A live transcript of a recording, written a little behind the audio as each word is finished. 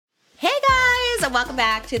guys, welcome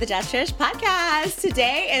back to the Just Trish podcast.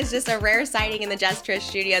 Today is just a rare sighting in the Just Trish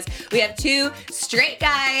studios. We have two straight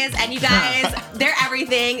guys, and you guys, they're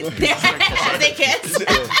everything. They kiss.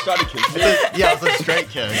 Yeah, it's a straight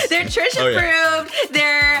kiss. They're Trish approved.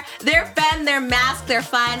 They're fun. They're masked. They're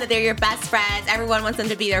fun. They're your best friends. Everyone wants them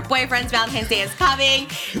to be their boyfriends. Valentine's Day is coming.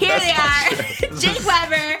 Here they are, Jake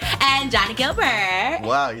Weber and Johnnie Gilbert.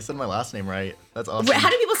 Wow, you said my last name right. That's awesome. How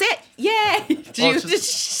do people say it? Yay! Do you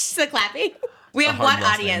just the clapping? We have one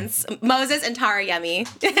audience, Moses and Tara Yummy. And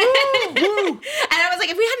I was like,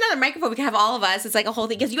 if we had another microphone, we could have all of us. It's like a whole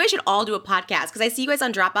thing. Because you guys should all do a podcast. Because I see you guys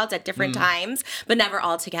on Dropouts at different times, but never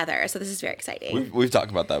all together. So this is very exciting. We've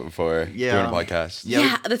talked about that before doing a podcast.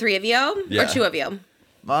 Yeah, the three of you? Yeah. Or two of you?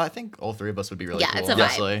 I think all three of us would be really cool. Yeah, it's a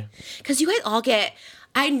vibe. Because you guys all get...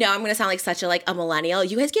 I know I'm going to sound like such a millennial.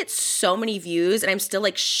 You guys get so many views, and I'm still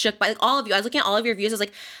shook by all of you. I was looking at all of your views. I was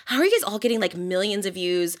like, how are you guys all getting millions of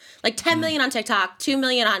views? 10 million on TikTok, 2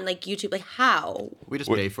 million on YouTube. How? We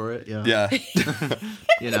just pay for it. Yeah. Yeah.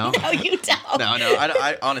 You know? No, you don't. No.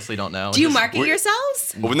 I honestly don't know. Do you market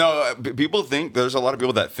yourselves? Well, no, people think, there's a lot of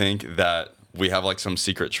people that think that we have some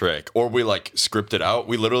secret trick, or we script it out.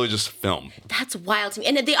 We literally just film. That's wild to me.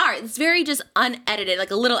 And they are. It's very just unedited,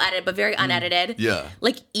 a little edit, but very unedited. Yeah.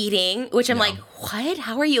 Eating, which I'm what?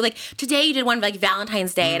 How are you? Today you did one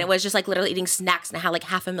Valentine's Day, and it was just literally eating snacks, and I had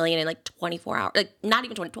 500,000 in 24 hours. Not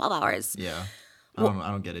even 12 hours. Yeah. I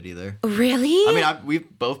don't get it either. Really? I mean,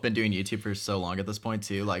 we've both been doing YouTube for so long at this point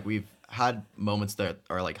too. We've had moments that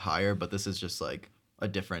are higher, but this is just a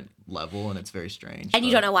different level, and it's very strange. And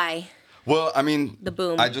you don't know why. Well, I mean, the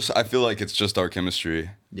boom. I feel like it's just our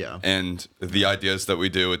chemistry. Yeah. And the ideas that we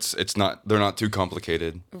do, they're not too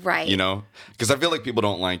complicated. Right. You know? Because I feel like people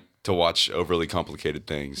don't like to watch overly complicated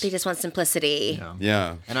things. They just want simplicity.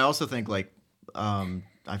 Yeah. And I also think I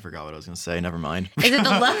forgot what I was going to say. Never mind. Is it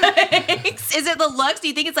the looks? Is it the looks? Do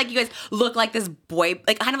you think it's you guys look like this boy,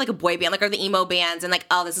 kind of like a boy band, or the emo bands, and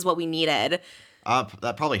oh, this is what we needed?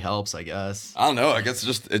 That probably helps, I guess. I don't know. I guess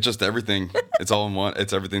it's just everything. It's all in one.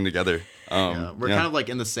 It's everything together. We're kind of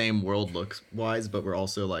in the same world looks wise, but we're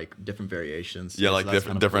also different variations. Yeah, so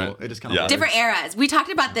different. Cool. It just kind of different eras. We talked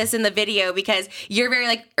about this in the video because you're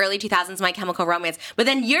very early 2000s My Chemical Romance, but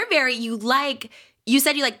then you're very you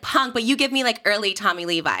said you like punk, but you give me early Tommy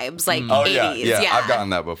Lee vibes, 80s. Yeah. I've gotten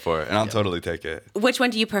that before, and I'll totally take it. Which one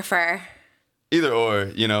do you prefer? Either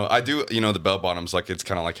or, I do, the bell bottoms, it's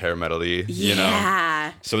kind of hair metal-y,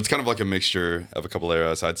 Yeah. So it's kind of a mixture of a couple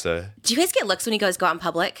eras, I'd say. Do you guys get looks when you guys go out in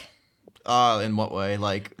public? In what way?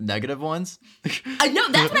 Negative ones? No,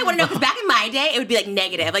 that's what I want to know, because back in my day, it would be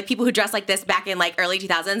negative. People who dress like this back in early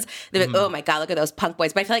 2000s, they'd be oh my God, look at those punk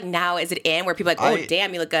boys. But I feel now, is it in where people are oh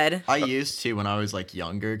damn, you look good? I used to when I was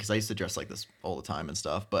younger, because I used to dress like this all the time and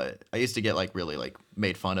stuff, but I used to get really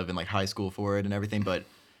made fun of in high school for it and everything, but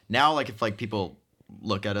now if people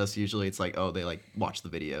look at us, usually it's oh, they watch the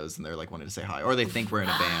videos and they're wanting to say hi, or they think we're in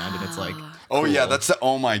a band, and it's oh cool. Yeah, that's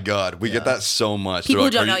oh my God, we get that so much. People who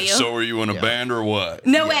don't know you. So are you in a band or what?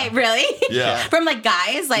 No way, really? Yeah. From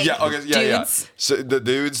guys, dudes. Yeah. So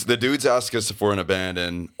the dudes ask us if we're in a band,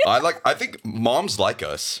 and I think moms like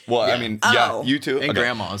us. Well, I mean, you too, and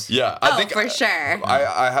grandmas. Yeah, I think for sure.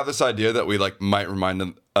 I have this idea that we might remind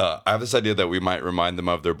them. I have this idea that we might remind them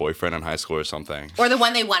of their boyfriend in high school or something. Or the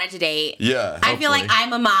one they wanted to date. Yeah. I feel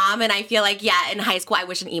I'm a mom, and I feel in high school, I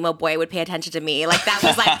wish an emo boy would pay attention to me. That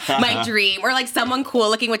was my dream. Or someone cool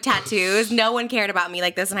looking with tattoos. No one cared about me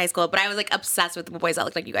like this in high school, but I was obsessed with boys that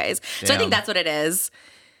looked like you guys. Damn. So I think that's what it is.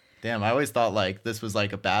 Damn, I always thought this was a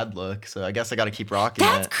bad look, so I guess I got to keep rocking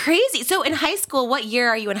That's crazy. So in high school, what year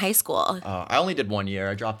are you in high school? I only did 1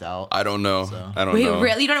 year. I dropped out. I don't know. So. I don't Wait, know.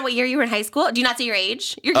 Really? You don't know what year you were in high school? Do you not say your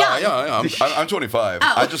age? You're young. Yeah, I'm 25.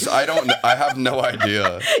 Oh. I have no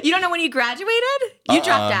idea. You don't know when you graduated? You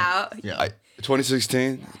dropped out. Yeah.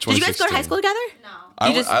 2016. Did you guys go to high school together? No.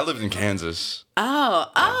 I lived in Kansas.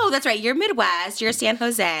 Oh, that's right. You're Midwest. You're San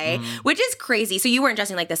Jose, which is crazy. So you weren't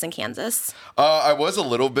dressing like this in Kansas? I was a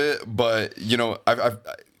little bit, but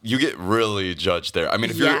you get really judged there. I mean,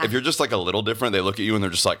 if you're just a little different, they look at you and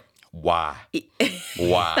they're just why?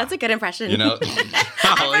 Why? That's a good impression. I'm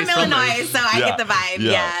from Illinois, so I get the vibe.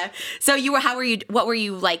 Yeah. So what were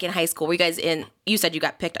you like in high school? Were you guys you said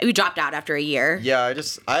you dropped out after a year. Yeah,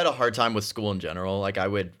 I had a hard time with school in general. I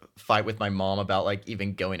would fight with my mom about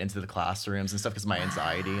even going into the classrooms and stuff because of my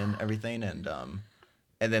anxiety and everything, and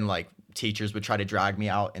then teachers would try to drag me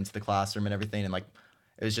out into the classroom and everything, and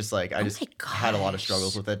it was just I just had a lot of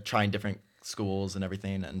struggles with it, trying different schools and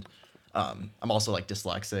everything, and I'm also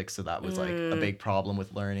dyslexic, so that was a big problem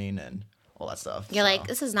with learning and all that stuff. You're like,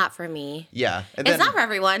 this is not for me. Yeah. And it's not for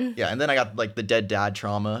everyone. Yeah, and then I got like the dead dad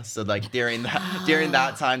trauma. So like during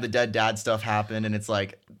that time, the dead dad stuff happened, and it's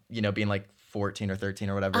like, being like 14 or 13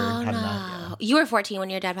 or whatever. Oh, no. That, You were 14 when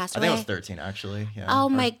your dad passed away? I think I was 13, actually. Yeah. Oh,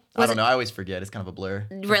 my... I don't know. I always forget. It's kind of a blur.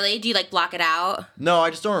 Really? Do you, like, block it out? No, I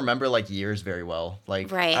just don't remember, like, years very well.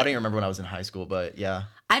 Like, right. I don't even remember when I was in high school, but yeah.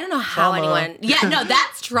 I don't know how anyone... Yeah, no,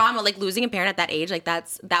 that's trauma. Like, losing a parent at that age, like,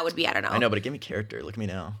 that would be, I don't know. I know, but it gave me character. Look at me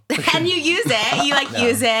now. And you use it. You, like,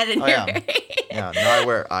 use it. And yeah, now I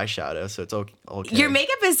wear eyeshadow, so it's okay. Your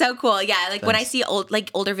makeup is so cool. Yeah, like, when I see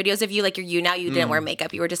older videos of you, like, you now, you didn't wear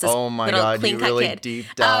makeup. You were just this little clean-cut kid. Deep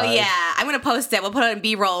dive. Oh, yeah. I'm going to post it. We'll put it in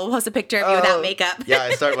B-roll. We'll post a picture of you without makeup. Yeah,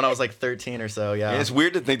 I started when I was, like, 13 or so, yeah. It's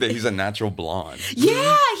weird to think that he's a natural blonde. Yeah,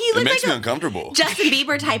 he looks makes like me uncomfortable. Justin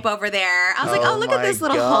Bieber type over there. I was like, oh, look at this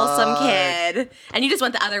little wholesome kid. And you just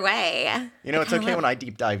went the other way. It's okay when I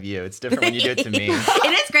deep dive you. It's different when you do it to me.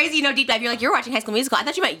 It is crazy, deep dive. You're like, you're watching High School Musical. I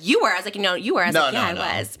thought you meant you were. I was like, you were. I was like, yeah, I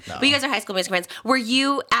was. No. But you guys are High School Musical fans. Were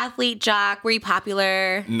you athlete, jock? Were you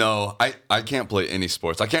popular? No, I can't play any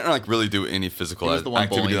sports. I can't like really do any physical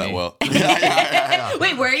activity that well.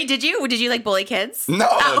 Wait, were you? Did you like bully kids? No.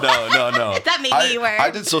 That made me worse.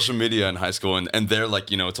 I did social media in high school, and they're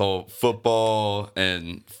like, it's all football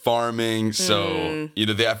and farming. So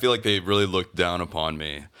I feel like they really looked down upon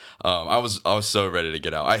me. I was so ready to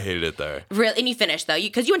get out. I hated it there. Really? And you finished though,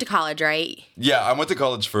 because you went to college, right? Yeah, I went to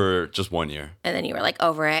college for just 1 year. And then you were like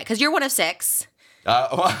over it, because you're one of 6. Right?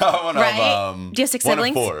 Do you have 6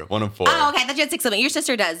 siblings? One of four. Oh, okay. I thought you had 6 siblings. Your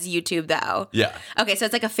sister does YouTube, though. Yeah. Okay, so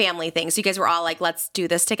it's like a family thing. So you guys were all like, "Let's do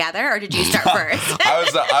this together," or did you start first?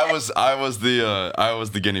 I was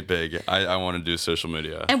the guinea pig. I want to do social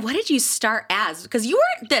media. And what did you start as? Because you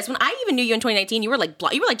weren't this. When I even knew you in 2019, you were like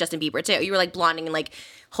Justin Bieber too. You were like blonding and like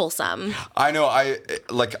wholesome. I know. I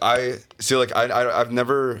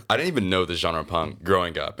didn't even know the genre punk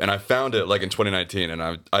growing up, and I found it like in 2019,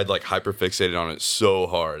 and I'd like hyper fixated on it so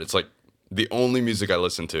hard. It's like the only music I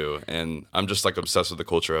listen to, and I'm just like obsessed with the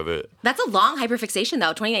culture of it. That's a long hyperfixation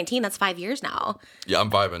though. 2019, that's 5 years now. Yeah, I'm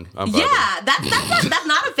vibing. Yeah, that's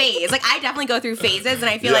not a phase. Like I definitely go through phases, and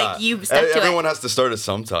I feel like you stuck to it. Everyone has to start at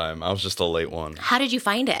some time. I was just a late one. How did you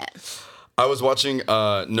find it? I was watching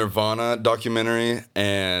a Nirvana documentary,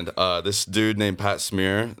 and this dude named Pat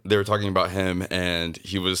Smear, they were talking about him, and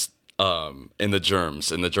he was in the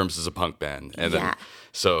Germs, and the Germs is a punk band. And then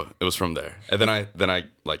so it was from there. And then I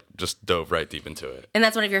like just dove right deep into it. And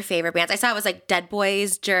that's one of your favorite bands. I saw it was like Dead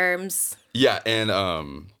Boys, Germs. Yeah,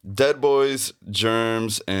 and Dead Boys,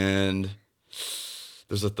 Germs, and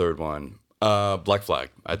there's a third one. Black Flag,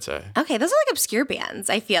 I'd say. Okay, those are like obscure bands,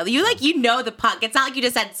 I feel. You know the punk. It's not like you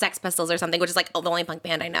just said Sex Pistols or something, which is like the only punk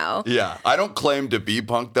band I know. Yeah, I don't claim to be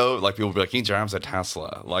punk though. Like people will be like, he drives a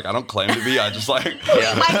Tesla. Like I don't claim to be. I just like. Wait,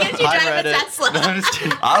 why can't you drive a Tesla?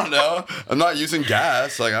 I don't know. I'm not using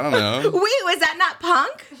gas. Like I don't know. Wait, was that not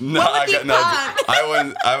punk? No, what would be punk? I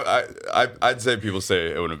wouldn't. I'd say people say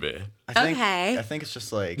it wouldn't be. I think it's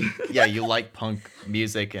just like, you like punk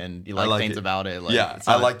music and you like things about it. Like,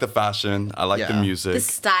 I like the fashion. I like the music. The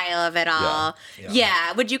style of it all.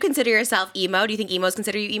 Yeah. Would you consider yourself emo? Do you think emos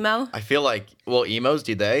consider you emo? I feel like, emos,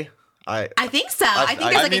 do they? I think so.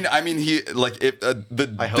 I think he like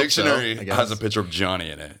the dictionary has a picture of Johnnie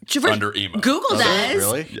in it under emo. Google does.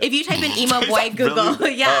 Really? If you type in emo boy, Google.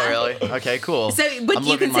 Really? Yeah. Oh, really? Okay, cool. So, would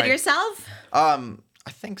you consider yourself? I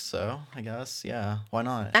think so, I guess. Yeah. Why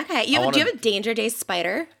not? Okay. Do you have a Danger Days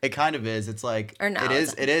spider? It kind of is. It's like or no, it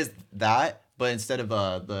is that, but instead of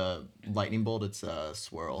the lightning bolt, it's a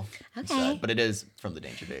swirl. Okay. Instead. But it is from the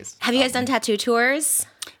Danger Days. Have you guys done tattoo tours?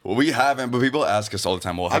 Well, we haven't, but people ask us all the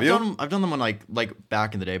time. Well, have you? I've done them like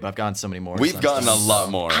back in the day, but I've gotten so many more. We've gotten a lot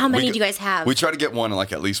more. How many do you guys have? We try to get one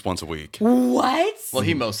like at least once a week. What? Well,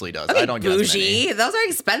 he mostly does. Okay, I don't get bougie. as many. Those are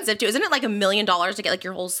expensive too. Isn't it like $1 million to get like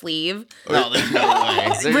your whole sleeve? No, there's no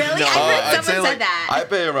way. Really? No, I heard someone said that. I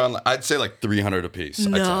pay around. I'd say like $300 a piece.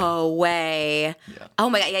 No way. Yeah. Oh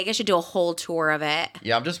my god! Yeah, I guess you should do a whole tour of it.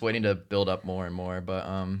 Yeah, I'm just waiting to build up more and more,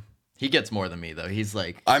 but he gets more than me though. He's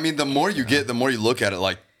like. I mean, the more you get, the more you look at it.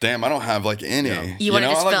 Like, damn, I don't have like any. Yeah. You know,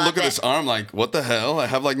 I like look at this arm. Like, what the hell? I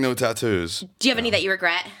have like no tattoos. Do you have any that you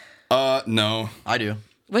regret? No. I do.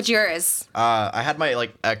 What's yours? I had my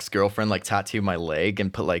like ex-girlfriend like tattoo my leg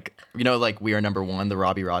and put like like We Are Number One, the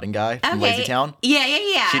Robbie Rodden guy from Lazy Town.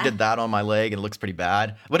 Yeah. She did that on my leg and it looks pretty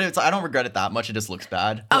bad. But I don't regret it that much. It just looks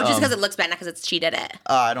bad. Oh, just because it looks bad, not because she did it.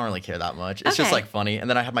 I don't really care that much. It's just like funny. And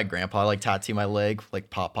then I had my grandpa like tattoo my leg, like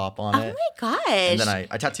pop on it. Oh my gosh. And then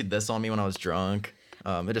I tattooed this on me when I was drunk.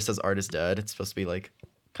 It just says Art is Dead. It's supposed to be like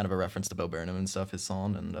kind of a reference to Bo Burnham and stuff, his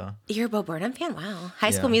song. And You're a Bo Burnham fan? Wow.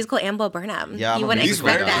 High School Musical and Bo Burnham. Yeah, you wouldn't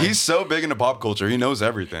expect that. He's so big into pop culture. He knows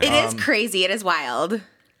everything. It is crazy. It is wild.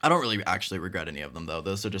 I don't really actually regret any of them, though.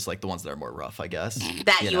 Those are just like the ones that are more rough, I guess.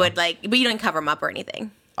 That you would like, but you didn't cover them up or anything.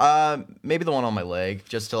 Maybe the one on my leg,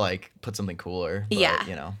 just to like put something cooler. But, Yeah.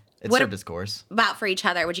 You know, it What served its course. About for each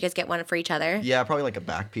other. Would you guys get one for each other? Yeah, probably like a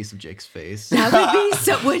back piece of Jake's face. That would be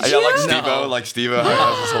so. Would you? Yeah, like Steve-O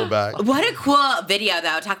has his whole back. What a cool video,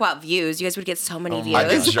 though. Talk about views. You guys would get so many views. I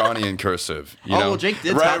did Johnnie in cursive. You know? Well, Jake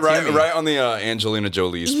did right tattoo me. on the Angelina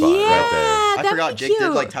Jolie spot right Yeah, I that'd forgot be Jake did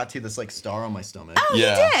cute. like tattoo this like star on my stomach. Oh,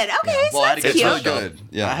 Yeah. you did? Okay, so Well, I had that's to get It's cute. really touched up. good.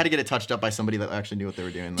 Yeah. I had to get it touched up by somebody that actually knew what they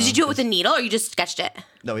were doing. Did you do it with a needle or you just sketched it?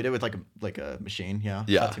 No, we did it with like a machine. Yeah.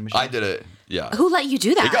 Yeah, Tattoo machine. I did it. Yeah. Who let you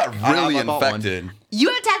do that? It got really I bought one. infected. You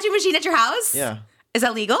have a tattoo machine at your house? Yeah. Is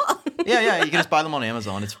that legal? Yeah. You can just buy them on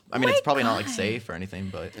Amazon. I mean, my it's probably not like God. safe or anything,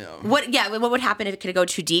 but What would happen if it could go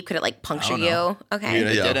too deep? Could it like puncture don't you? know. Okay.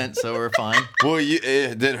 it Yeah. didn't, so we're fine. Well,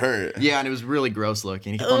 it did hurt. Yeah, and it was really gross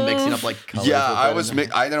looking. He kept on mixing up like colors. Yeah, with I it was.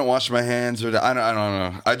 and- I didn't wash my hands, or I don't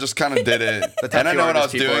know. I just kind of did it, and I tattoo know what I was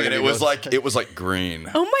artist people doing, are and gonna it was like green.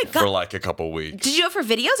 Oh my God. For like a couple weeks. Did you do it for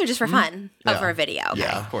videos or just for fun? Oh, Yeah. for a video. Okay.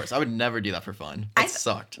 Yeah, of course. I would never do that for fun. It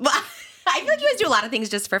sucked. Well, I feel like you guys do a lot of things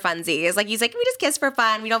just for funsies. Like, he's like, we just kiss for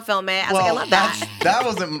fun. We don't film it. I was like, I love that. That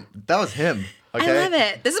was him. Okay. I love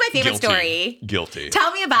it. This is my favorite story. Guilty.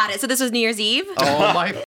 Tell me about it. So this was New Year's Eve. Oh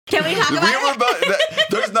my. Can we talk about We were it? both.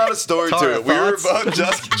 There's not a story to Tara, it. We were thoughts? both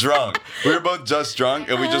just drunk. We were both just drunk,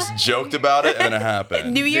 and we just joked about it, and then it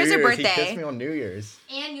happened. New Year's or He birthday? kissed me on New Year's.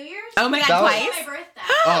 And New Year's? Oh my God, That was- twice? My birthday.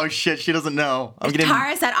 Oh shit, she doesn't know. I'm getting.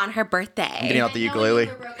 Tara said on her birthday. getting out the And knowing ukulele. You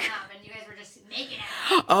were broken up and you guys were just making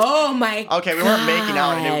out. Oh my Okay, we weren't making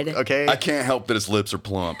out. And God. okay. I can't help that his lips are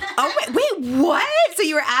plump. Oh, wait, what? So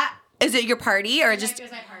you were at, is it your party or just, It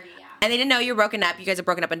was my party, yeah. and they didn't know you were broken up. You guys are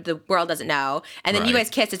broken up and the world doesn't know. And then you Right. guys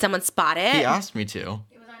kissed. Did someone spot it? He asked me to. It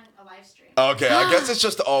was on a live stream. Okay, I guess it's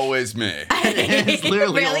just always me. It's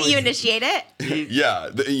literally Really? always- You initiate it? Yeah,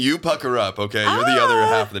 you pucker up, okay? You're the other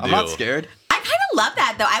half of the I'm deal. not scared. I kind of love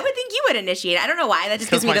that though. I would think you would initiate it. I don't know why. That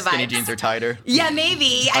just gives Because me my the skinny vibes. jeans are tighter. Yeah,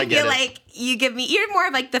 maybe. I I get feel it. like you give me, you're more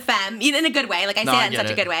of like the femme, in a good way. Like I No, say I that in get such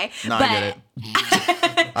a it. good way. No, but, I get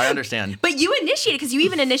it. I understand. But you initiated, because you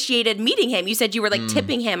even initiated meeting him. You said you were like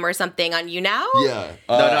tipping him or something on You Now? Yeah,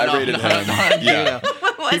 I rated him. Yeah.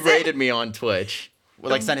 What was He it? rated me on Twitch. Well,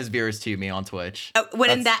 like sent his viewers to me on Twitch. Oh,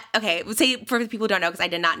 wouldn't that, okay, say for the people who don't know, because I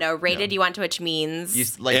did not know, rated you on Twitch means? You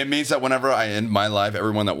like It means that whenever I end my life,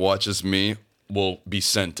 everyone that watches me will be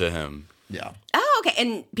sent to him. yeah. Oh, okay.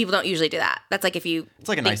 And people don't usually do that. That's like if you. It's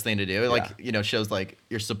like a nice thing to do. It like, Yeah. shows like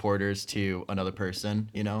your supporters to another person,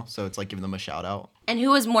 So it's like giving them a shout out. And who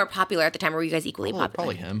was more popular at the time? Or were you guys equally Well, popular?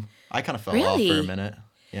 probably him. I kind of fell off for Really? a minute.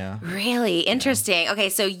 Yeah. Really interesting. Okay,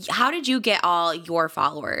 so how did you get all your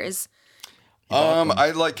followers?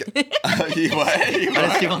 I like. I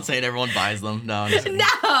just keep on saying everyone buys them. No, I'm just kidding. No,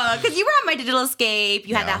 because you were on My Digital Escape.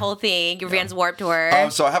 You had Yeah. that whole thing. Your Vans Warped Tour.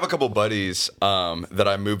 So I have a couple buddies that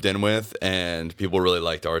I moved in with, and people really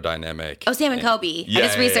liked our dynamic. Oh, Sam and Kobe. Yeah, I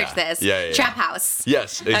just yeah, researched yeah. this. Yeah, yeah, Trap yeah. House.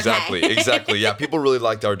 Yes, exactly, Okay. exactly. Yeah, people really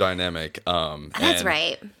liked our dynamic. That's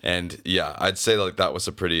right. And yeah, I'd say like that was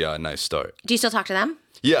a pretty nice start. Do you still talk to them?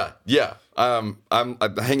 Yeah. I'm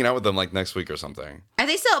hanging out with them like next week or something. Are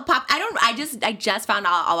they still pop? I just found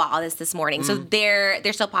out all this morning. So they're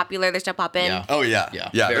still popular. They're still popping. Yeah. Oh yeah, Yeah,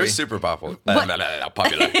 They're very. super popular. What-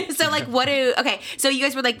 Popular. So like, what do? Okay, so you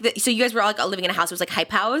guys were like, so you guys were all like living in a house. It was like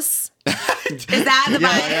Hype House. Is that the vibe?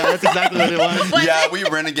 Yeah, that's exactly what it was. Was Yeah, it? we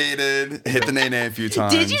renegated, hit the nay a few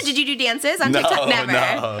times. Did you do dances on No, TikTok? Never.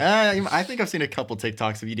 no. I think I've seen a couple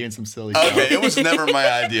TikToks of you doing some silly stuff. Okay, it was never my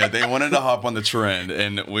idea. They wanted to hop on the trend,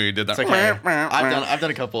 and we did that. It's okay. I've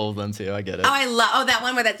done a couple of them too. I get it. Oh, I love that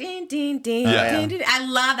one where that ding ding ding Yeah. ding ding. I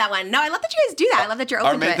love that one. No, I love that you guys do that. I love that you're Our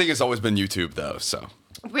open main to thing it. has always been YouTube, though. So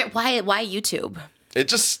Why YouTube? it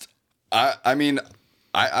just, I mean,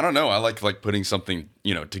 I don't know. I like putting something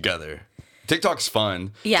together. TikTok's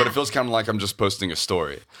fun, Yeah. but it feels kind of like I'm just posting a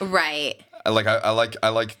story. Right. I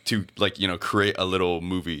like to create a little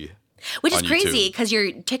movie. Which is on crazy YouTube. because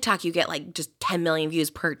your TikTok you get like just 10 million views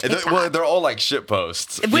per And TikTok. they're all like shit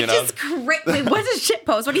posts. Which is crazy. Wait, what's a shit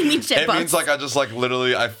post? What do you mean shit It post? means like I just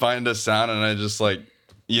literally I find a sound and I just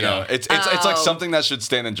it's like Oh. something that should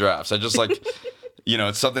stand in drafts. I just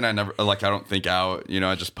it's something I never I don't think out.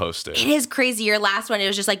 I just post it. It is crazy. Your last one, it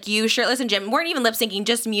was just like you, shirtless and Jim. Weren't even lip syncing,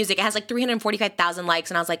 just music. It has like 345,000 likes,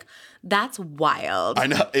 and I was like, "That's wild." I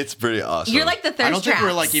know it's pretty awesome. You're like the thirst I don't think we're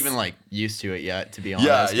traps. like even like used to it yet, to be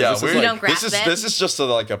honest. yeah. 'Cause this is, You We're, don't grasp this it? is just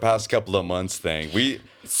a past couple of months thing.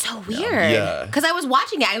 It's so weird. Yeah. Because I was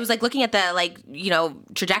watching it. I was like looking at the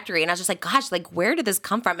trajectory, and I was just like, gosh, like where did this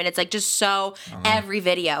come from? And it's like just so every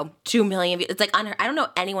video, 2 million views. It's like I don't know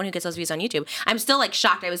anyone who gets those views on YouTube. I'm still like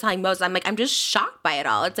shocked. I was telling Moses, I'm like, I'm just shocked by it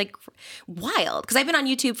all. It's like wild. Because I've been on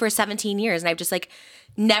YouTube for 17 years, and I've just like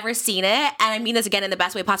never seen it. And I mean this again in the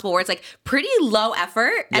best way possible, where it's like pretty low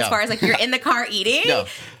effort as far as like you're in the car eating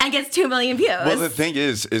and gets 2 million views. Well, the thing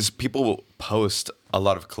is people will post a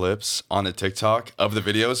lot of clips on the TikTok of the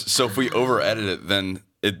videos. So if we over edit it, then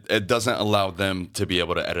it doesn't allow them to be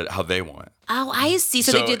able to edit how they want. Oh, I see.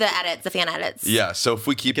 So they do the edits, the fan edits. Yeah. So if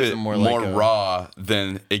we keep it more raw,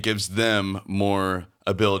 then it gives them more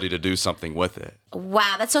ability to do something with it.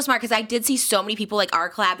 Wow, that's so smart, because I did see so many people, like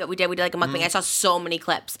our collab that we did like a mukbang. I saw so many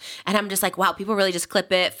clips, and I'm just like, wow, people really just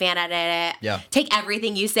clip it, fan edit it, take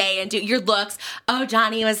everything you say and do your looks. Oh,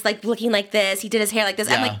 Johnnie was like looking like this. He did his hair like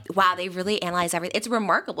this. I'm like, wow, they really analyze everything. It's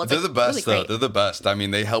remarkable. It's They're like, the best, really though. They're the best. I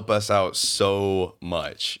mean, they help us out so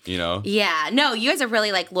much, you know? Yeah. No, you guys are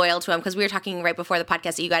really like loyal to them, because we were talking right before the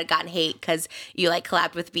podcast that you guys gotten hate because you like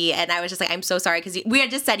collabed with me, and I was just like, I'm so sorry, because we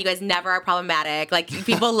had just said you guys never are problematic. Like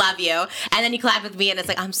people love you, and then you collabed with me, and it's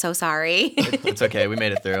like, I'm so sorry. It's okay. We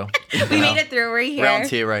made it through. We made it through. We're here. We're on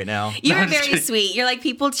tea right now. You were very sweet. You're like,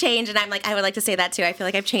 people change, and I'm like, I would like to say that too. I feel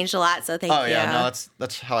like I've changed a lot, so thank you. Oh yeah, no,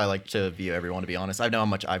 that's how I like to view everyone. To be honest, I know how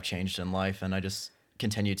much I've changed in life, and I just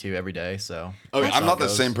continue to every day. So I'm not the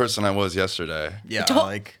same person I was yesterday. Yeah,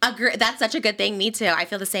 that's such a good thing. Me too. I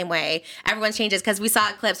feel the same way. Everyone changes, because we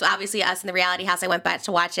saw clips. Obviously, us in the reality house. I went back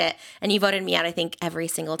to watch it, and you voted me out. I think every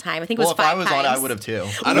single time. I think it was 5 times. If I was on, I would have too.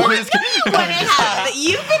 I don't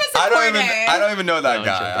You've been a supporter. I don't even know that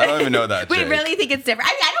guy. I don't even know that. We really think it's different.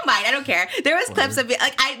 I mean, I don't mind. I don't care. There was clips of me,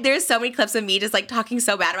 there's so many clips of me just like talking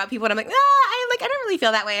so bad about people, and I'm like, I don't really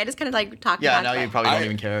feel that way. I just kind of like talk. Yeah, now you probably don't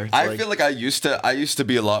even care. I feel like I used to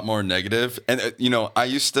be a lot more negative, and I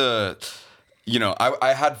used to,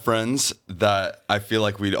 I had friends that I feel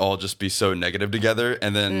like we'd all just be so negative together,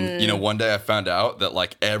 and then one day I found out that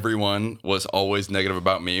like everyone was always negative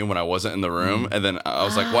about me when I wasn't in the room, and then I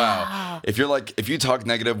was like, wow, if you talk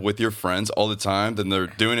negative with your friends all the time, then they're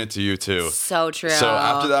doing it to you too. So true. So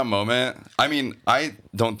after that moment, I mean, I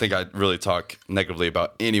don't think I really talk negatively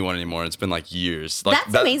about anyone anymore. It's been like years. Like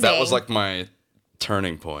That's amazing. That was like my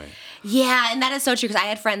turning point. Yeah, and that is so true, because I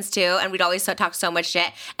had friends too, and we'd always talk so much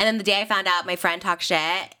shit. And then the day I found out my friend talked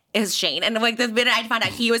shit is Shane. And like the minute I found out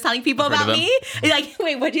he was telling people about me, like,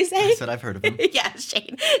 wait, what'd you say? I said I've heard of him. Yeah,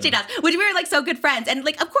 Shane does. Which we were like so good friends. And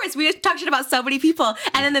like, of course, we would talk shit about so many people.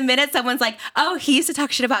 And then the minute someone's like, oh, he used to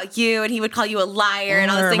talk shit about you, and he would call you a liar and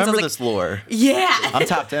all these things. I remember was like, this lore. Yeah. I'm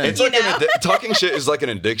tapped in. It's like talking shit is like an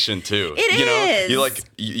addiction too. It is. You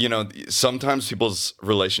like, sometimes people's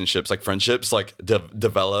relationships, like friendships, like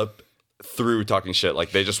develop through talking shit.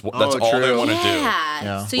 Like that's all they want to do.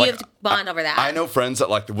 Yeah. So you have to bond over that. I know friends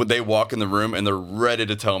that like they walk in the room and they're ready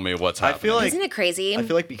to tell me what's happening. I feel like, isn't it crazy? I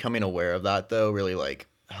feel like becoming aware of that though really like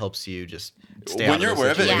helps you just stay when you're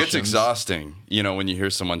aware of it, it gets situations. exhausting. When you hear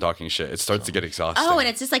someone talking shit, it starts to get exhausting. Oh, and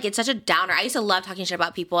it's just like, it's such a downer. I used to love talking shit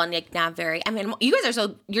about people, and like now you guys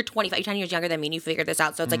are you're 25, you're 10 years younger than me, and you figured this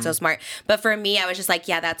out, so it's like so smart. But for me, I was just like,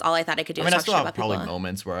 yeah, that's all I thought I could do. I mean, I talk still shit have about probably people.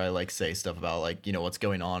 moments where I like say stuff about like, what's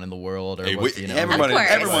going on in the world or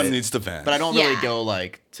everyone needs to vent. But I don't really go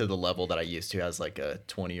like to the level that I used to as like a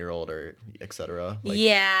 20-year-old or etc. Like,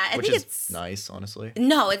 I which think is it's nice, honestly.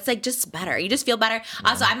 No, it's like just better. You just feel better.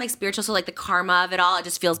 Also, I'm like spiritual, so like the karma of it all, it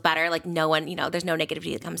just feels better. Like no one, there's no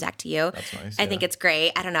negativity that comes back to you. That's nice. I think it's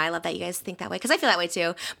great. I don't know. I love that you guys think that way, because I feel that way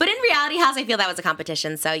too. But in Reality House, I feel that was a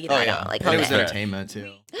competition, so I don't like. It was entertainment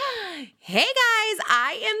too. Hey guys,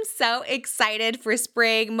 I am so excited for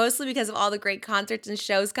spring, mostly because of all the great concerts and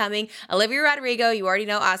shows coming. Olivia Rodrigo, you already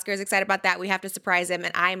know Oscar is excited about that. We have to surprise him,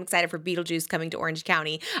 and I'm excited for Beetlejuice coming to Orange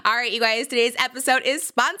County. All right, you guys, today's episode is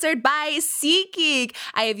sponsored by SeatGeek.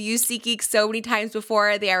 I have used SeatGeek so many times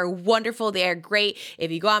before. They are wonderful. They are great.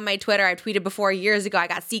 If you go on my Twitter, I've tweeted before years ago, I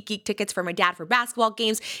got SeatGeek tickets for my dad for basketball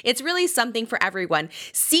games. It's really something for everyone.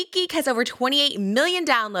 SeatGeek has over 28 million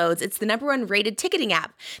downloads. It's the #1 rated ticketing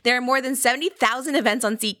app. There are more than 70,000 events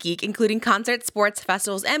on SeatGeek, including concerts, sports,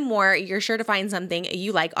 festivals, and more. You're sure to find something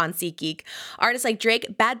you like on SeatGeek. Artists like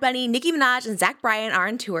Drake, Bad Bunny, Nicki Minaj, and Zach Bryan are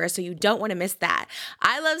on tour, so you don't want to miss that.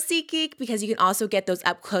 I love SeatGeek because you can also get those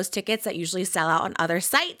up-close tickets that usually sell out on other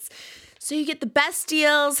sites. So you get the best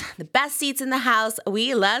deals, the best seats in the house.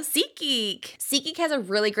 We love SeatGeek. SeatGeek has a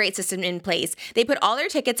really great system in place. They put all their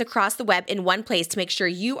tickets across the web in one place to make sure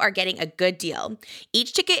you are getting a good deal.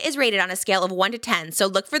 Each ticket is rated on a scale of 1 to 10, so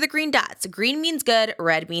look for the green dots. Green means good,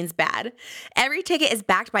 red means bad. Every ticket is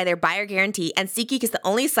backed by their buyer guarantee, and SeatGeek is the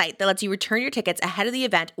only site that lets you return your tickets ahead of the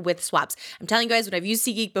event with swaps. I'm telling you guys, when I've used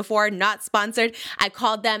SeatGeek before, not sponsored, I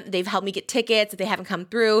called them. They've helped me get tickets. If they haven't come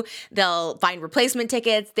through, they'll find replacement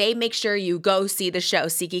tickets. They make sure you go see the show.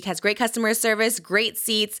 SeatGeek has great customer service, great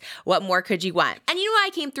seats. What more could you want? And you know what I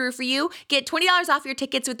came through for you? Get $20 off your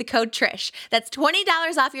tickets with the code TRISH. That's $20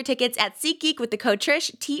 off your tickets at SeatGeek with the code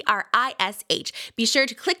TRISH, TRISH. Be sure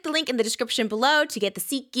to click the link in the description below to get the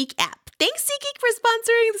SeatGeek app. Thanks, SeatGeek, for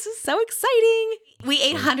sponsoring. This is so exciting. We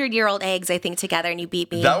ate 100-year-old eggs, I think, together, and you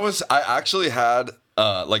beat me. I actually had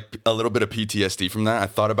like a little bit of PTSD from that. I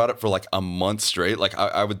thought about it for like a month straight. Like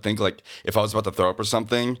I would think like if I was about to throw up or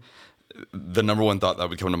something, the number one thought that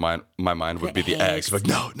would come to my mind would be the eggs. Like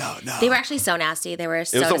no. They were actually so nasty. They were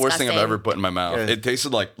so It was the disgusting. worst thing I've ever put in my mouth. Yeah. It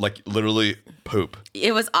tasted like literally poop.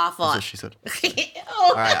 It was awful. That's what she said.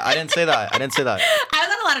 All right, I didn't say that. I was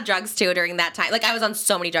on a lot of drugs too during that time. Like I was on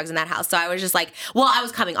so many drugs in that house. So I was just like, well, I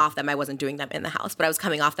was coming off them. I wasn't doing them in the house, but I was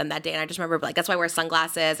coming off them that day. And I just remember like, that's why I wear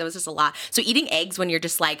sunglasses. It was just a lot. So eating eggs when you're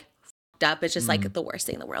just like f***ed up, it's just like the worst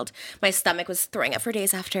thing in the world. My stomach was throwing up for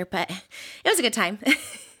days after, but it was a good time.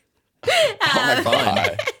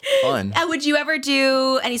 Fun. Would you ever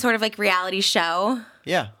do any sort of like reality show?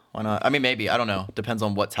 Yeah, why not? I mean, maybe. I don't know. Depends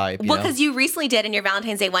on what type. Well, because you recently did in your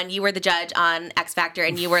Valentine's Day one, you were the judge on X Factor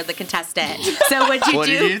and you were the contestant. So would you What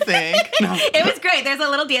do? did you think? No. It was great. There's a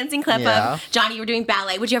little dancing clip Yeah. of Johnnie. You were doing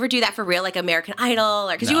ballet. Would you ever do that for real, like American Idol,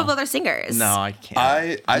 or because you No. both are singers? No, I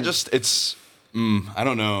can't. I just I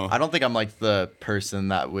don't know. I don't think I'm like the person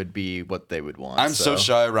that would be what they would want. I'm so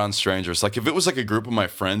shy around strangers. Like if it was like a group of my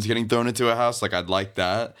friends getting thrown into a house, like I'd like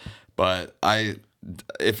that. But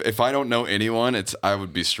if I don't know anyone, I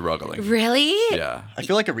would be struggling. Really? Yeah. I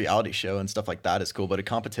feel like a reality show and stuff like that is cool, but a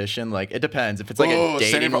competition, like it depends. If it's like a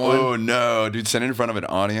dating one, oh no, dude, sitting in front of an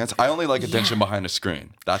audience. I only like attention behind a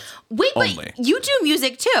screen. That's Wait, only. but you do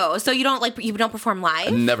music too, so you don't perform live?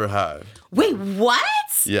 I never have. Wait, what?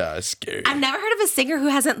 Yeah, it's scary. I've never heard of a singer who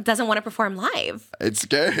doesn't want to perform live. It's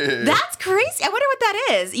scary. That's crazy. I wonder what that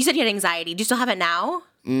is. You said you had anxiety. Do you still have it now?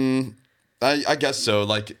 I guess so.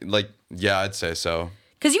 Like yeah, I'd say so.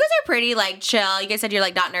 Because you guys are pretty like chill. You guys said you're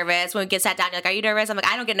like not nervous. When we get sat down, you're like, "Are you nervous?" I'm like,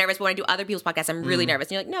 "I don't get nervous, but when I do other people's podcasts, I'm really nervous."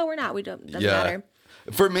 And you're like, "No, we're not. We don't. Doesn't matter."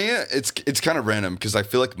 For me, it's kind of random because I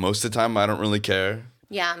feel like most of the time I don't really care.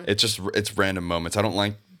 Yeah. It's random moments. I don't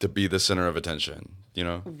like to be the center of attention. You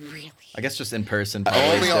know. Really. I guess just in person. Probably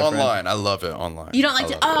Only is different. online. I love it online. You don't like I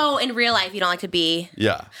to. love it. Oh, in real life, you don't like to be.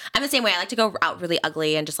 Yeah. I'm the same way. I like to go out really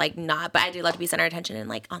ugly and just like not, but I do love to be center of attention and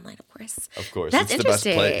like online, of course. Of course. That's It's the best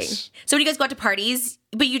interesting. place. So when you guys go out to parties,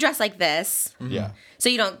 but you dress like this, Yeah. so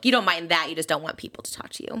you don't mind that. You just don't want people to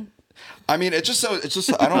talk to you. I mean, it's just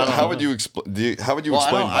I don't know. How would you explain? How would you Well,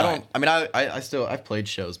 explain? I don't. I mean, I've played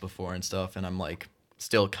shows before and stuff, and I'm like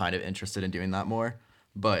still kind of interested in doing that more.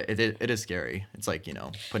 But it is scary. It's like,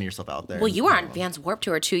 putting yourself out there. Well, you were on Vans Warped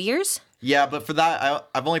Tour 2 years. Yeah, but for that,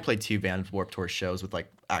 I've only played 2 Vans Warped Tour shows with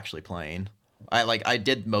like actually playing. I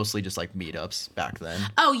did mostly just like meetups back then.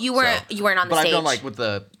 Oh, you weren't on the but stage. I've done like with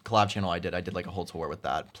the collab channel I did like a whole tour with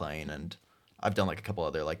that playing, and I've done like a couple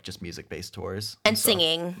other like just music based tours and stuff.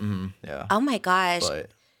 singing. Yeah. Oh my gosh, But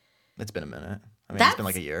it's been a minute. I mean, That's it's been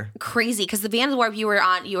like a year. crazy. Because the Vans Warped you were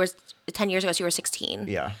 10 years ago, so you were 16.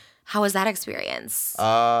 Yeah. How was that experience?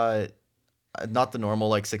 Not the normal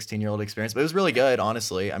like 16-year-old experience, but it was really good,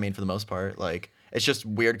 honestly. I mean, for the most part, like it's just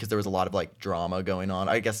weird because there was a lot of like drama going on.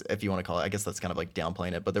 I guess if you want to call it, I guess that's kind of like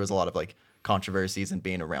downplaying it, but there was a lot of like controversies, and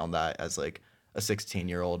being around that as like a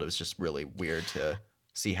 16-year-old, it was just really weird to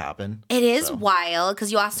see happen. It is wild because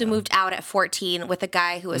you also moved out at 14 with a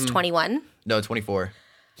guy who was 21. No, 24.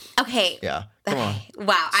 Okay. Yeah. Come on.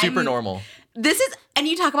 Wow. Super normal. And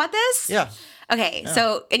you talk about this? Yeah. Okay,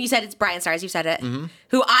 so, and you said it's Brian Stars, you said it,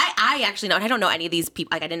 who I actually know, and I don't know any of these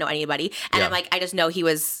people, like I didn't know anybody, and Yeah. I'm like, I just know he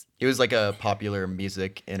was. He was like a popular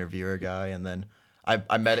music interviewer guy, and then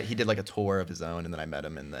I met it. He did like a tour of his own, and then I met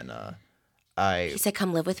him, and then He said,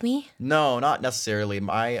 come live with me? No, not necessarily.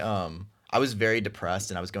 I was very depressed,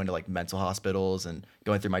 and I was going to like mental hospitals and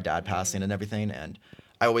going through my dad passing and everything, and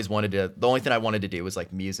I always wanted to, the only thing I wanted to do was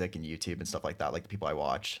like music and YouTube and stuff like that, like the people I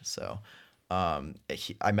watch, so.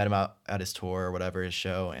 I met him out at his tour or whatever, his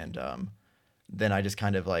show, and then I just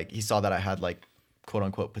kind of like, he saw that I had like quote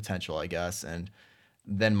unquote potential, I guess, and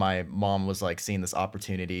then my mom was like seeing this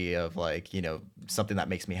opportunity of like, something that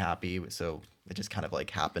makes me happy, so it just kind of like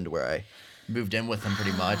happened where I moved in with him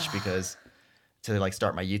pretty much because to like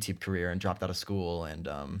start my YouTube career and dropped out of school. And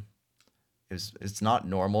it's not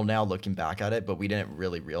normal now looking back at it, but we didn't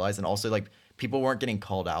really realize. And also like people weren't getting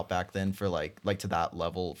called out back then for like to that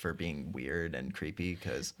level for being weird and creepy.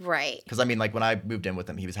 Because I mean, like when I moved in with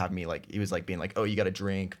him, he was having me like, he was like being like, oh, you got to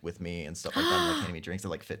drink with me and stuff like that. And like handing me drinks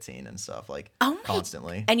at like 15 and stuff like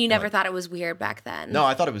constantly. And you never like, thought it was weird back then? No,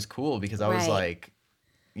 I thought it was cool because I was like,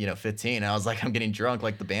 15. And I was like, I'm getting drunk.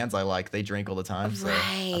 Like the bands I like, they drink all the time. So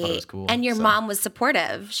I thought it was cool. And your mom was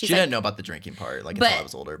supportive. She didn't know about the drinking part, like until I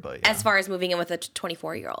was older. But as far as moving in with a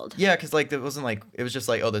 24-year-old. Yeah, because like it wasn't like, it was just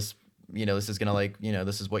like, oh, this, this is gonna like,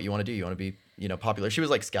 this is what you want to do. You want to be, popular. She was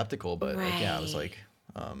like skeptical, but like, yeah, it was like,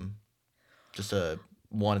 just a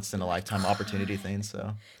once in a lifetime opportunity thing.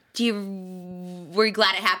 So. Were you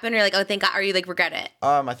glad it happened, or like, oh, thank God, or you like regret it?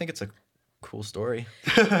 I think it's a cool story.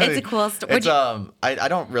 It's a cool story. It's I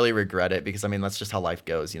don't really regret it because I mean that's just how life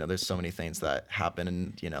goes. There's so many things that happen,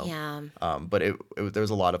 and Yeah. But there was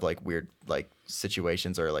a lot of like weird like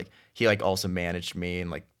situations, or like he like also managed me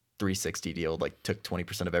and like 360 deal, like took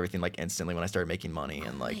 20% of everything like instantly when I started making money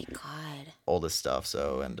and like my God. all this stuff.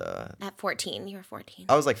 So and At 14, you were 14.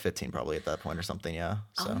 I was like 15 probably at that point or something. Yeah.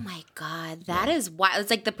 So. Oh my God, that is wild.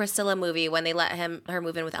 It's like the Priscilla movie when they let her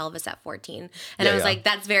move in with Elvis at 14, and I was like,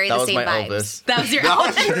 that's the same vibes. Elvis. That was your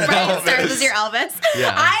Elvis. Right? Stars was your Elvis.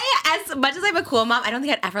 Yeah. As much as I'm a cool mom, I don't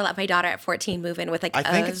think I'd ever let my daughter at 14 move in with like. I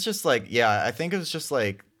think it's just like I think it was just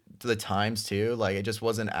like the times too. Like it just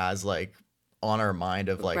wasn't as like on our mind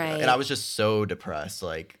of like, and I was just so depressed,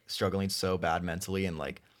 like struggling so bad mentally, and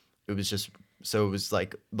like it was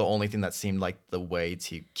like the only thing that seemed like the way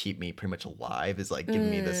to keep me pretty much alive is like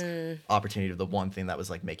giving me this opportunity of the one thing that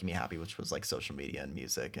was like making me happy, which was like social media and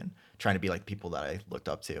music and trying to be like people that I looked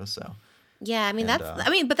up to. So yeah, I mean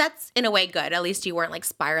but that's in a way good. At least you weren't like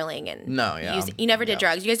spiraling and you never did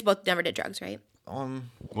drugs. You guys both never did drugs, right?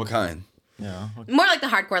 What kind? Yeah. More like the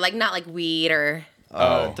hardcore, like not like weed or.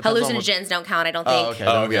 Hallucinogens don't count, I don't think.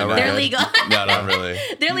 Okay. Yeah, right. They're legal. No, not really.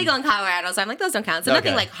 They're legal in Colorado, so I'm like, those don't count. So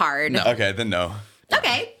nothing like hard. No. Okay, then no.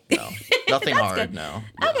 Okay. No. Nothing hard, good. no.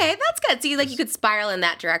 Okay, that's good. So you could spiral in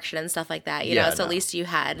that direction and stuff like that, you know. So no. At least you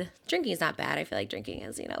had drinking's not bad. I feel like drinking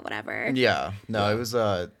is, whatever. Yeah. No, it was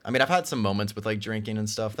I mean, I've had some moments with like drinking and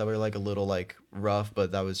stuff that were like a little like rough,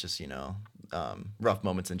 but that was just, rough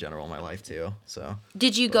moments in general in my life too. So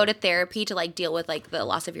did you go to therapy to like deal with like the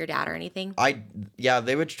loss of your dad or anything?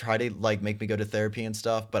 They would try to like make me go to therapy and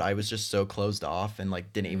stuff, but I was just so closed off and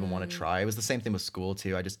like didn't even want to try. It was the same thing with school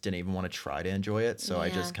too. I just didn't even want to try to enjoy it. So I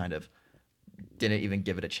just kind of didn't even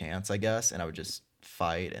give it a chance, I guess. And I would just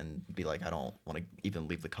fight and be like, I don't want to even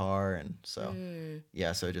leave the car. And so,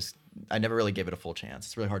 I never really gave it a full chance.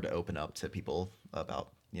 It's really hard to open up to people about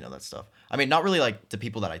that stuff. I mean, not really like to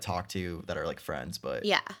people that I talk to that are like friends, but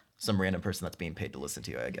some random person that's being paid to listen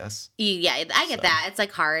to you, I guess. Yeah, I get that. It's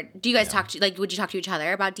like hard. Do you guys talk to would you talk to each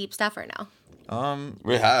other about deep stuff or no?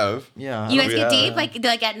 We have. Yeah. You guys get deep?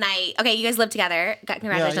 Like at night? Okay, you guys live together.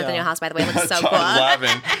 Congratulations on the new house, by the way. It looks so cool.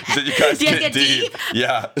 Laughing. He said you guys Do you guys get deep.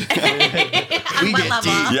 Yeah. On what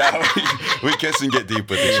level? deep. Yeah, we kiss and get deep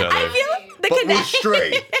with each other. I feel the But we're connection.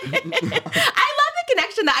 straight. I love the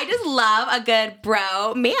connection. That I just love a good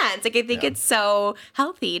bro man. Like I think it's so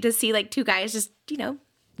healthy to see like two guys just be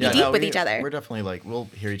deep with each other. We're definitely like we'll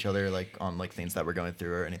hear each other like on like things that we're going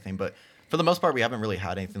through or anything, but for the most part we haven't really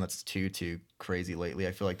had anything that's too crazy lately.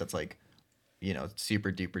 I feel like that's like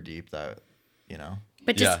super duper deep that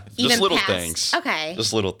But just little past. things. Okay.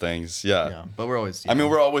 Just little things. Yeah. But we're always I mean,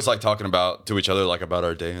 we're always like talking to each other like about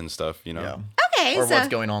our day and stuff, yeah. Okay. Or so what's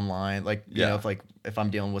going online, like if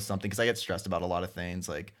I'm dealing with something, because I get stressed about a lot of things.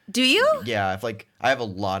 Like, do you? Yeah, if like I have a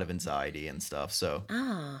lot of anxiety and stuff, so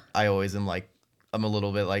I always am like I'm a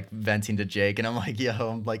little bit like venting to Jake, and I'm like,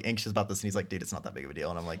 I'm like anxious about this, and he's like, dude, it's not that big of a deal,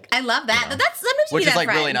 and I'm like, I love that. That's sometimes you which need is that like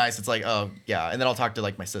friend. really nice. It's like, oh yeah, and then I'll talk to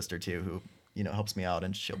like my sister too, who helps me out,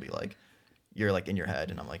 and she'll be like, you're like in your head,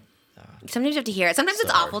 and I'm like. Sometimes you have to hear it. Sometimes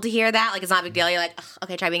it's awful to hear that. Like, it's not a big deal. You're like,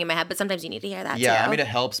 okay, try being in my head. But sometimes you need to hear that, Yeah, too. I mean, it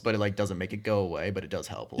helps, but it, like, doesn't make it go away, but it does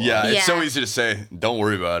help a lot. Yeah, it's so easy to say, don't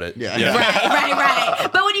worry about it. Yeah. Right.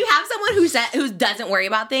 But when you have someone who doesn't worry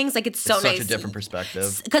about things, like, it's so nice. Such a different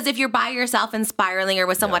perspective. Because if you're by yourself and spiraling or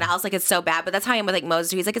with someone else, like, it's so bad. But that's how I am with, like,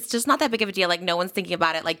 Moses. He's like, it's just not that big of a deal. Like, no one's thinking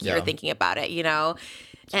about it like you're thinking about it,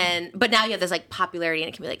 But now you have this like popularity, and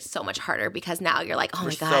it can be like so much harder because now you're like, oh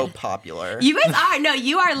my god, so popular. You guys are. No,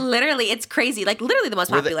 you are literally. It's crazy. Like literally the most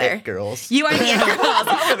popular. We're the it girls. You are the it girls.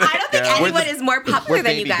 I don't think anyone is more popular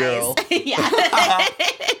than you guys. Girl. Yeah.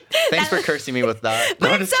 Thanks for cursing me with that.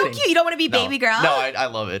 But it's so cute. You don't want to be baby girl. No, I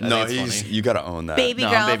love it. You gotta own that. Baby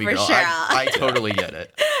girl baby for girl. sure. I totally get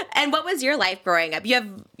it. And what was your life growing up? You have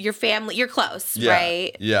your family. You're close,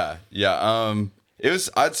 right? Yeah. It was.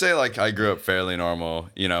 I'd say like I grew up fairly normal.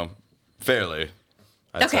 Fairly.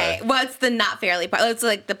 I'd Okay. say. What's the not fairly part? It's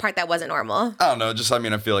like the part that wasn't normal. I don't know.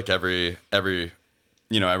 I feel like every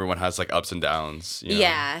everyone has like ups and downs.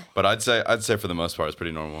 Yeah. But I'd say for the most part it's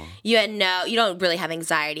pretty normal. You don't really have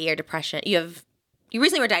anxiety or depression. You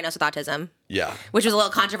recently were diagnosed with autism. Yeah. Which was a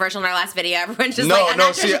little controversial in our last video. Everyone's just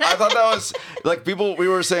No. See, I thought that was like people. We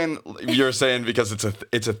were saying you're saying because it's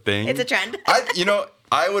a thing. It's a trend.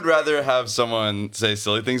 I would rather have someone say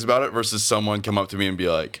silly things about it versus someone come up to me and be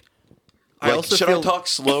like. I also should feel- I talk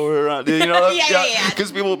slower around? Yeah.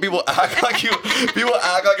 Because people act like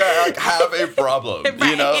I have a problem.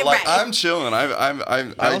 Right. I'm chilling. I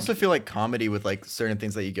also feel like comedy with like certain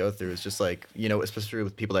things that you go through is just like, especially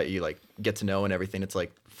with people that you like get to know and everything. It's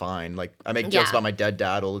like fine. Like I make jokes about my dead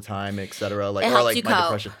dad all the time, etc. Like It or helps like you my cope.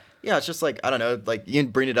 depression. Yeah, it's just like I don't know. Like you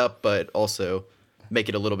can bring it up, but also make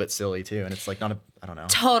it a little bit silly too. And it's like I don't know.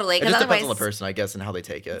 Totally. It just depends on the person, I guess, and how they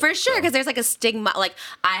take it. For sure, because there's like a stigma, like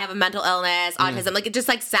I have a mental illness, autism, like it just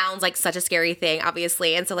like sounds like such a scary thing,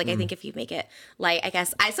 obviously. And so like I think if you make it light, I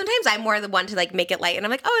guess sometimes I'm more the one to like make it light, and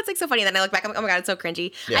I'm like, oh, it's like so funny. And then I look back, I'm like, oh my god, it's so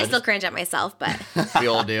cringy. Yeah, I still cringe at myself, but We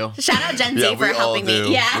all do. shout out Gen Z Yeah, for we all helping do.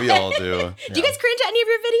 me. Yeah, We all do. Do you guys cringe at any of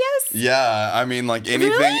your videos? Yeah, I mean, like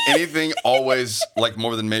anything always like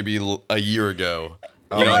more than maybe a year ago.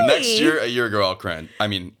 Really? A year ago, I'll cringe. I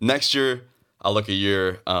mean, next year, I'll look a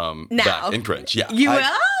year back and cringe. Yeah. You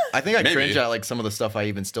will? I think I Maybe. cringe at like some of the stuff I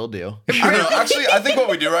even still do. I don't know. Actually, I think what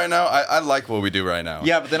we do right now, I like what we do right now.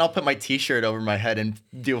 Yeah, but then I'll put my T-shirt over my head and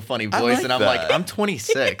do a funny voice, like and I'm that. like, I'm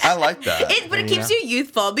 26. I like that. But it keeps you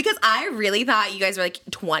youthful because I really thought you guys were like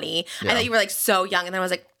 20. Yeah. I thought you were like so young, and then I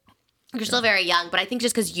was like, you're still very young. But I think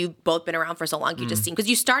just because you've both been around for so long, you just seem because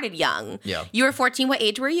you started young. Yeah. You were 14. What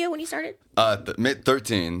age were you when you started? Mid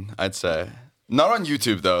 13, I'd say. Not on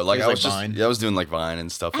YouTube though. Like It I was, was like, just, Vine. I was doing like Vine and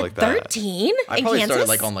stuff like that. 13 I in probably Kansas? started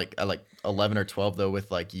like on like at like 11 or 12 though with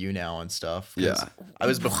like you now and stuff. 'cause Yeah. I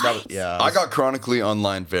was before. That was, yeah. I got chronically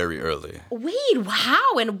online very early. Wait,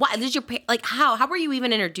 how and what did your like? How were you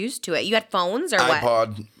even introduced to it? You had phones or what?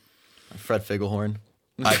 iPod, Fred Figglehorn.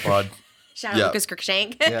 iPod. Shout out Yeah. Lucas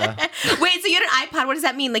Crookshank. Yeah. Wait, so you had an iPod? What does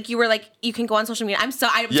that mean? Like you were like you can go on social media. I'm so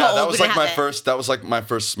Yeah, old. that we was didn't like my have it. first. That was like my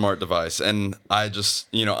first smart device, and I just,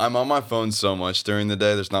 I'm on my phone so much during the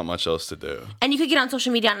day. There's not much else to do. And you could get on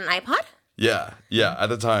social media on an iPod. Yeah. At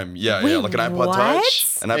the time, Wait, like an iPod what?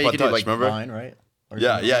 Touch, an Yeah, you iPod could Touch. do like remember? Vine, right? Or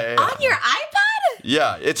Yeah. something. On your iPod?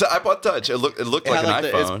 Yeah, it's an iPod Touch. It looked It like had, an like,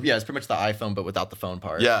 iPhone. it's pretty much the iPhone, but without the phone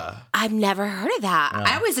part. Yeah. I've never heard of that.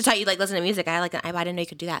 I always thought you'd like listen to music. I had like an iPod. I didn't know you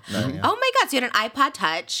could do that. yeah. Oh my god! So you had an iPod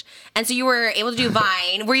Touch, and so you were able to do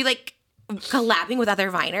Vine. Were you like collabing with other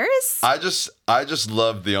Viners? I just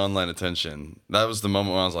loved the online attention. That was the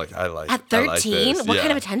moment when I was like, I like At I like 13? this. What Yeah.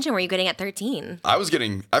 kind of attention were you getting at 13?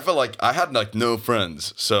 I felt like I had like no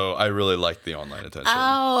friends, so I really liked the online attention.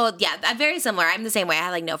 Oh, yeah. I'm very similar. I'm the same way. I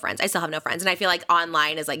had like no friends. I still have no friends. And I feel like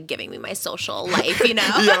online is like giving me my social life, you know?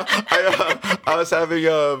 Yeah, I was having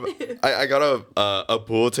I got a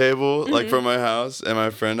pool table like from my house, and my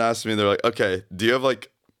friend asked me, they're like, okay, do you have like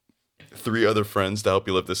 3 other friends to help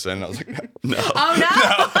you live this in? And I was like, no. Oh,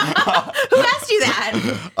 no? Who asked you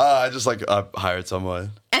that? I just like hired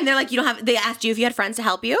someone. And they're like, they asked you if you had friends to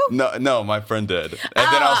help you? No, my friend did. And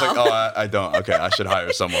then I was like, I don't. Okay, I should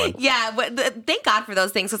hire someone. Yeah, but thank God for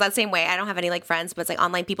those things because that same way I don't have any like friends, but it's like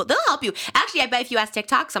online people. They'll help you. Actually, I bet if you ask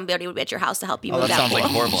TikTok, somebody would be at your house to help you Oh, move that sounds like a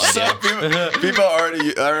pool. horrible idea. People already,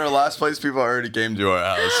 at our last place, people already came to our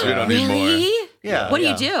house. We don't need more. Really? Yeah. What do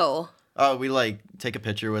yeah. you do? We like take a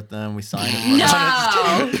picture with them. We sign it.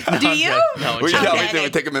 No. Do you? No, We, joking. yeah, Okay. we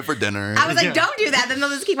take them in for dinner. I was like, don't do that. Then they'll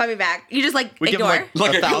just keep coming back. You just like We give them ignore.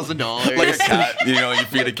 like Like a- $1,000. like a cat, you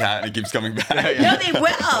feed a cat and it keeps coming back. No, they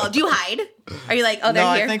will. Do you hide? Are you like, oh, they're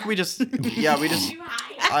No, here? I think we just. You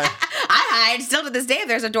hide. I hide. Still to this day, if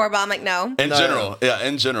there's a doorbell, I'm like, no. In No. general,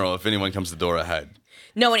 in general, if anyone comes to the door, I hide.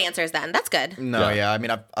 No one answers then. That's good. No, Yeah. yeah. I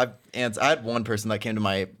mean, I had one person that came to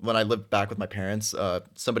when I lived back with my parents.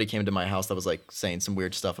 Somebody came to my house that was like saying some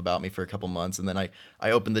weird stuff about me for a couple months, and then I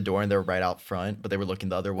opened the door and they were right out front, but they were looking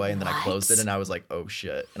the other way, and then I closed it, and I was like, oh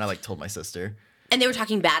shit, and I like told my sister. And they were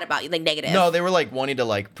talking bad about you, like negative. No, they were like wanting to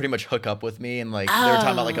like pretty much hook up with me, and like they were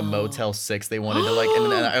talking about like a Motel 6. They wanted to like,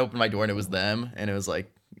 and then I opened my door and it was them, and it was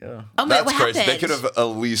like, yeah. Oh my, That's what crazy. happened? They could have at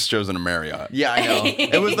least chosen a Marriott. Yeah, I know.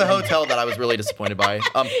 It was the hotel that I was really disappointed by.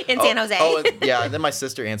 In San Jose. And, yeah, and then my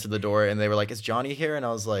sister answered the door, and they were like, "Is Johnnie here?" And I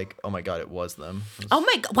was like, "Oh my god, it was them." Oh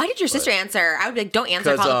my god, why did your sister answer? I would be like, don't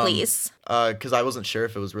answer, 'Cause, call the police. Because I wasn't sure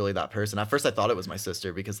if it was really that person. At first, I thought it was my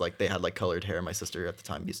sister because like they had like colored hair. My sister at the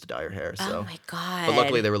time used to dye her hair. So. Oh my god! But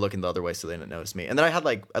luckily, they were looking the other way, so they didn't notice me. And then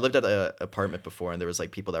I lived at an apartment before, and there was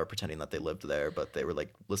like people that were pretending that they lived there, but they were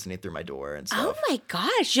like listening through my door and stuff. Oh my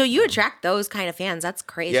gosh! So you attract those kind of fans. That's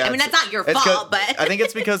crazy. Yeah, I mean, that's not your fault, but I think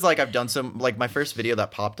it's because like I've done some like my first video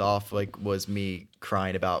that popped off like was me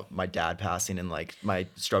crying about my dad passing and like my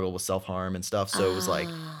struggle with self-harm and stuff. So it was like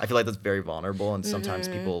I feel like that's very vulnerable, and sometimes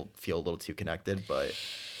people feel a little too connected, but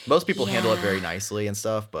most people handle it very nicely and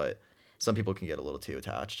stuff, but some people can get a little too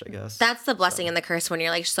attached, I guess. that's the blessing and the curse when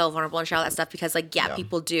you're like so vulnerable and share all that stuff because like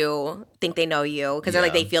people do think they know you because they're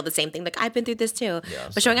like they feel the same thing. Like I've been through this too. Yeah,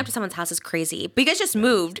 but showing up to someone's house is crazy. But you guys just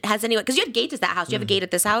moved. Has anyone? Because you have gates at that house. Do you have a gate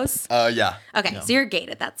at this house? Yeah. Okay, so you're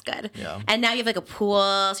gated. That's good. Yeah. And now you have like a pool,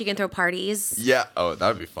 so you can throw parties. Yeah. Oh, that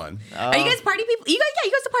would be fun. Are you guys party people? You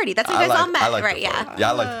guys to party. That's how you guys all met, right? Yeah. Yeah,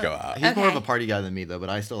 I like to go out. He's more of a party guy than me though, but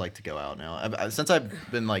I still like to go out now. Since I've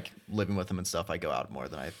been like living with him and stuff, I go out more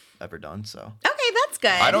than I've ever done. So. Okay, that's good.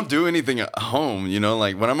 I don't do anything at home, you know.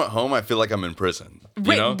 Like when I'm at home, I feel like I'm in prison.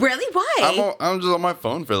 Wait, you know? really? Why? I'm just on my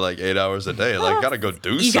phone for like 8 hours a day. Like, gotta go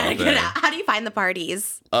do you something. gotta get out. How do you find the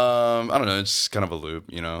parties? I don't know. It's kind of a loop,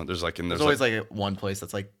 you know. There's always like one place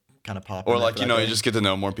that's like kind of popular. or like you know, you just get to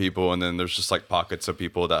know more people, and then there's just like pockets of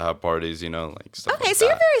people that have parties, you know, like stuff. Okay, like so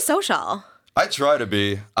that. you're very social. I try to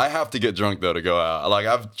be. I have to get drunk though to go out. Like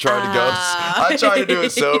I've tried to go. I try to do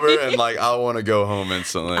it sober, and like I want to go home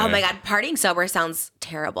instantly. Oh my god, partying sober sounds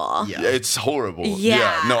terrible. Yeah, it's horrible.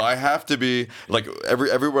 Yeah. No, I have to be like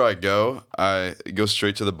everywhere I go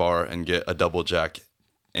straight to the bar and get a double Jack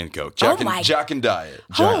and Coke. Jack and Diet.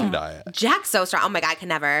 Jack's so strong. Oh my god, I can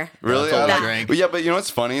never. Really? Yeah, I drink. But yeah, but you know what's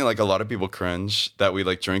funny? Like a lot of people cringe that we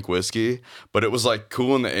like drink whiskey, but it was like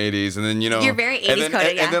cool in the 80s, and then you know You're very 80s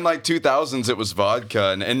coded, and then like 2000s it was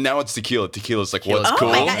vodka, and now it's tequila. Tequila's like what's cool.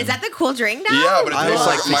 Oh my god, is that the cool drink now? Yeah, but it tastes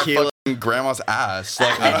like tequila. my fucking grandma's ass.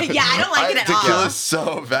 Like, yeah, I don't like it at all. Tequila's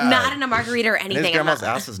so bad. Not in a margarita or And anything. his grandma's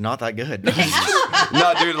ass is not that good.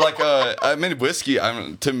 No, dude. Like I mean, whiskey.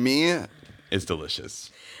 To me, it's delicious.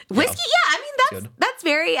 Whiskey, I mean that's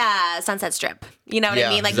very Sunset Strip. You know what I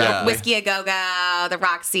mean? Like exactly. Whiskey A Go Go, the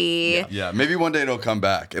Roxy. Yeah, maybe one day it'll come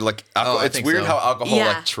back. I It's think weird so. how alcohol Yeah.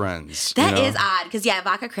 like trends. That you know? is odd because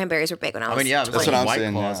vodka cranberries were big when I was. I mean, yeah, That's what 20. I'm White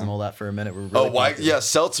saying, Claws yeah. and all that for a minute were really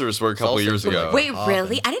seltzers were a couple Seltzers years were ago. like- Wait,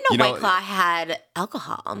 really? I didn't know You know- White Claw had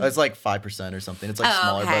alcohol. It's like 5% or something. It's like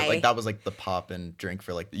smaller, okay. but like that was like the pop and drink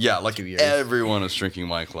for like Yeah, like 2 years. everyone is drinking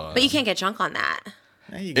White Claw. But you can't get drunk on that.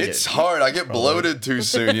 Yeah, you can It's get- hard. I get bloated too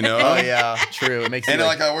soon, you know. Oh yeah, true. It makes you And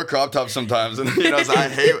like I wear crop tops sometimes, and you know, so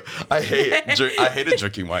I hated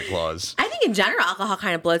drinking White Claws. I think in general, alcohol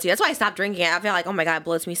kind of bloats you. That's why I stopped drinking it. I feel like, oh my god, it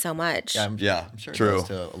bloats me so much. I'm sure true. it goes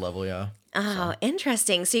to a level. Yeah. Oh,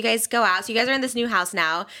 interesting. So you guys go out. So you guys are in this new house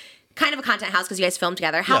now, kind of a content house because you guys film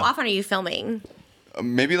together. How Yeah. often are you filming?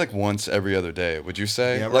 Maybe like once every other day. Would you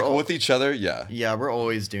say? Yeah, Like with each other? Yeah. Yeah, we're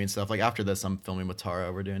always doing stuff. Like after this, I'm filming with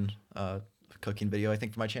Tara. We're doing a cooking video, I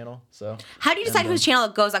think, for my channel. So. How do you decide whose channel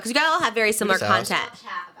it goes on? Because you guys all have very similar just ask. content.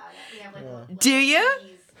 Chat about it. We have like Do you?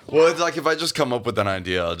 Well, it's like if I just come up with an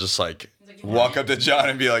idea, I'll just like walk up to John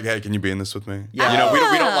and be like, "Hey, can you be in this with me?" Yeah. You know,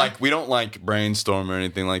 we don't like brainstorm or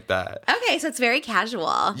anything like that. Okay, so it's very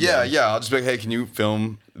casual. Yeah. I'll just be like, "Hey, can you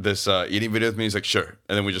film this eating video with me?" He's like, "Sure,"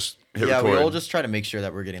 and then we just hit Yeah, record. we all just try to make sure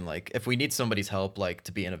that we're getting like, if we need somebody's help, like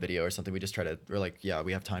to be in a video or something, we're like, yeah,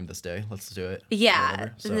 we have time this day. Let's do it. Yeah,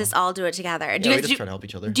 Whatever. So, and just all do it together. yeah, Do you we guys just try to help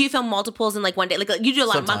each other. Do you film multiples in like one day? Like you do a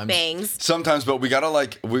lot Sometimes. of mukbangs. Sometimes, but we gotta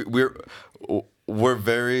like we're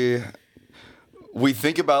very. We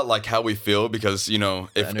think about like how we feel because you know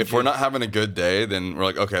if energy. we're not having a good day, then we're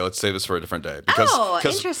like, okay, let's save this for a different day. Because,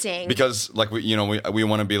 interesting. Because like we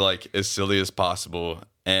want to be like as silly as possible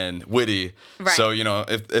and witty. Right. So you know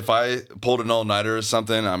if I pulled an all nighter or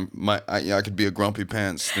something, I could be a grumpy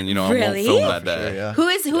pants. Then you know Really? I won't film that For day. sure,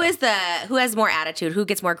 yeah. Who has more attitude? Who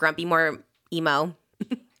gets more grumpy, more emo?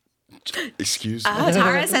 Excuse me. Oh,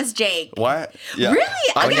 Tara says Jake. Why? Yeah. Really?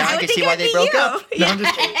 I, Okay, yeah, I I would can think see it why would they be broke you. up. No, I'm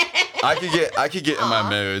just kidding. I could get in my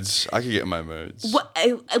moods. I could get in my moods. What,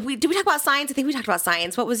 did we talk about science? I think we talked about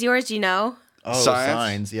science. What was yours? Do you know? Oh, Science?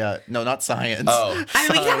 signs. Yeah. No, not science. Oh. I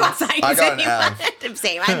mean, we can talk about science I got if an you F. want. I'm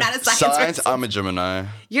saying I'm not a science Science, person. I'm a Gemini.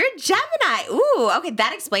 You're a Gemini. Ooh, okay,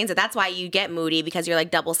 that explains it. That's why you get moody because you're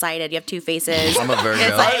like double-sided. You have two faces. I'm a Virgo.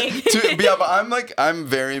 It's like Yeah, but I'm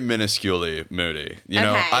very minusculely moody. You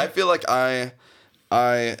know, Okay. I feel like I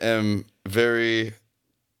am very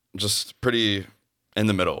just pretty in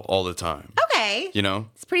the middle all the time. okay. You know?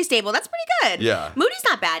 It's pretty stable. That's pretty good. Yeah. Moody's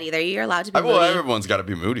not bad either. You're allowed to be Well, moody. everyone's got to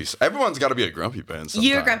be moody. Everyone's got to be a grumpy pants.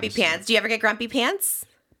 You're sometimes. grumpy pants. Do you ever get grumpy pants?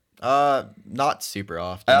 Not super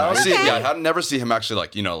often. I don't see. Okay. Yeah, I never see him actually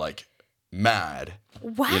like mad.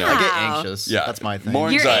 Wow. You know, I get anxious. Yeah, That's my thing.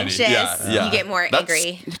 More You're anxiety. anxious. Yeah. You get more That's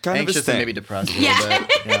angry. Kind Anxious of a and maybe depressed a little Yeah. bit.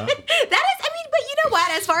 Yeah. That is, I mean, but you know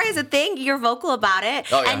what? As far as a thing, you're vocal about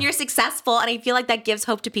it, Oh, yeah. and you're successful, and I feel like that gives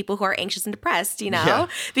hope to people who are anxious and depressed. You know, Yeah.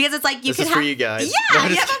 because it's like you This can is have for you guys. Yeah, No,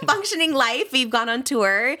 you just have a functioning life. You've gone on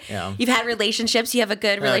tour. Yeah. You've had relationships. You have a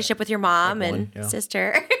good relationship with your mom like and one, yeah.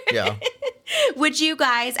 sister. Yeah. Would you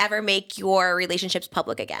guys ever make your relationships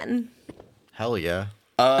public again? Hell yeah.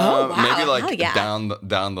 Oh, wow. Maybe like Hell yeah. down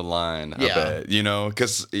the line a Yeah. bit,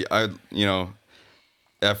 because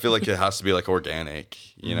I feel like it has to be like organic,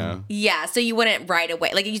 you know. Yeah, so you wouldn't right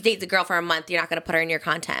away. Like, if you date the girl for a month, you're not going to put her in your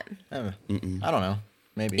content. I don't know.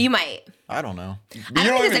 Maybe. You might. I don't know. You think don't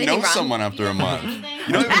there's even anything know wrong. someone after a month.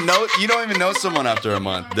 You don't even know someone after a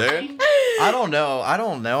month, dude. I don't know.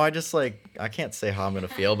 I just I can't say how I'm gonna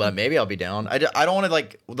feel, but maybe I'll be down. I don't want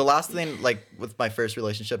to the last thing with my first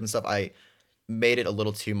relationship and stuff. I made it a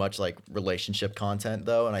little too much relationship content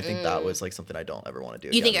though, and I think that was something I don't ever want to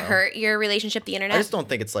do. You think it again, hurt your relationship, the internet? I just don't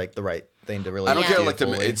think it's the right thing to really. I don't Yeah. care. do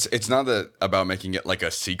fully. It's not about making it like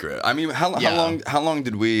a secret. I mean, how Yeah. long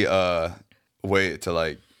did we wait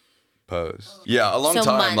to post? Yeah, a long So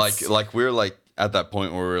time. months. Like we were at that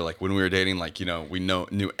point where we were when we were dating, we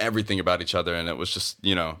knew everything about each other, and it was just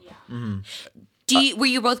Were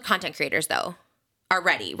you both content creators though?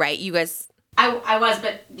 Already, right? You guys. I was,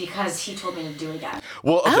 but because he told me to do it again.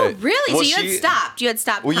 Well, okay. Oh, really? Well, So you had stopped. You had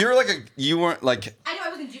stopped. Well, you weren't I know I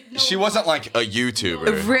wasn't. No, she wasn't a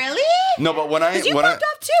YouTuber. Really? No, but when I Because you when popped I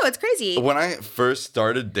off too. It's crazy. when I first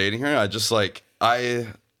started dating her, I just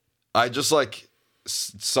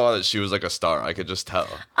saw that she was a star. I could just tell.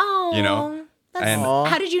 Oh, You know? That's, And-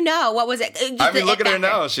 how did you know? What was it? I mean, look at her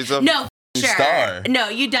now. She's a no. Sure. star. No,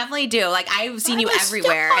 you definitely do. I've seen you I'm a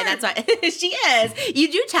everywhere, and that's why she is. You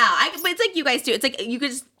do tell. But it's like you guys do. It's like you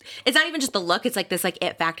could just. It's not even just the look. It's this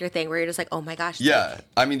it factor thing where you're just oh my gosh. Yeah,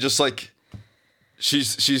 I mean, just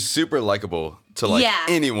she's super likable to Yeah.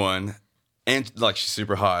 anyone, and she's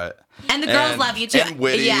super hot. And the girls love you too. And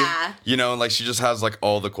witty. Yeah. She just has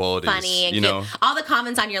all the qualities. Funny and you cute. know. All the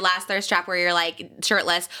comments on your last thirst trap where you're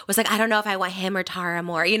shirtless was I don't know if I want him or Tara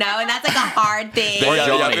more, and that's a hard thing. Or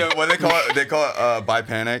Johnnie. What they call it? They call it bi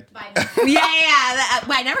panic. Yeah.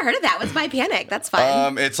 I never heard of that. What's bi panic? That's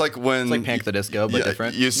fun. It's like when It's like Panic the Disco, but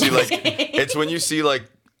different. You see it's when you see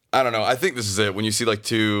I don't know. I think this is it. When you see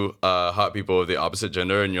two hot people of the opposite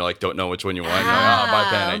gender and you're don't know which one you want. You're bi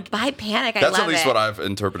panic. Bi panic. I That's love at least it. what I've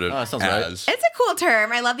interpreted that sounds right. as. It's a cool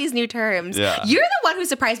term. I love these new terms. Yeah. You're the one who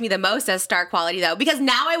surprised me the most as star quality, though, because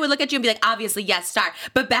now I would look at you and be obviously, yes, star.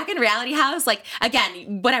 But back in Reality House,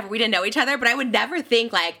 again, whatever, we didn't know each other, but I would never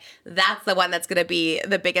think, that's the one that's going to be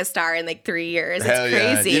the biggest star in 3 years. Hell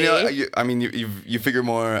it's crazy. Yeah. You figure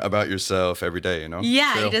more about yourself every day,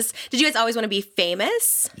 Yeah. True. Did you guys always want to be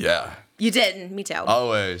famous? Yeah. You did. Me too.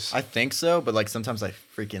 Always. I think so, but sometimes I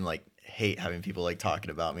freaking hate having people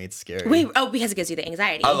talking about me. It's scary. Wait, because it gives you the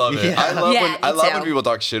anxiety. I love it. Yeah. I love Yeah, I me love too. when people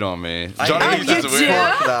talk shit on me. I Johnnie hate thinks you it's do? weird.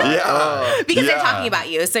 Fuck that. Yeah. Because they're Yeah. talking about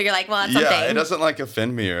you, so you're well, that's something. Yeah, it doesn't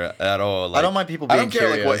offend me at all. I don't mind people I don't being care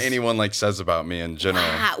what curious. anyone says about me in general.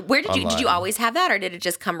 Wow. Where did you online. always have that, or did it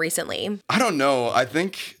just come recently? I don't know. I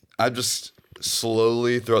think I just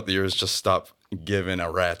slowly throughout the years just stopped giving a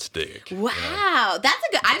rat's dick. Wow, that's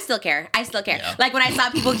a good. I still care. Yeah. When I saw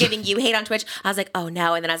people giving you hate on Twitch, I was oh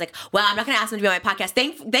no, and then I was well, I'm not gonna ask them to be on my podcast.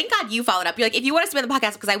 Thank God you followed up. You're if you want us to be on the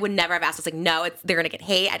podcast, because I would never have asked. I was no, they're gonna get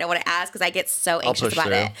hate. I don't want to ask because I get so anxious push about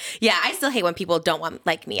through. it. Yeah, I still hate when people don't want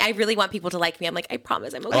me. I really want people to like me. I'm I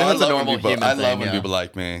promise I'm okay. think that's a love normal when people, human I love thing, when yeah. people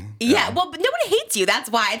like me. Yeah, well, but nobody hates you. That's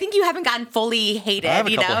why I think you haven't gotten fully hated. I have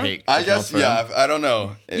a you couple know, hate. I guess, accounts for him. I don't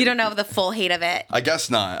know. you don't know the full hate of it. I guess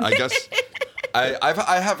not. I guess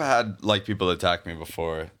I have had people attack me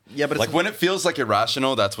before. Yeah, but it's- when it feels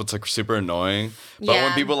irrational, that's what's super annoying. But Yeah.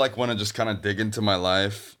 when people want to just kind of dig into my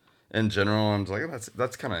life in general, I'm just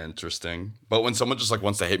that's kind of interesting. But when someone just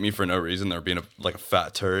wants to hate me for no reason, they're being a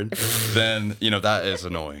fat turd, then that is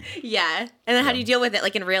annoying. Yeah, and then how do you deal with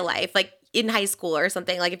it in real life, in high school or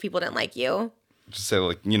something? If people didn't like you, Just say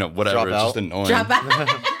whatever. Drop It's out. just annoying. drop out.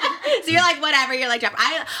 So you're whatever. You're drop.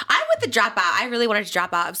 I'm with the dropout. I really wanted to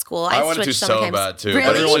drop out of school. I wanted to switched so many times. bad, too. Really?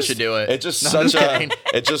 Everyone should do it. It's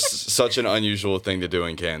just such an unusual thing to do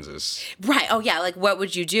in Kansas. Right. Oh yeah. What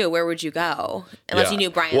would you do? Where would you go? Unless Yeah. you knew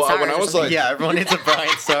Brian Well, Stars. when I or was, something. Yeah, everyone needs a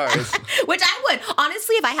Brian Stars. Which I would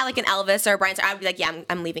honestly, if I had an Elvis or a Brian Stars, I would be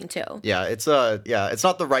I'm leaving too. Yeah, it's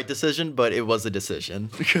not the right decision, but it was a decision.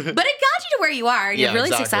 But it got you to where you are. You're Yeah, really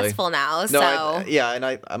exactly. successful now. No, So and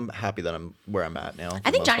I'm happy that I'm where I'm at now.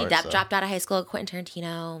 I think Johnny Depp dropped out of high school. Quentin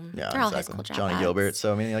Tarantino. Yeah, They're all exactly. high school dropouts. Johnny Guilbert.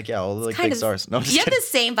 So I mean, like, yeah, all the like Kind big of- stars. No, I'm just You have kidding. the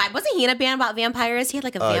same vibe. Wasn't he in a band about vampires? He had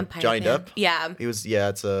like a vampire Johnny band. Depp? Yeah. He was. Yeah,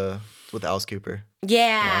 it's with Alice Cooper.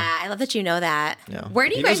 Yeah. I love that you know that. Yeah. Where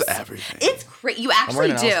do you He guys? knows everything. It's great. You I'm actually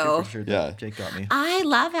wearing an Alice do. Cooper shirt that Yeah. Jake got me. I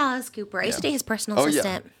love Alice Cooper. I used to date his personal Oh yeah,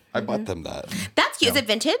 assistant. I bought them that. That's cute. Is it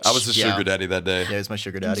vintage? I was the Yeah. sugar daddy that day. Yeah, he's my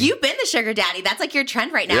sugar daddy. You've been the sugar daddy. That's like your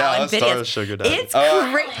trend right now Yeah, I in was videos. Tara's sugar daddy. It's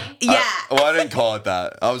Oh, great. Yeah. Well, I didn't call it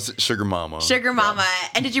that. I was sugar mama. Sugar mama.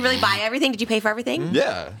 And did you really buy everything? Did you pay for everything?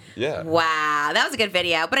 Yeah. Wow, that was a good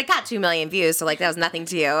video, but it got 2 million views, so like that was nothing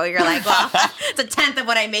to you. You're like, well, it's a tenth of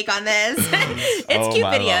what I make on this. It's cute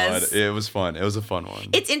my videos. Lord. It was fun. It was a fun one.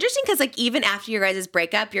 It's interesting because like even after your guys'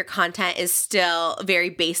 breakup, your content is still very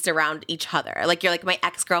based around each other. Like you're like my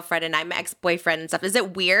ex-girlfriend and I'm my ex-boyfriend and stuff. Is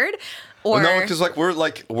it weird? Or No, because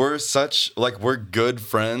we're such we're good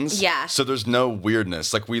friends. Yeah. So there's no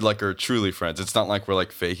weirdness. Like we are truly friends. It's not like we're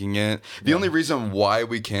like faking it. The only reason why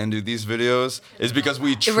we can do these videos is because we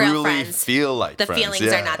Real truly friends. feel like the friends. feelings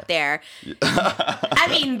Yeah. are not there. I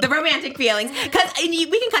mean, the romantic feelings. Because we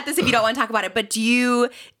can cut this if you don't want to talk about it. But do you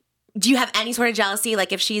have any sort of jealousy?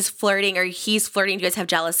 Like if she's flirting or he's flirting, do you guys have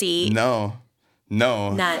jealousy? No.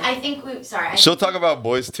 None. I think She'll talk about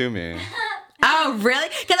boys to me. Oh, really?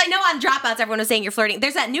 Because I know on Dropouts, everyone was saying you're flirting.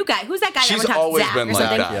 There's that new guy. Who's that guy? that She's everyone talks always Zach been or like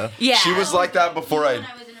something? that. Yeah. She was like that before When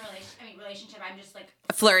I was in a relationship, I'm just like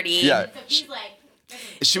Flirty. Yeah. So he's like.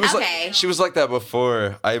 She was Okay. like she was like that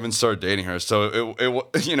before I even started dating her. So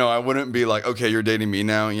it I wouldn't be like, okay, you're dating me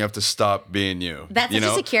now, and you have to stop being you. That's you such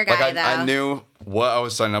a know? secure Like, guy, I though. knew what I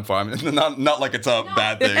was signing up for. I mean, not like it's a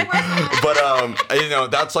bad thing,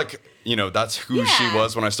 but that's like that's who she Yeah.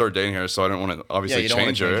 was when I started dating her. So I didn't want to obviously you don't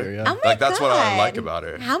wanna change her. change her, yeah. Oh my Like that's what I God. like about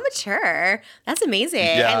her. How mature. That's amazing.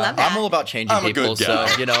 Yeah. I love that. I'm all about changing I'm a people, good so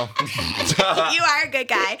guy. you know. You are a good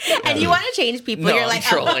guy. And you want to change people. No, You're I'm like,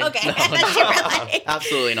 trolling. oh, okay. No, That's your life.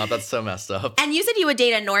 Absolutely not. That's so messed up. And you said you would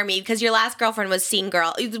date a normie because your last girlfriend was scene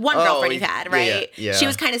girl. It was one girlfriend you've had, yeah, right? yeah. She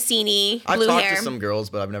was kind of sceney, I've blue talked hair. to some girls,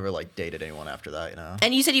 but I've never like dated anyone after that. You know.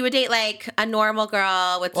 And you said you would date like a normal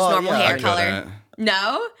girl with just Well, normal yeah, hair I color. couldn't.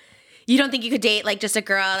 No? You don't think you could date like just a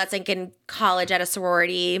girl that's like in college at a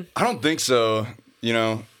sorority I don't think so.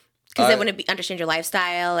 because they wouldn't understand your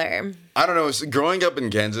lifestyle or I don't know. Growing up in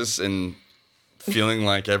Kansas and feeling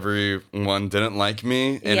like everyone didn't like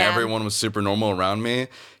me and Yeah. everyone was super normal around me,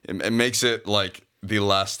 it makes it like the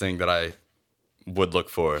last thing that I would look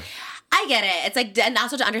for. I get it. It's like, and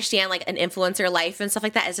also to understand like an influencer life and stuff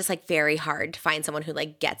like that is just like very hard to find someone who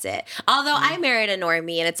like gets it. Although I married a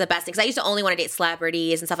normie and it's the best thing because I used to only want to date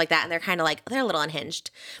celebrities and stuff like that, and they're kind of like they're a little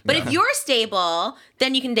unhinged. But if you're stable,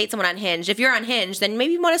 then you can date someone unhinged. If you're unhinged, then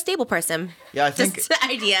maybe you want a stable person. Yeah, I think Just the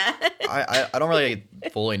idea. I don't really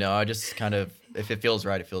fully know. I just kind of if it feels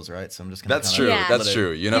right, it feels right. So I'm just gonna. That's kinda true. Yeah. That's let it-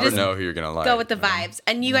 true. You never just know who you're gonna like. Go with the vibes.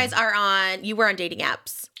 And you guys you were on dating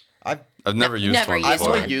apps. I've never used never one used I've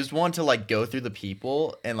before. only used one to like go through the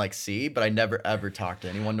people and like see, but I never ever talked to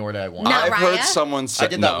anyone, nor did I want. Not I've heard Raya? someone say I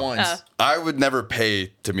did that no. once. Oh. I would never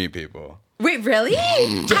pay to meet people. Wait, really? How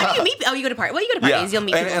do you meet? Oh, you go to parties. Well, you go to parties. You'll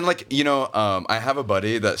meet people. and like I have a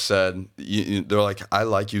buddy that said they're like, I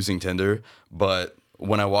like using Tinder, but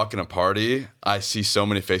when I walk in a party, I see so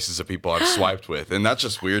many faces of people I've swiped with, and that's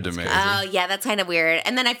just weird to me. Oh, yeah, that's kind of weird.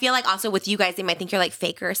 And then I feel like also with you guys, they might think you're like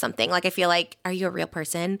fake or something. Like I feel like, are you a real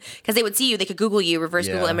person? Because they would see you, they could Google you, reverse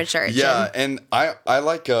Yeah. Google image search. Yeah, and I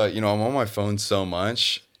like I'm on my phone so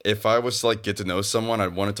much. If I was to like get to know someone,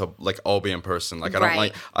 I'd want it to like all be in person. Like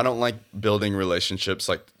Right. I don't like building relationships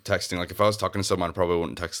like texting. Like if I was talking to someone, I probably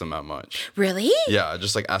wouldn't text them that much. Really? Yeah, I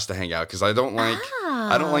just like ask to hang out because I don't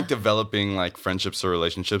like developing like friendships or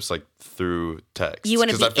relationships like through text. You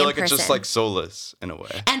wanna because I be feel in like it's just person. like soulless in a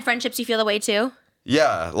way. And friendships, you feel the way too?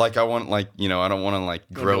 Yeah, like I want I don't want to like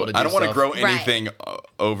be grow. able to do I don't want to stuff. grow Right. anything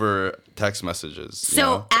over text messages.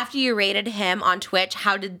 So after you rated him on Twitch,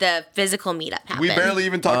 how did the physical meetup happen? We barely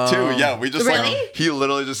even talked too. Yeah, we just Really? like he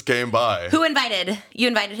literally just came by. Who invited? You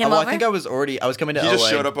invited him Well, over? I think I was coming to He LA. just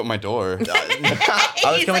showed up at my door. I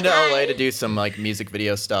was He's coming like, to "Hi." LA to do some like music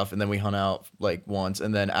video stuff, and then we hung out like once,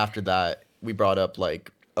 and then after that we brought up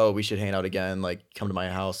like, oh, we should hang out again, like come to my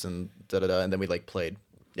house and and then we like played,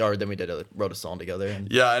 or then we wrote a song together.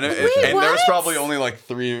 And Yeah, and Wait, and there was what? probably only like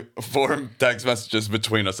 3-4 text messages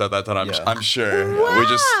between us at that time. Yeah. I'm sure. We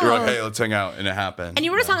just were Wow. like, hey, let's hang out, and it happened. And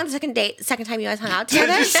you were just on the second time you guys hung out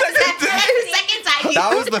together? you second date? Second time.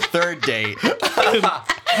 that was the third date. I was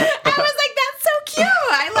like, that's so cute.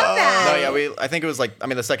 I love that. No, yeah, I think it was like, I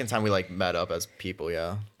mean, the second time we like met up as people,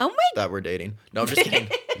 yeah. Oh my. That we're dating. No, I'm just kidding.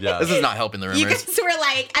 Yeah. This is not helping the You rumors. guys were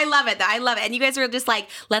like, I love it though. I love it. And you guys were just like,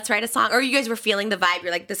 let's write a song. Or you guys were feeling the vibe.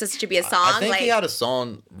 You're like, should be a song. I think like, he had a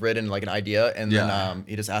song written, like an idea, and Yeah. then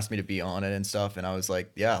he just asked me to be on it and stuff, and I was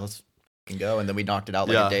like, yeah, let's fucking go. And then we knocked it out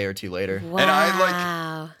like Yeah. a day or two later. wow. And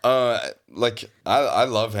I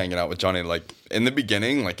love hanging out with Johnny. Like in the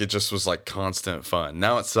beginning, like it just was like constant fun.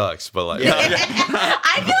 Now it sucks, but like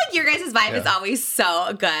I feel like your guys' vibe is always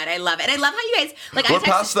so good. I love it. And I love how you guys like. we're I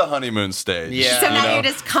past the honeymoon stage. Yeah. So you now know. you're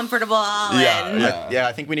just comfortable. Yeah, And yeah. Yeah,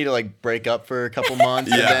 I think we need to like break up for a couple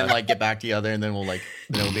months and Yeah. then like get back together, and then we'll like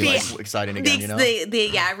it'll be like exciting again, you know.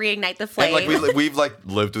 reignite the flame. And like we've like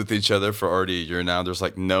lived with each other for already a year now. There's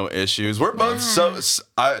like no issues. We're both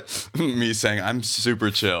me saying I'm super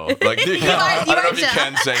chill. Like I don't know if you chill.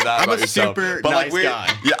 can say that I'm about a yourself, super but like nice we, guy.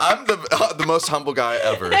 yeah, I'm the most humble guy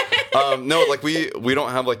ever. No, like we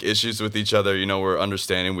don't have like issues with each other. You know, we're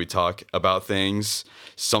understanding. We talk about things.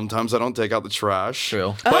 Sometimes I don't take out the trash.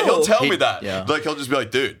 True. But he'll tell me He- that. yeah. Like he'll just be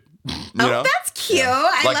like, dude. You oh, know? that's cute.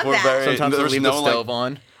 I Like, love we're that. very- Sometimes we'll there's leave no, the like- stove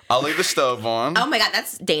on. I'll leave the stove on. Oh my god,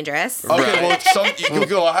 that's dangerous. Okay, well, you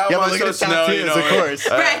go, how Yeah, am but I look at supposed the to know? tattoos, You know, of course.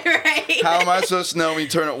 Right. How am I supposed to know when you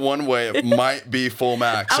turn it one way, it might be full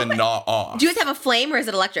max and not off? Do you guys have a flame or is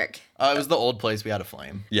it electric? It was the old place. We had a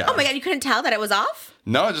flame. Yeah. Oh my god, you couldn't tell that it was off?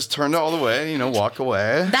 No, I just turned it all the way, walk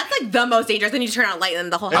away. That's like the most dangerous. Then you turn on a light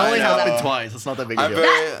and the whole It house. only know. happened twice. It's not that big a I'm deal.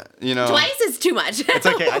 very, Twice is too much. It's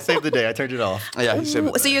okay. I saved the day. I turned it off. Yeah, he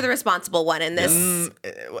said So you're the responsible one in this.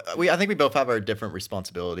 I think we both have our different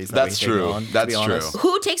responsibilities. That That's we take true. on, to That's be true. honest.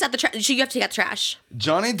 Who takes out the trash? So you have to take out the trash.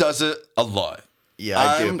 Johnny does it a lot. Yeah,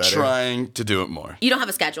 I do it I'm better. trying to do it more. You don't have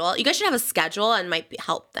a schedule. You guys should have a schedule and might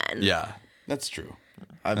help then. Yeah, that's true.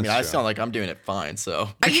 I mean, That's I true. sound like I'm doing it fine. So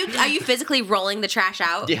Are you physically rolling the trash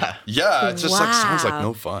out? yeah. Yeah, it's just like sounds like Wow.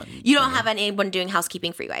 no fun. You don't have anyone doing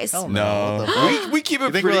housekeeping for you guys. Hell No, What the fuck? we keep it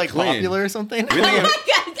You think pretty we're like clean. popular or something? Oh my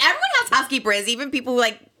god, everyone has housekeepers, even people who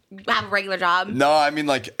like have a regular job. No, I mean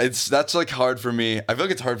like that's like hard for me. I feel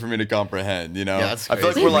like it's hard for me to comprehend. Yeah, that's I feel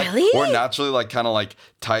like crazy. we're like Really? we're naturally like kind of like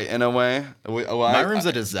tight in a way. My room's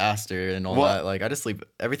a disaster and all What? that. Like I just sleep.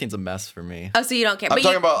 Everything's a mess for me. Oh, so you don't care. I'm But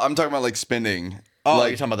talking you, about like spending. Oh, like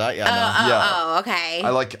you're talking about that? Yeah. oh, okay.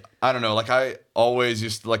 I don't know. Like I always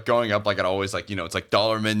used to, like growing up. Like I'd always like it's like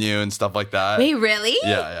dollar menu and stuff like that. Wait, really?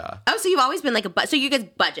 Yeah. Oh, so you've always been like so you guys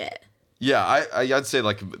budget. Yeah, I'd say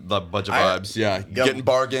like the budget vibes. Yeah, Yep. getting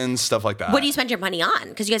bargains, stuff like that. What do you spend your money on?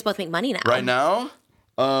 Because you guys both make money now. right now?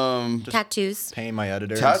 Tattoos. Paying my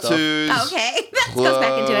editor. And stuff. Tattoos. Oh, okay, that goes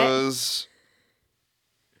back into it. clothes,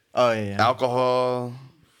 Oh yeah. alcohol.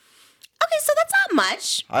 Okay, so that's not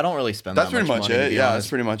much. I don't really spend That's that pretty much money, to it. be Yeah, honest. that's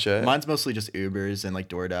pretty much it. Mine's mostly just Ubers and like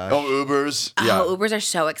DoorDash. Oh, Ubers. Yeah. Oh, Ubers are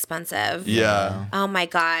so expensive. Yeah. Oh my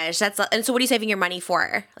gosh, and so what are you saving your money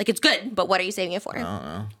for? Like it's good, but what are you saving it for? I don't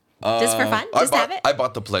know. Just for fun? Just to have it? I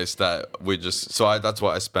bought the place that we just. So that's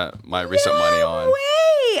what I spent my recent money on.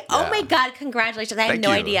 Way! Oh Yeah. my god, congratulations! I had Thank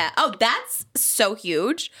no you. idea. Oh, that's so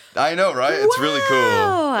huge. I know, right? It's really cool.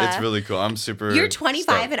 Wow. It's really cool. I'm super. You're 25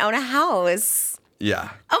 stoked. and own a house. Yeah.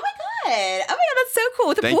 Oh my god! Oh my god, that's so cool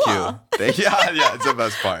with a Thank pool. you. Yeah, it's the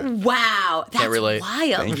best part. Wow, that's relate.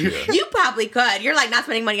 wild. Thank you. You probably could. You're like not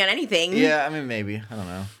spending money on anything. Yeah, I mean maybe. I don't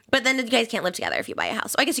know. But then you guys can't live together if you buy a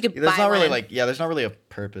house. So I guess you could There's buy not really one. there's not really a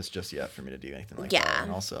purpose just yet for me to do anything like that. Yeah.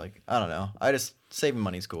 And also like I don't know. I just saving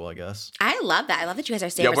money's cool, I guess. I love that. I love that you guys are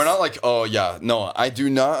staying. Yeah, we're not like, oh yeah, no, I do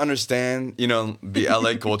not understand, the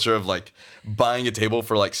LA culture of like buying a table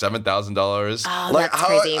for like $7,000. Oh, like that's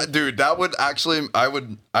crazy. dude, that would actually, I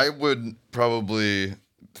would probably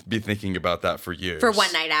be thinking about that for years. for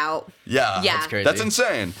one night out. Yeah, Yeah. That's crazy. That's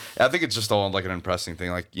insane. I think it's just all like an impressing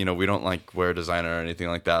thing. Like we don't like wear designer or anything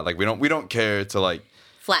like that. Like we don't care to like.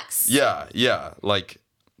 Flex. Yeah, like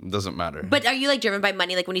doesn't matter. But are you like driven by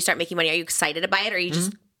money? Like when you start making money, are you excited to buy it, or are you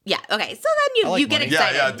just yeah? Okay, so then I like you get money.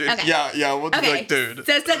 excited. yeah, dude. Okay. Yeah. We'll be Okay, like, dude.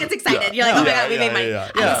 so it still gets excited. Yeah. You're like, oh my Yeah, god, we yeah, made money.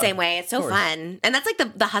 yeah, I'm yeah. the same way. It's so fun, and that's like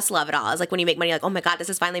the hustle of it all. Is like when you make money, you're like, oh my god, this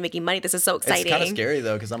is finally making money. This is so exciting. It's kind of scary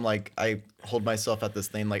though, because I'm like I hold myself at this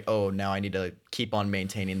thing like, oh, now I need to keep on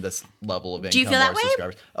maintaining this level of income. Do you feel that or way?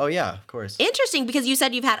 subscribers. Oh yeah, of course. Interesting, because you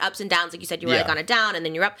said you've had ups and downs. Like you said, you were like Yeah. on a down, and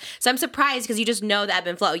then you're up. So I'm surprised because you just know the ebb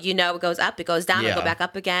and flow. You know, it goes up, it goes down, it'll go Yeah. back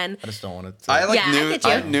up again. I just don't want it to. I like Yeah, I knew get you.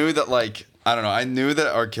 I knew that like I don't know, I knew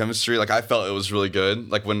that our chemistry, like I felt it was really good.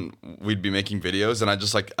 Like when we'd be making videos and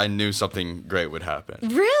I knew something great would happen.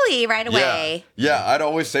 Really, right away. Yeah, I'd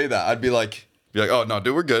always say that. I'd be like, be like, oh no,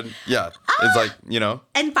 dude, we're good. Yeah, it's like, you know.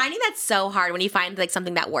 And finding that's so hard when you find like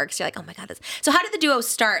something that works. You're like, oh my god, this. So how did the duo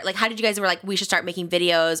start? Like, how did you guys were like, we should start making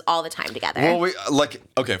videos all the time together? Well,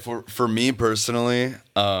 for me personally,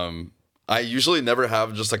 I usually never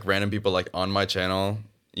have just like random people like on my channel,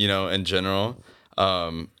 you know, in general.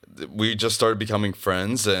 We just started becoming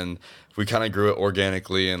friends, and we kind of grew it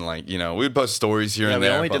organically, and like, you know, we'd post stories here and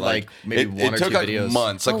there. We only did like maybe one or two videos. It took like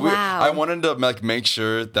months. Like I wanted to like make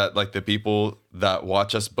sure that like the people that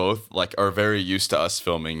watch us both like are very used to us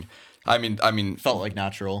filming. I mean, felt like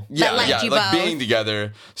natural. Yeah, like like being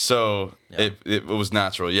together. So it was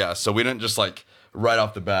natural. Yeah. So we didn't just like right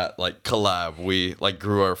off the bat like collab. We like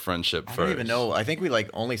grew our friendship first. I don't even know. I think we like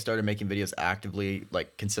only started making videos actively,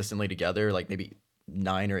 like consistently together, like maybe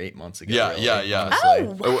 9 or 8 months ago. Yeah, really, yeah.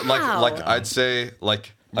 Oh, wow. Like I'd say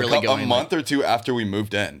like Really a month or two after we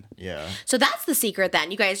moved in. Yeah. So that's the secret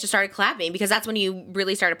then. You guys just started collabing because that's when you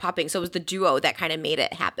really started popping. So it was the duo that kind of made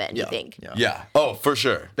it happen, you think? Yeah. Oh, for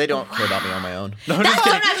sure. They don't care about me on my own. No, I'm That's just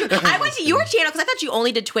so kidding. not true. I went to your channel because I thought you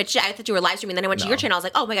only did Twitch. I thought you were live streaming. Then I went to your channel. I was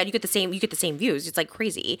like, oh my god, you get the same views. It's like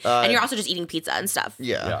crazy. And you're also just eating pizza and stuff.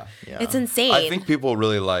 Yeah. It's insane. I think people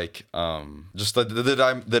really like just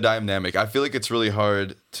the dynamic. I feel like it's really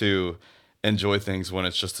hard to enjoy things when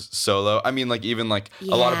it's just solo. I mean, like even like a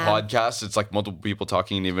lot of podcasts, it's like multiple people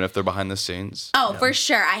talking, even if they're behind the scenes. Oh, for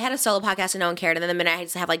sure. I had a solo podcast and no one cared. And then the minute I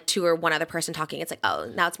just have like 2 or 1 other person talking, it's like,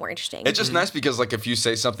 oh, now it's more interesting. It's just nice because like if you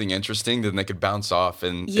say something interesting, then they could bounce off,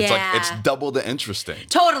 and it's like it's double the interesting.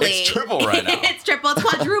 Totally. It's triple right now. It's triple. It's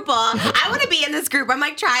quadruple. I want to be in this group. I'm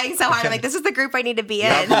like trying so hard. I'm like, this is the group I need to be You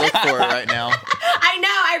have in. to look for it right now. I know.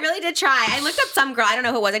 I really did try. I looked up some girl. I don't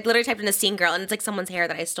know who it was. I literally typed in a scene girl, and it's like someone's hair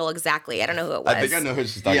that I stole exactly. I don't know who it was. I think I know who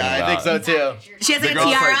she's talking about. Yeah, I think so too. She has like a girl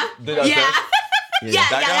with, tiara. like, the Yeah. necklace?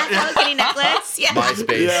 That's Hello Kitty necklace. Yeah.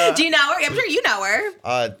 MySpace. Yeah. Do you know her? I'm sure you know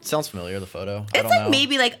her. Sounds familiar, the photo. I It's don't like know.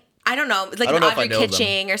 maybe like I don't know, like I don't an know if I Audrey know them.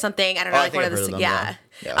 Kitching or something. I don't know, I like think one of I've the heard of them, yeah.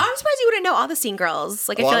 yeah. Oh, I'm surprised you wouldn't know all the scene girls.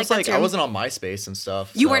 Like I Well, feel I like was that's like, your... I wasn't on MySpace and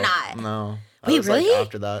stuff. You were so- not? No. Wait, I was, really? Like,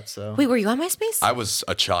 after that, so. Wait, were you on MySpace? I was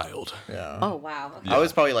a child. Yeah. Oh wow. I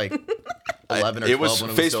was probably like 11 or 12 It was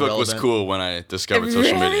when it was still Facebook was relevant. cool when I discovered social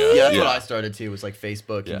Really? media. Yeah, that's what I started too. Was like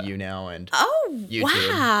Facebook and Yeah. YouNow and Oh YouTube.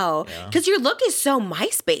 wow. Yeah. Because your look is so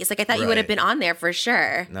MySpace. Like I thought you would have Right. been on there for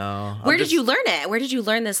sure. no. Where did you learn it? Where did you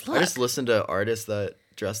learn this look? I just listened to artists that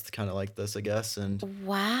dressed kind of like this, I guess, and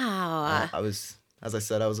Wow. I was, as I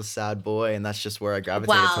said, I was a sad boy, and that's just where I gravitated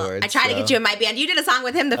Wow. towards. I tried to get you in my band. You did a song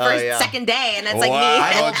with him the first, yeah. second day, and it's like Wow,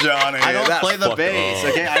 me. Johnnie. I don't that's play the fucked bass.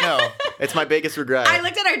 up. Okay, I know. It's my biggest regret. I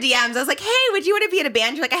looked at our DMs. I was like, "Hey, would you want to be in a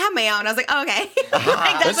band?" You're like, "I have my own." I was like, oh, "Okay." Like,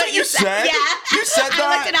 that's That's what you said? Yeah. You said I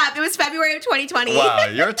that? looked it up. It was February of 2020. Wow,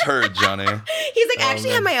 you're a turd, Johnnie. He's like, "I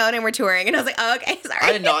actually have my own, and we're touring." And I was like, "Oh, okay, sorry."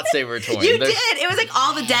 I did not say we're touring. You There's- did. It was like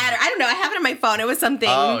all the dead. Or I don't know. I have it on my phone. It was something.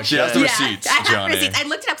 Oh, She has the Yeah. receipts, I have Johnnie. receipts. I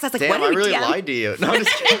looked it up because I was like, Damn, "What I did we really DM?" lied to you. No, I'm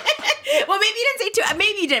just kidding. Well, maybe you didn't say two.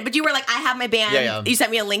 Maybe you didn't, but you were like, "I have my band." Yeah. You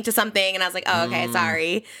sent me a link to something, and I was like, "Oh, okay,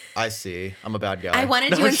 sorry." I see. I'm a bad guy. I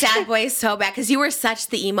wanted No, you in I'm just Sad Boys so bad because you were such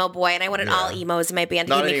the emo boy, and I wanted all emos in my band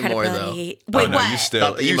to Not give me anymore, credibility. Oh, Wait, no, what? you still,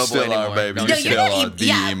 Not the emo boy are, anymore. baby. No, You you're still not are em- the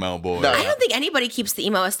yeah. emo boy. No. I don't think anybody keeps the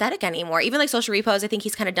emo aesthetic anymore. Even like Social Repos, I think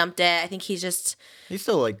he's kind of dumped it. I think he's just He's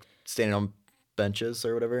still like standing on benches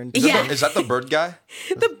or whatever. And Yeah. Is that the bird guy?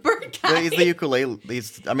 the bird guy. He's the ukulele. He I've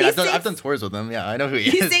sings- done tours with him. Yeah, I know who he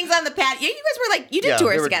He is. sings on the patio. Yeah, you guys were like, you did Yeah,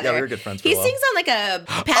 tours we were- together. yeah, we were good friends for He a while. sings on like a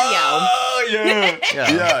patio. Oh yeah,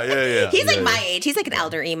 yeah. He's like yeah. my age. He's like an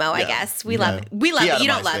elder emo, I Yeah. guess. We love it. We love He it. had You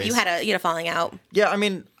a don't love. MySpace. You had a falling out. Yeah, I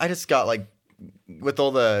mean, I just got like, with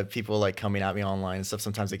all the people like coming at me online and stuff,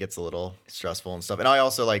 sometimes it gets a little stressful and stuff. And I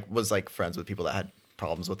also like was like friends with people that had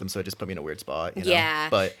problems with them, so it just put me in a weird spot. You know? Yeah.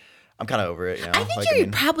 But I'm kind of over it. You know? I think Like, you're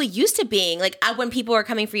probably used to being like when people were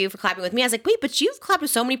coming for you for clapping with me. I was like, wait, but you've clapped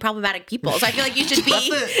with so many problematic people, so I feel like you should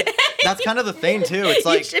be. that's kind of the thing too. It's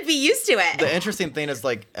you like should be used to it. the interesting thing is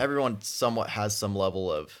like everyone somewhat has some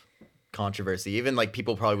level of controversy. Even like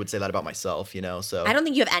people probably would say that about myself, you know. So I don't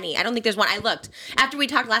think you have any. I don't think there's one. I looked after we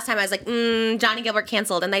talked last time. I was like, Johnnie Guilbert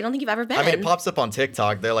canceled, and I don't think you've ever been. I mean, it pops up on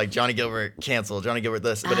TikTok. They're like Johnnie Guilbert canceled, Johnnie Guilbert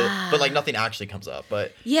this, but like nothing actually comes up.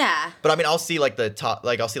 But Yeah. I mean, I'll see like the top,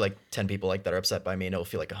 like I'll see like 10 people like that are upset by me, and it'll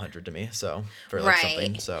feel like 100 to me. So for like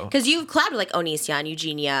something, so Because you've collabed with like Onision and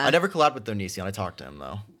Eugenia. I never collabed with Onision. I talked to him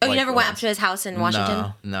though. Oh, you Like, never went up once. to his house in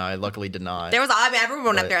Washington? No, I luckily did not. There was, I mean, everyone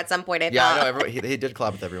went up But- there at some point. I Yeah, I thought. know. He did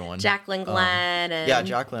collab with everyone. Jacqueline Glenn. And Yeah,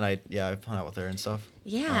 Jacqueline. I hung out with her and stuff.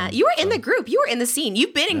 Yeah, you were in the group. You were in the scene.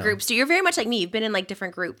 You've been in groups too. You're very much like me. You've been in like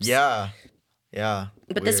different groups. Yeah.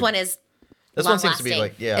 But this one is This one seems to be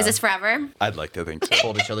like, yeah. Is this forever? I'd like to think so.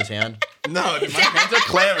 Hold each other's hand. No, dude, my hands are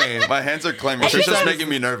clammy. My hands are clammy. Trisha's making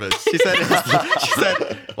me nervous. She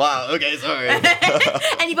said, wow, okay, sorry.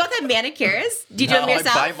 And you both have manicures? Do you do them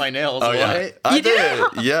yourself? I bite my nails. Oh, What? yeah. I You do?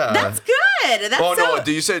 did. Yeah. That's good. That's Oh so... no!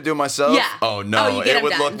 Do you say do it myself? Yeah. Oh no! Oh, you get it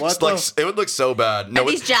would them done. look like it would look so bad. No, Are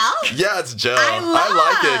these gel? Yeah, it's gel. I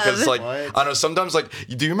like it because love- like What? I don't know. Sometimes like,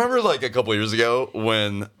 do you remember like a couple years ago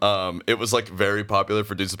when it was like very popular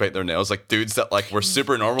for dudes to paint their nails? Like dudes that like were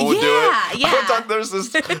super normal would do it. Yeah. One time there's this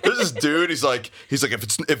dude. He's like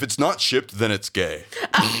if it's not shipped, then it's gay.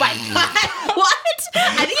 Oh my God. What?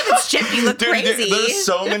 I think if it's chipped, you look Dude, crazy. there's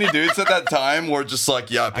so many dudes at that time were just like,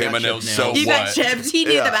 yeah, I paint got my chipped nails. nails. So You what? got chipped. He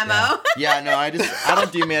knew Yeah. the memo. Yeah, no, I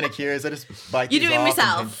don't do manicures. I just bite You these do it off and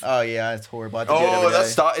yourself. then- oh yeah, it's horrible. I have to do it Oh,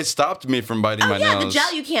 every day. it stopped me from biting Oh my yeah, nails. the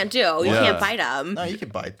gel you can't do. You Yeah. can't bite them. No, you can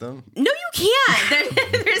bite them. No, you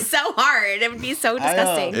can't. They're so hard. It would be so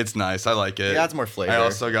disgusting. It's nice. I like it. It adds more flavor. I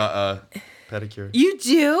also got pedicure. You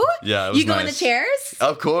do? Yeah, it was You go in the nice. chairs?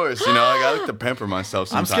 Of course, you know I like to pamper myself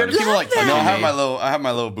I'm sometimes. scared of people like Love You know, touching I me. have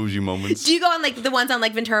my little bougie moments. Do you go on like the ones on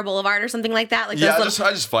like Ventura Boulevard or something like that? Like Yeah, those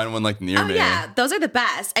I just find one like near Oh me. yeah, those are the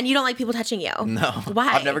best. And you don't like people touching you? No. Why?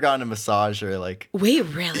 I've never gotten a massage or like. Wait,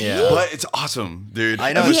 really? Yeah. But it's awesome, dude.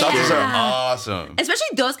 I know, The it's massages true. are awesome. Especially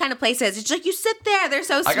those kind of places. It's like you sit there, they're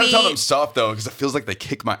so sweet. I gotta tell them soft though, because it feels like they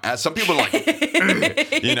kick my ass. Some people are like,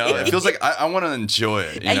 you know, it feels like I want to enjoy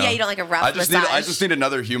it. Yeah, know? you don't like a rough I just massage. need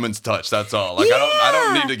another human's touch. That's all. Like I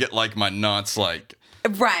don't need to get like my knots like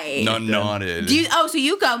Right. knotted. Do you, so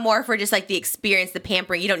you go more for just like the experience, the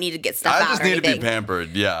pampering. You don't need to get stuff I out just or need to be anything.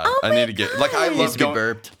 pampered. Yeah, Oh I my need to get like I God. love Needs to be going.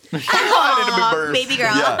 burped. I need to be Aw, burped. baby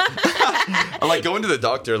girl. Yeah. I like going to the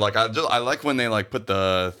doctor. Like I like when they like put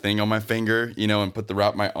the thing on my finger, you know, and put the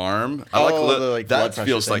wrap my arm. I like, Oh, the, like, blood that pressure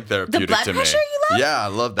feels thing. like therapeutic blood to me. pressure you love? Yeah, I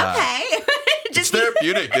love that. Okay. It's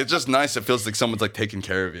therapeutic. It's just nice. It feels like someone's like taking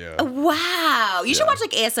care of you. Wow. You should Yeah. watch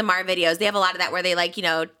like ASMR videos. They have a lot of that where they like, you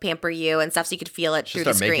know, pamper you and stuff so you could feel it through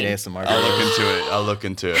the Start making screen. ASMR. I'll look into it. I'll look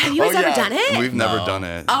into it. Have you guys ever done it? We've never No. done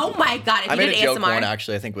it. Oh my God. If I you made did a joke ASMR. one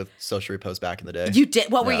actually. I think with social repost back in the day. You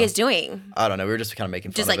did? What were you Yeah. guys doing? I don't know. We were just kind of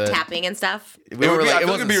making fun Just of like it. tapping and stuff? We It would were be, like, I it feel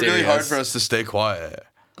like it'd wasn't be really hard serious. for us to stay quiet.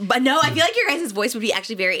 But no, I feel like your guys' voice would be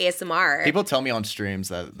actually very ASMR. People tell me on streams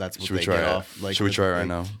that that's what Should we they try get it? off. Like, Should we try it right like-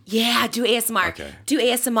 now? Yeah, do ASMR. Okay. Do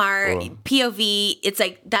ASMR, Cool. POV. It's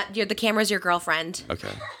like that. The camera's your girlfriend. Okay.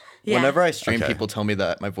 Yeah. Whenever I stream, Okay. people tell me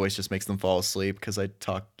that my voice just makes them fall asleep because I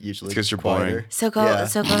talk usually. It's 'cause you're quieter. boring. So go, Yeah.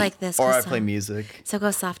 so go like this. Or go I play soft- music. So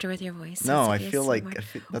go softer with your voice. No, It's I feel like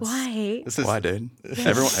ASMR. that's Why? This is Why, dude? so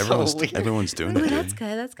weird. Everyone's doing Ooh, it, dude. that's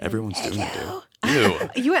good. That's good. Everyone's doing it, Ew. dude.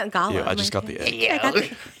 Ew. You went Gollum. Ew, I just got the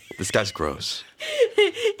ick. This guy's gross.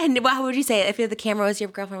 And how would you say it? If the camera was your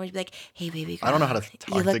girlfriend, would you be like, "Hey, baby girl"? I don't know how to you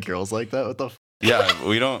talk to look- girls like that. What the? Yeah,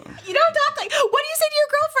 we don't. You don't talk like. What do you say to your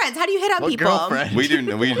girlfriends? How do you hit on What people? girlfriend?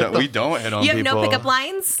 We don't hit on You have people. no pickup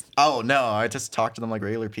lines. Oh no, I just talk to them like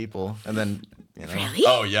regular people, and then you know. Really?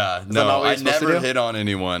 Oh yeah, that no, not what I you're supposed to never do? hit on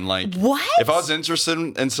anyone. Like, What? if I was interested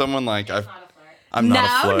in someone, like Not a flirt. I'm not a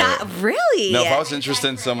No, flirt. not really. No, if I was interested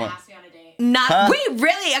in someone. Ask you on a date. Not wait,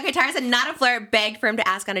 really? Okay, Tara said not a flirt, begged for him to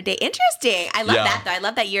ask on a date. Interesting. I love Yeah. that though. I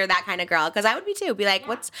love that you're that kind of girl because I would be too. Be like,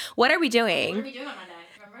 what are we What are doing? we doing on Monday?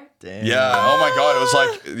 Remember? Damn. Yeah. Oh my god, it was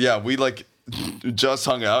like yeah, we like just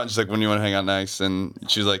hung out. And she's like, when do you want to hang out next? And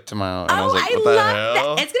she's like, tomorrow. And I was like, what the love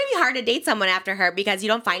hell? that. It's gonna be hard to date someone after her because you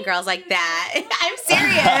don't find girls like that. I'm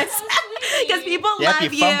serious. Because people Yeah, love you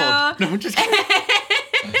fumbled. No, I'm just kidding.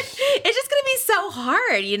 It's just gonna be so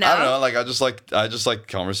hard, you know. I don't know. Like I just like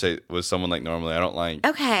conversate with someone like normally. I don't like.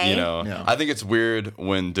 Okay. You know. Yeah. I think it's weird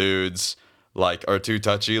when dudes like are too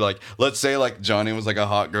touchy. Like let's say like Johnnie was like a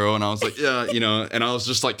hot girl and I was like yeah, you know, and I was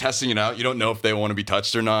just like testing it out. You don't know if they want to be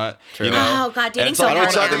touched or not. True. You know. Oh, God, And dating's it's so like, hard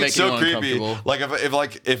it's, I now. think it's Make so anyone creepy. uncomfortable.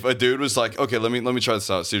 Like if a dude was like okay, let me try this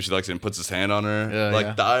out, see if she likes it, and puts his hand on her Yeah, like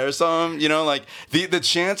yeah. thigh or something. You know, like the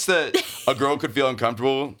chance that a girl could feel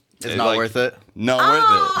uncomfortable. It's not like, worth it. Not Oh,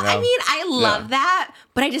 worth it. I mean, I love Yeah. that,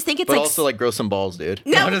 but I just think it's But like also like grow some balls, dude.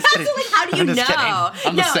 No, I'm just that's kidding. like, how do you I'm just kidding. know?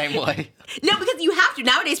 I'm the No. same way. No, because you have to.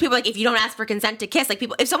 Nowadays, people are like, if you don't ask for consent to kiss, like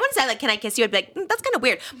people, if someone said like, "Can I kiss you?" I'd be like, that's kind of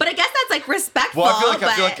weird. But I guess that's like respectful. Well, I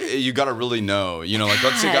but feel like you gotta really know. You know, like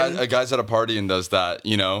let's say Man. a guy's at a party and does that.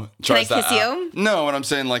 You know, tries I that kiss out. you? No, what I'm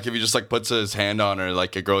saying, like if he just like puts his hand on her,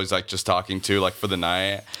 like a girl he's like just talking to, like for the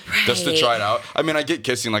night, just to Right. try it out. I mean, I get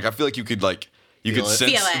kissing. Like I feel like you could like. You Feel could it.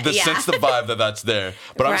 sense Feel it, yeah. sense the vibe that's there.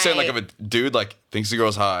 But I'm saying like if Right. a dude like thinks the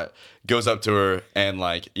girl's hot, goes up to her, and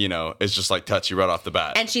like, you know, it's just like touchy right off the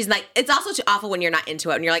bat. And she's like, it's also too awful when you're not into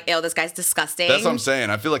it and you're like, ew, this guy's disgusting. That's what I'm saying.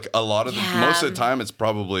 I feel like a lot of most of the time, it's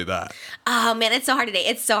probably that. Oh man, it's so hard to date.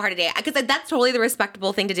 It's so hard to date because that's totally the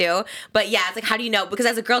respectable thing to do. But yeah, it's like, how do you know? Because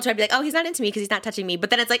as a girl, try to be like, oh, he's not into me because he's not touching me. But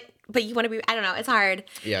then it's like, but you want to be. I don't know. It's hard.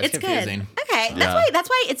 Yeah, it's confusing. Good. Okay, that's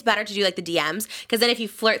why it's better to do like the DMs because then if you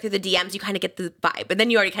flirt through the DMs, you kind of get the vibe, and then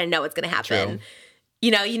you already kind of know what's gonna happen. True. You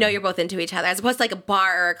know you're both into each other. As opposed to like a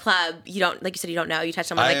bar or a club, you don't, like you said, you don't know. You touch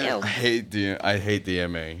someone like, ew. I hate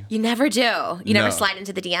DMing. You never do. You never slide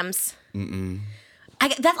into the DMs.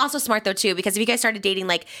 That's also smart though too, because if you guys started dating,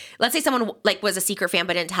 like, let's say someone like was a secret fan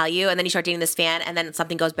but didn't tell you, and then you start dating this fan, and then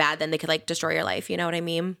something goes bad, then they could like destroy your life. You know what I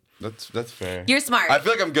mean? That's fair. You're smart. I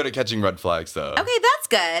feel like I'm good at catching red flags though. Okay, that's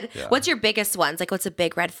good. Yeah. What's your biggest ones? Like, what's a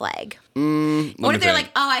big red flag? What if they're like,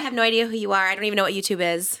 oh, I have no idea who you are. I don't even know what YouTube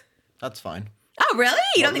is. That's fine. Oh, really?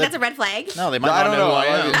 You don't think that's a red flag? No, they might not know who I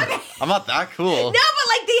am. I'm not that cool. No,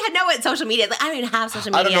 but like they know what social media is. Like, I don't even have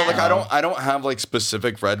social media. I don't know. Like I don't have like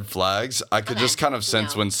specific red flags. I could just kind of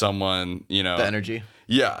sense when someone, you know, The energy.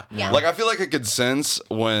 Yeah. Yeah. Like I feel like I could sense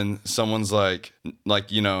when someone's like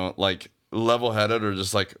you know, like level-headed or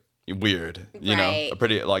just like weird, you know,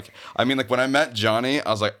 pretty like. I mean, like when I met Johnnie, I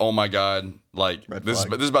was like, oh my god, like this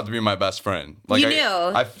is about to be my best friend. Like you knew.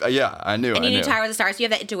 I knew. And you knew Tyra was a star, so you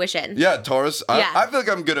have that intuition. Yeah, Taurus. Yeah. I feel like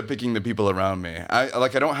I'm good at picking the people around me. I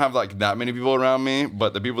don't have like that many people around me,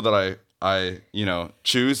 but the people that I you know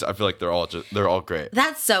choose, I feel like they're all great.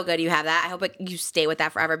 That's so good. You have that. I hope you stay with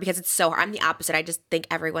that forever because it's so hard. I'm the opposite. I just think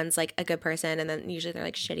everyone's like a good person, and then usually they're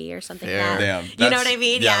like shitty or something. Yeah. Like that. Damn, You know what I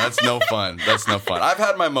mean? Yeah, that's no fun. That's no fun. I've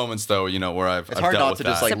had my moments though, you know, where I've hard dealt not with to that.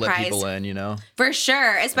 just like let Surprise. people in, you know. For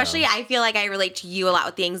sure. Especially I feel like I relate to you a lot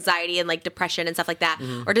with the anxiety and like depression and stuff like that.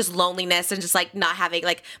 Or just loneliness and just like not having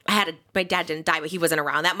like my dad didn't die, but he wasn't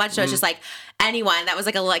around that much. So it's just like anyone that was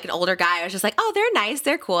like an older guy, I was just like, oh, they're nice,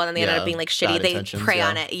 they're cool. And then they ended up being like shitty. Bad They intentions, prey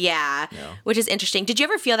on it. Yeah. Which is interesting. Did you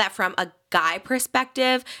ever feel that from a guy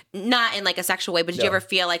perspective? Not in like a sexual way, but did you ever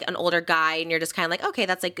feel like an older guy and you're just kind of like, okay,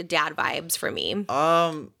 that's like dad vibes for me?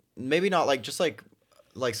 Maybe not like just like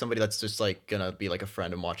somebody that's just like gonna be like a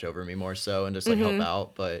friend and watch over me more so and just like help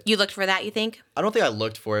out. But You looked for that, you think? I don't think I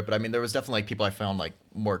looked for it, but I mean there was definitely like people I found like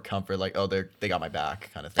more comfort, like, oh, they got my back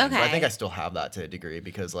kind of thing. But I Okay. think I still have that to a degree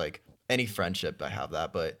because like any friendship I have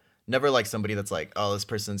that, but never like somebody that's like, oh, this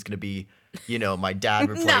person's gonna be, you know, my dad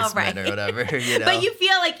replacement right. or whatever. You know? But you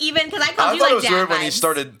feel like even because I I called you thought like it was dad weird when he vibes.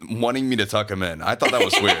 started wanting me to tuck him in. I thought that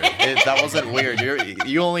was weird. That wasn't weird.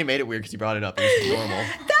 You only made it weird because you brought it up. It was normal.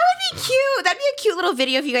 That would be cute. That'd be a cute little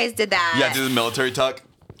video if you guys did that. Yeah, do the military tuck.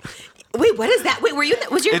 Wait, what is that? Wait, was your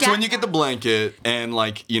It's dad? when you get the blanket and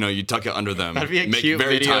like, you know, you tuck it under them. That'd be a Make cute it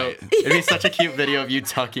very video. tight. It'd be such a cute video of you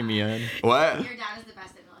tucking me in. What? Your dad is the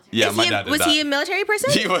best at military. Yeah, my he dad did was that. he a military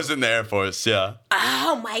person? He was in the Air Force, yeah.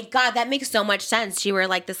 Oh my god, that makes so much sense. You were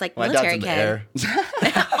like this like My military dad's in the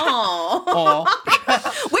kid. air. Oh,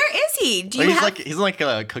 where is he? Do you He's like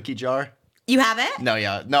a cookie jar. You have it?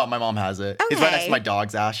 No, my mom has it. He's right next Okay. to my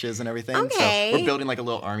dog's ashes and everything. Okay. So we're building like a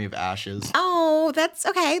little army of ashes. Oh, that's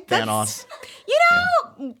okay. That's, Thanos. You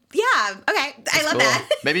know, yeah. Okay, I love Cool. that.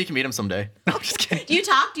 Maybe you can meet him someday. No, I'm just kidding. Do you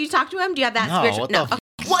talk? Do you talk to him? Do you have that No, spiritual? what No. the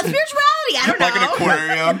Okay. What spirituality? I don't know. Like an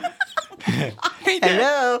aquarium.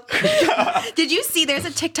 Hello. Did you see? There's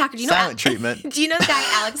a TikTok. Do you know? Silent treatment. Do you know the guy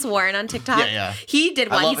Alex Warren on TikTok? Yeah. He did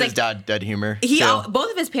one. I love He's his like dead humor. he too.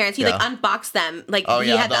 both of his parents. He like unboxed them. Like Oh, he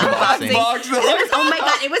yeah, had the the unboxing. unboxing. Oh my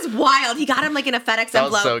god, it was wild. He got him like in a FedEx That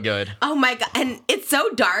envelope. was so good. Oh my god, and it's so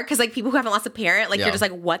dark because like people who haven't lost a parent, like Yeah. you're just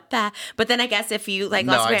like what the. But then I guess if you like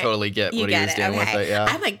No, lost a I parent, totally get you what he get was doing with okay. it, yeah.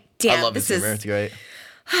 I'm like, damn, I love this his humor. is. It's great.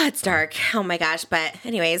 It's dark. Oh my gosh. But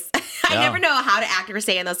anyways, I Yeah. never know how to act or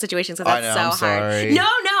say in those situations because I that's know, so I'm hard. sorry. No,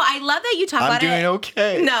 I love that you talk I'm about doing it.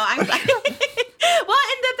 okay. No, I'm glad. Well,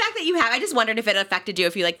 and the fact that you have, I just wondered if it affected you,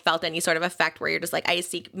 if you like felt any sort of effect where you're just like, I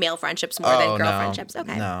seek male friendships more than girl no. friendships.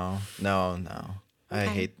 Okay. No. I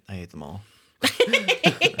Okay. hate them all.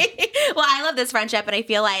 Well, I love this friendship, and I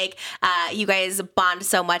feel like you guys bond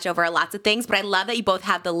so much over lots of things. But I love that you both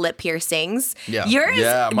have the lip piercings. Yeah. Yours,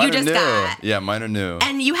 Yeah, mine you are just new. got. Yeah, mine are new.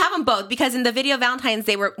 And you have them both because in the video Valentine's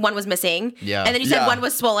Day, one was missing. Yeah. And then you said Yeah. one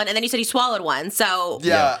was swollen, and then you said you swallowed one. So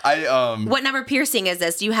Yeah, what number piercing is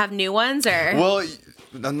this? Do you have new ones or? Well,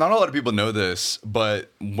 not a lot of people know this,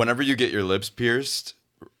 but whenever you get your lips pierced,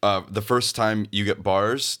 the first time you get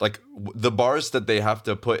bars, like the bars that they have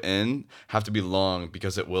to put in have to be long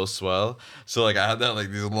because it will swell. So like I had that like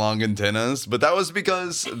these long antennas, but that was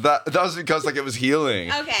because like it was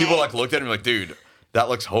healing. Okay. People like looked at me like, dude, that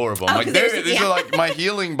looks horrible. I'm Oh, like, 'cause there's- these yeah. are like my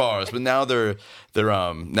healing bars, but now they're the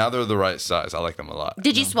right size. I like them a lot.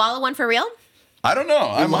 Did you swallow one for real? I don't know.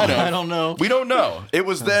 I might have. I don't know. We don't know. It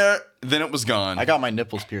was there, then it was gone. I got my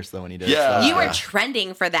nipples pierced though when he did. Yeah. So, You were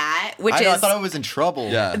trending for that, which I is. know, I thought I was in trouble.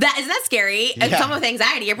 Yeah. That isn't that scary? Yeah. Someone with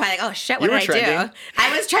anxiety, you're probably like, "Oh shit, what You were did I do?" trending.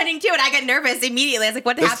 I was trending too, and I got nervous immediately. I was like,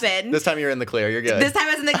 "What happened?" This time you're in the clear. You're good. This time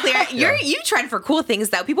I was in the clear. You trend for cool things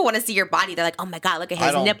though. People want to see your body. They're like, "Oh my god, look at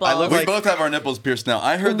his don't- nipples." I look We like- both have our nipples pierced now.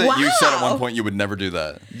 I heard that you said at Wow. one point you would never do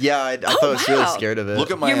that. Yeah, I thought I was really wow. scared of it. Look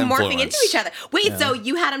at my You're influence. morphing into each other. Wait, so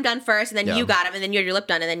you had him done first, and then Yeah. you got him, and then you had your lip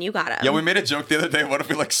done, and then you got him. Yeah, we made a joke the other day. What if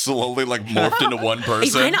we like slowly like morphed into one person?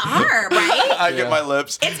 You kind of are, right? I get my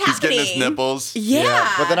lips. It's He's getting his happening. nipples.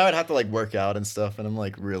 Yeah. But then I would have to like work out and stuff, and I'm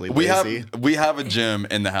like really We lazy. have a gym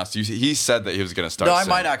in the house. He said that he was gonna start. No, I soon.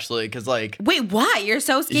 might actually, because like Wait, why? You're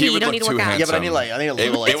so skinny. He You would don't look need to too work out. handsome. Yeah, but I need a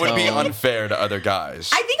little, It would be tone. unfair to other guys.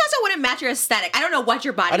 I think also wouldn't match your aesthetic. I don't know what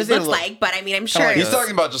your body I looks just need a like, but I mean, I'm sure. like He's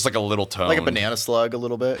talking about just like a little tone, like a banana slug a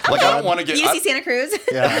little bit. Like I don't want to get. you see Santa Cruz?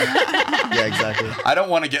 Yeah, yeah, exactly. I don't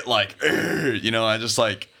want to get like, you know. I just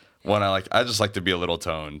like when I just like to be a little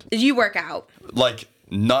toned. You work out. Like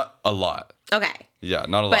not a lot. Okay. Yeah,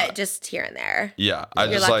 not a But lot. just here and there. Yeah, I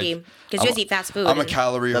You're just lucky, like 'cause you just eat fast food I'm a and-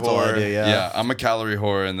 calorie That's whore. all I do, yeah. I'm a calorie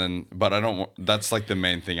whore, and then but I don't. That's like the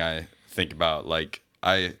main thing I think about. Like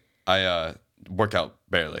I work out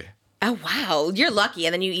barely. Oh wow, you're lucky,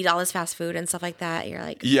 and then you eat all this fast food and stuff like that. You're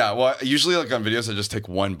like, Yeah, well, usually like on videos, I just take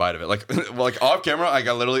one bite of it. Like, well, like off camera, I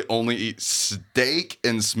literally only eat steak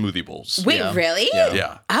and smoothie bowls. wait, Yeah. really? Yeah.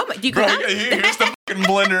 Yeah. Oh my, do you Bro, cook that? here's the fucking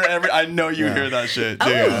blender. I know you hear that shit, dude.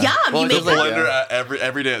 Oh, yum! Well, you it's make just them? like- Blender at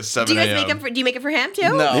every day at 7 Do you guys a.m. make them? Do you make it for him too?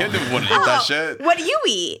 No. He didn't want to eat that shit. What do you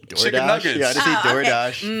eat? Chicken DoorDash? nuggets. Yeah, I just eat Oh, okay.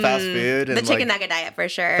 DoorDash, fast food, and The chicken like, nugget diet for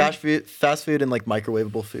sure. fast food and like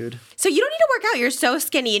microwavable food. So you don't need to work out. You're so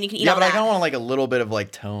skinny, and you can eat Yeah, all but I that. kind of want like a little bit of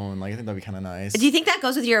like tone. Like I think that'd be kind of nice. Do you think that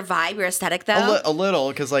goes with your vibe, your aesthetic, though? A little,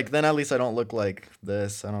 because like then at least I don't look like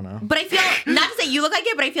this. I don't know. But I feel not to say you look like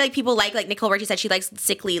it, but I feel like people like Nicole Richie said she likes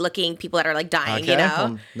sickly looking people that are like dying. Okay, You know,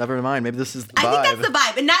 well, never mind. Maybe this is the vibe. I think that's the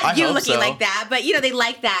vibe, and not I you hope looking so. like that. But you know, they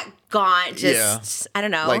like that gaunt. Just I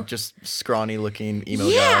don't know. Like just scrawny looking emo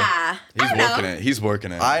guy. yeah, I He's don't know. working it. He's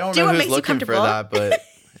working it. I don't Do know what who's makes you looking for comfortable. that, but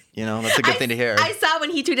you know that's a good thing to hear. I saw when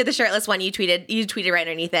he tweeted the shirtless one. You tweeted right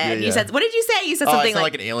underneath it. Yeah, And you yeah. said, "What did you say?" You said I something saw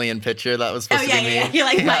like, like an alien picture that was "Oh supposed yeah, to be yeah, me. yeah." You're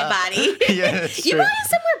like my body. Yeah, that's You true. probably have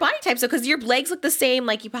similar body types though, because your legs look the same.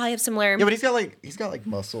 Like you probably have similar. Yeah, but he's got like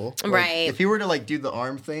muscle. Like, Right. If he were to like do the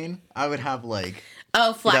arm thing, I would have like. Oh,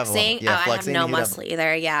 have a- flexing. yeah, I have flexing, no you'd have- muscle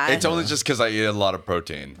either. Yeah. It's only just because I eat a lot of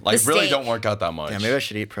protein. Like, The really steak. don't work out that much. Yeah, maybe I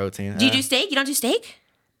should eat protein. Do you do steak? You don't do steak?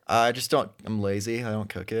 I just don't. I'm lazy. I don't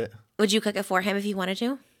cook it. Would you cook it for him if you wanted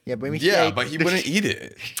to? Yeah, but Yeah, steak. but he wouldn't eat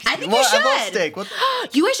it. I think Well, you should. I love steak. What the-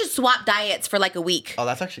 You guys should swap diets for like a week. Oh,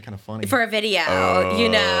 that's actually kind of funny. For a video, you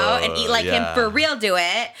know, and eat like yeah. him for real. Do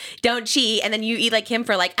it. Don't cheat, and then you eat like him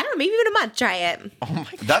for like I don't know, maybe even a month. Try it. Oh my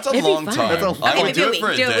god. That's a It'd be long fun. time. That's a long- I Okay, would maybe do a it for a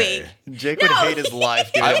week, do a day. week. Jake would No. hate his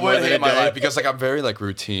life. Dude, I more would than hate a my day. life because like I'm very like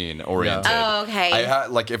routine oriented. Oh, okay.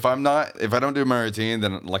 Like if I don't do my routine,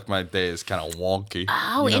 then like my day is kind of wonky.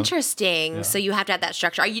 Oh, you know? interesting. So you have to have that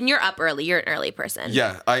structure. You're up early. You're an early person.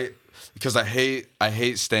 Yeah, because I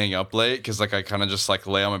hate staying up late because like I kind of just like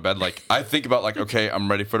lay on my bed like I think about like okay I'm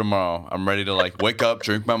ready for tomorrow. I'm ready to like wake up,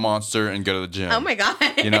 drink my Monster, and go to the gym. Oh my god.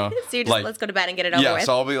 You know, so you're just like- let's go to bed and get it over Yeah, with.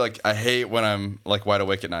 so I'll be like I hate when I'm like wide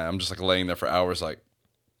awake at night. I'm just like laying there for hours like.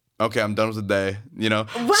 Okay, I'm done with the day, you know?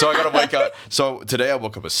 So I gotta wake up. So today I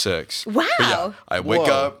woke up at 6. Wow. But yeah, I wake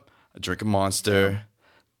Whoa. up, I drink a Monster,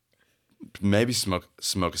 maybe smoke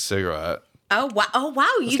a cigarette. Oh wow! Oh wow!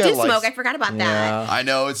 You guy do likes- smoke. I forgot about that. Yeah. I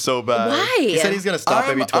know it's so bad. Why? He said he's gonna stop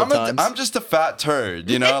maybe 12 times. I'm just a fat turd,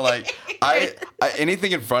 you know? Like I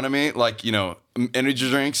anything in front of me, like you know, energy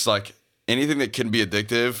drinks, like anything that can be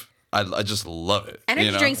addictive, I just love it. Energy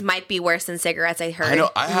you know? drinks might be worse than cigarettes. I heard. I know.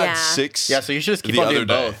 I had Yeah. 6. Yeah, so you should just keep the on other doing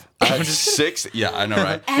day. both. I had 6. Yeah, I know,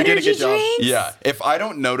 right? You're doing a Energy good job. drinks. Yeah, if I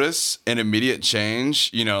don't notice an immediate change,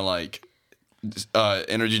 you know, like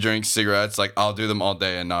energy drinks, cigarettes, like I'll do them all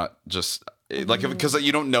day and not just like because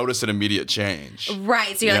you don't notice an immediate change.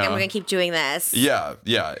 Right. So you're like, Yeah. I'm gonna keep doing this. Yeah,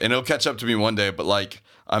 and it'll catch up to me one day, but like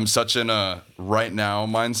I'm such in a right now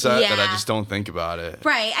mindset that I Yeah. just don't think about it.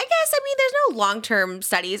 Right. I guess. I mean, there's no long-term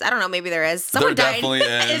studies. I don't know. Maybe there is. Someone There died. definitely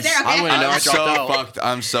is. there? I wouldn't know. I I'm so dropped out. fucked.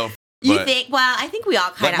 I'm so. You but, think? Well, I think we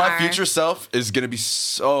all kind Like of my are. future self is gonna be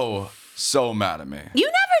so mad at me. You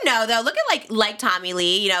never know, though. Look at like Tommy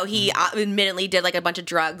Lee. You know, he admittedly did like a bunch of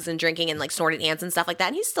drugs and drinking and like snorted ants and stuff like that,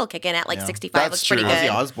 and he's still kicking at like Yeah. 65. That's Looks pretty true. good.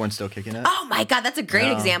 Ozzy Osbourne's still kicking it. Oh my god, that's a great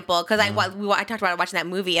Yeah. example because I talked about watching that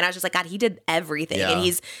movie and I was just like, God, he did everything, and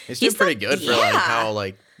he's doing pretty good for like yeah. how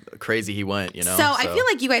like crazy he went, you know? So I feel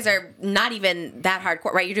like you guys are not even that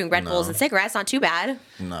hardcore, right? You're doing Red Bulls and cigarettes, not too bad.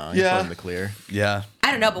 No, he's in the clear. Yeah. I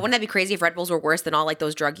don't know, but wouldn't that be crazy if Red Bulls were worse than all like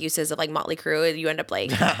those drug uses of like Motley Crue and you end up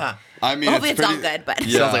like I mean, hopefully it's all good, but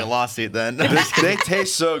Yeah. Sounds like a lawsuit then. They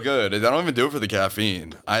taste so good. I don't even do it for the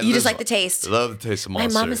caffeine. you just like the taste. I love the taste of My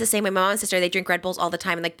Monster. mom is the same way. My mom and sister, they drink Red Bulls all the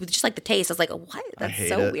time and like just like the taste. I was like, what? That's hate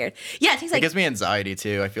so it. weird. Yeah, it tastes It like gives me anxiety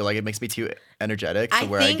too. I feel like it makes me too energetic to I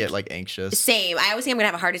where I think get like anxious. same. I always think I'm gonna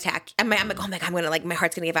have a heart attack. I'm like, oh my god, I'm gonna like my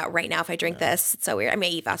heart's gonna give out right now if I drink this. It's so weird. I may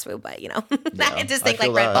eat fast food, but you know, I just think I like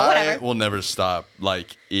feel Red that. Bull, I whatever. will never stop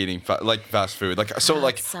like eating like fast food. Like so,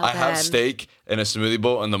 like so I have good. steak and a smoothie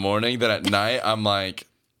bowl in the morning. Then at night, I'm like,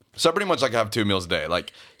 so pretty much like I have 2 meals a day,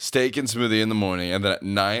 like steak and smoothie in the morning, and then at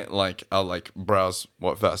night, like I'll like browse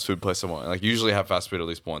what fast food place I want. Like usually have fast food at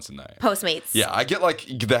least once a night. Postmates. Yeah, I get like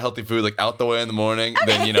the healthy food like out the way in the morning.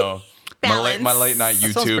 Then you know my late night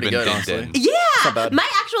sounds YouTube pretty and good, din honestly. din. Yeah, bad. my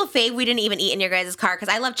actual fave we didn't even eat in your guys' car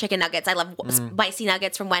because I love chicken nuggets. I love spicy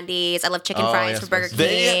nuggets from Wendy's. I love chicken Oh, fries yeah, from Burger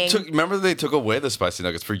spicy. King. Remember they took away the spicy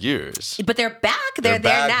nuggets for years. But they're back. They're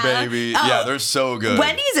there back, now. baby. Oh, Yeah, they're so good.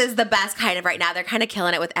 Wendy's is the best kind of right now. They're kind of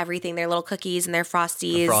killing it with everything. Their little cookies and their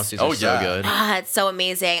frosties. Frosties Oh, are so yeah. good. Ah, it's so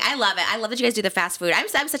amazing. I love it. I love that you guys do the fast food. I'm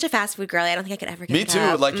such a fast food girly. I don't think I could ever get Me it too.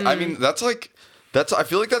 up. Like, I mean, I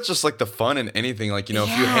feel like that's just like the fun in anything. Like, you know, if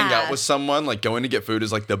you hang Yeah. out with someone, like going to get food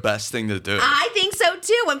is like the best thing to do. I think so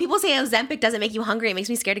too. When people say Ozempic doesn't make you hungry, it makes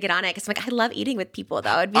me scared to get on it because I'm like, I love eating with people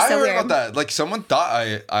though. It'd be I so heard weird. about that. Like, someone thought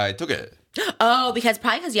I took it. Oh, because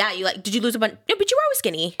yeah, you like, did you lose a bunch? No, but you were always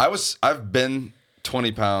skinny. I've been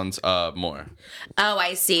 20 pounds more. Oh,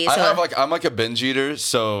 I see. So I'm like a binge eater,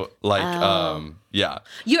 so like yeah.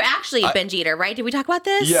 you're actually a binge eater, right? Did we talk about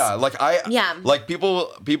this? Yeah, Yeah. like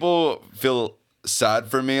people feel sad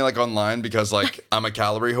for me like online because like I'm a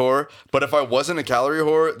calorie whore, but if I wasn't a calorie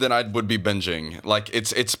whore, then I would be binging. Like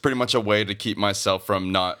it's pretty much a way to keep myself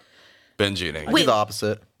from not binge eating. I do the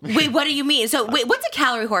opposite. Wait, what do you mean? So wait, what's a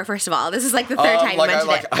calorie whore? First of all, this is like the third time you like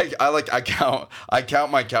mentioned it. I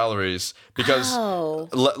count my calories because Oh.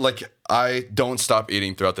 like I don't stop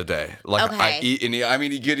eating throughout the day. Like I Okay. eat and eat. I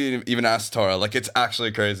mean, you could even ask Tara. Like it's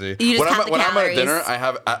actually crazy. You just count the when I'm at calories. dinner, I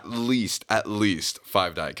have at least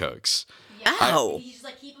 5 Diet Cokes. Oh. You just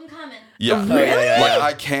like keep them coming. Yeah, Really? Yeah, like yeah.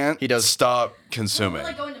 I can't He does. stop We're consuming.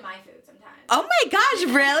 like going to my food sometimes. Oh my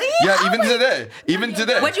gosh, really? Yeah, Oh even my- today. Even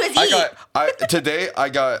today. What'd you guys eat? Today I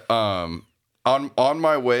got on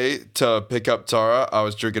my way to pick up Tara, I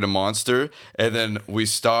was drinking a Monster, and then we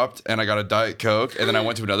stopped and I got a Diet Coke, and then I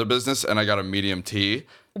went to another business and I got a medium tea.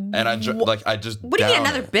 And I just What do you mean downed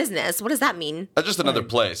another it. business? What does that mean? Just another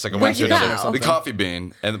place. Like I Where'd went to you go? another the Coffee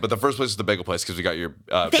Bean, but the first place is the bagel place because we got your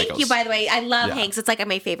Thank bagels. you, by the way. I love Yeah. Hank's. It's like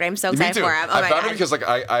my favorite. I'm so Me excited too. for him. Oh I my found god. it because like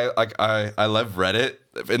I love Reddit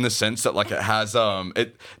in the sense that like it has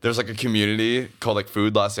there's like a community called like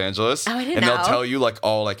Food Los Angeles, Oh, I didn't and know. they'll tell you like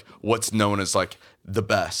all like what's known as like the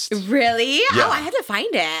best. Really? Yeah. Oh, I have to find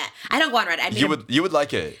it. I don't go on Reddit. I mean, You would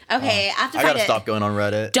like it. okay, I have to I find gotta it. stop going on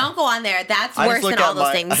Reddit. Don't go on there. That's I worse just look than all at those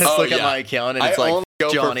my, things. I just Oh, look at yeah. my account and I it's like only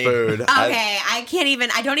go Johnnie. for food. Okay, I can't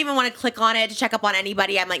even. I don't even want to click on it to check up on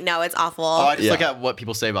anybody. I'm like, no, it's awful. Oh, I just Yeah. look at what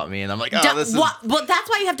people say about me and I'm like, oh, Don't- this is. what? Well, that's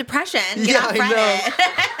why you have depression. Get Yeah, off I know.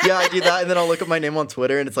 Reddit. Yeah, I do that and then I'll look at my name on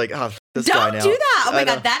Twitter and it's like, oh, this guy Don't now. do that. Oh my I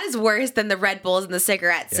know. god, that is worse than the Red Bulls and the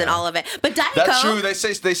cigarettes and Yeah. all of it. But Diet That's Coke. true.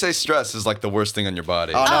 They say stress is like the worst thing on your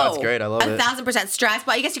body. Oh, no, it's great. I love it. 1,000% stress.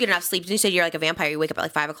 But I guess you get enough sleep. You said you're like a vampire. You wake up at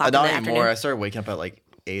like 5 o'clock in the Not afternoon. anymore. I started waking up at like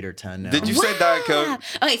 8 or 10 now. Did you say Diet Coke?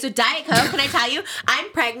 Okay, so Diet Coke, can I tell you? I'm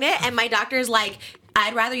pregnant and my doctor's like,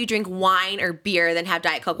 I'd rather you drink wine or beer than have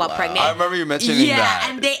Diet Coke while pregnant. I remember you mentioning yeah, that.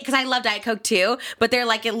 and because I love Diet Coke too, but they're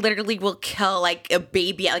like, it literally will kill like a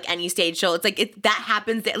baby at like any stage. So it's like, that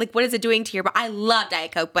happens. Like, what is it doing to your body? I love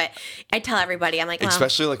Diet Coke, but I tell everybody, I'm like, well,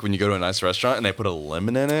 Especially like when you go to a nice restaurant and they put a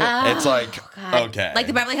lemon in it. It's like, God. okay. Like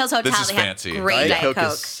the Beverly Hills Hotel, This is they fancy. have great Diet Diet Coke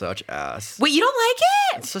Coke. is such ass. Wait, you don't like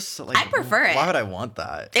it? It's just like I prefer it. Why would I want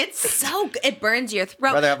that? It's so good. It burns your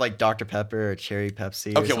throat. I'd rather have like Dr. Pepper or cherry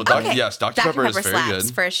Pepsi. Okay, well, Yes, Dr. Pepper is very slaps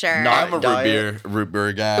good. for sure. No, I'm a Diet. root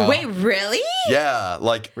beer guy. Wait, really? Yeah,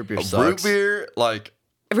 like Root beer root sucks. beer, like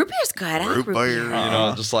Root beer's good. I like root beer, you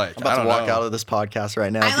know, just like I'm about I to don't walk know. out of this podcast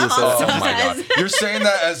right now. I if you love said all that. Oh my god, Sometimes. you're saying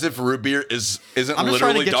that as if root beer isn't I'm just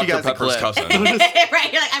trying to literally get you Dr. guys a Pepper's clip. cousin.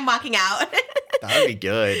 Right? You're like, I'm walking out. That would be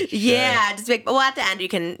good. Yeah, just like, well, at the end you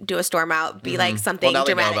can do a storm out, be like something Well, now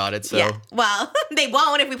they know dramatic. about it, so- Yeah. Well, they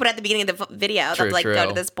won't if we put it at the beginning of the video. They'll True, like go to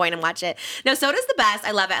true. this point and watch it. No, soda's the best.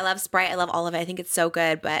 I love it. I love Sprite. I love all of it. I think it's so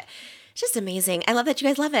good, but it's just amazing. I love that you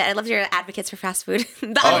guys love it. I love that you're advocates for fast food. The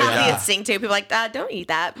unhealthy yeah. instinct too. People are like, don't eat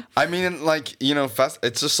that. I mean, like, you know, fast.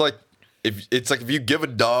 It's just like if you give a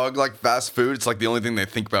dog like fast food, it's like the only thing they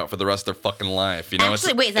think about for the rest of their fucking life. You know?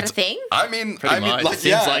 Actually, wait, is that a thing? I mean, much. like,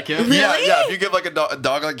 Seems like it. Yeah, Really? yeah. If you give like a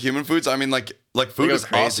dog like human foods, I mean, like food go is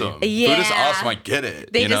crazy. awesome. Yeah. Food is awesome. I get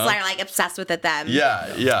it. They you just know? are like obsessed with it then.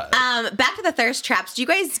 Yeah. Back to the thirst traps. Do you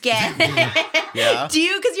guys get? Yeah. Do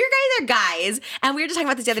you? Because you guys are guys, and we were just talking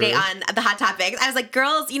about this the other day True. on the Hot Topics. I was like,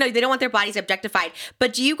 girls, they don't want their bodies objectified,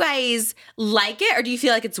 but do you guys like it, or do you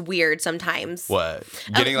feel like it's weird sometimes? What?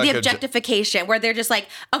 Getting the objectification, where they're just like,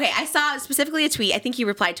 okay, I saw specifically a tweet. I think you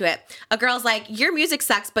replied to it. A girl's like, your music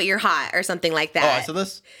sucks, but you're hot, or something like that. Oh, I saw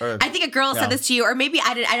this? I think a girl said this to you, or maybe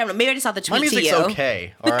I don't know. Maybe I just saw the tweet My to music's you.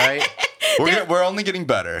 okay, all right? We're only getting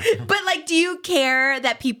better. But like, do you care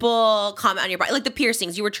that people comment on your body? Like the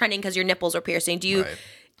piercings, you were trending because your nipples were piercing. Do you? Right.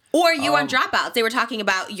 Or you on Dropouts, they were talking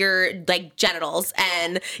about your like genitals,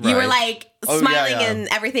 and you were Right. like Oh, smiling yeah. and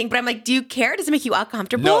everything. But I'm like, do you care? Does it make you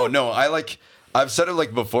uncomfortable? No. I've said it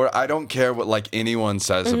like before. I don't care what like anyone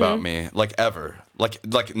says about me, like ever,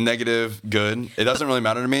 like negative, good. It doesn't really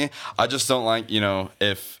matter to me. I just don't like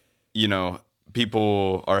if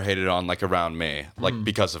people are hated on like around me, like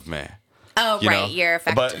because of me. Oh, right, you're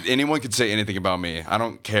affected. But anyone could say anything about me. I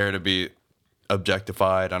don't care to be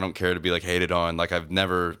objectified. I don't care to be like hated on. Like I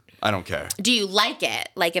don't care. Do you like it?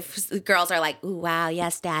 Like if girls are like, "Ooh, wow,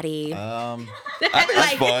 yes, daddy." I think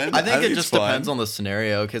it's fun. I think it it's just fun. depends on the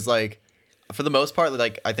scenario, because like for the most part,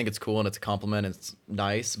 like I think it's cool and it's a compliment and it's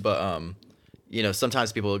nice, but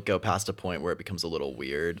sometimes people go past a point where it becomes a little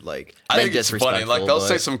weird, like I think it's funny. Like disrespectful, they'll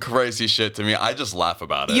say but- some crazy shit to me. I just laugh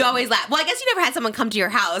about it. You always laugh. Well, I guess you never had someone come to your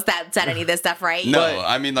house that said any of this stuff, right? No, But-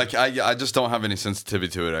 I mean, like, I just don't have any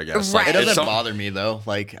sensitivity to it, I guess. Right. Like, It if doesn't bother me though,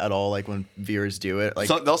 like at all. Like when viewers do it, like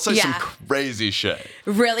they'll say some Yeah. crazy shit.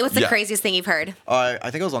 Really? What's the Yeah. craziest thing you've heard? I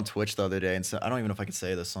think I was on Twitch the other day, and so I don't even know if I could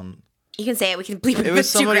say this on. You can say it. We can bleep it. It was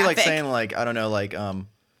It's too somebody like graphic. saying like I don't know like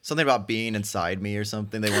something about being inside me or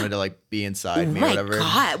something. They wanted to like be inside me my or whatever.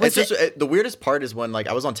 God, was It's just the weirdest part is when like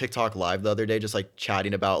I was on TikTok live the other day, just like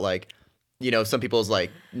chatting about like some people's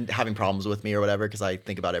like having problems with me or whatever because I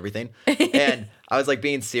think about everything, and I was like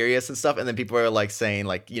being serious and stuff, and then people were like saying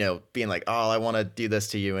like being like, oh, I want to do this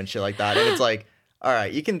to you and shit like that, and it's like. All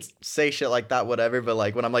right, you can say shit like that, whatever, but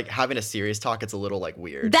like when I'm like having a serious talk, it's a little like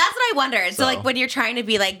weird. That's what I wondered. So, So- like when you're trying to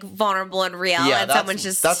be like vulnerable and real, and someone's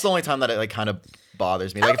just that's the only time that it like kind of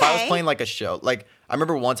bothers me. Like if I was Okay. playing like a show, like I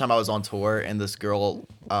remember one time I was on tour and this girl,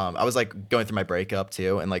 I was like going through my breakup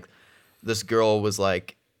too, and like this girl was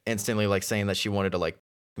like instantly like saying that she wanted to like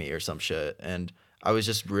me or some shit, and I was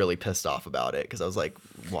just really pissed off about it because I was like,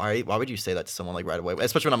 why would you say that to someone like right away?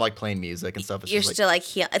 Especially when I'm like playing music and stuff. It's you're just, still like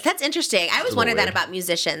heal. That's interesting. I always a little wondered that weird. about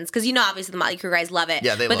musicians because obviously the Motley Crue guys love it.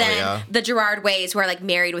 Yeah, they but love it, then yeah. the Gerard Ways who are like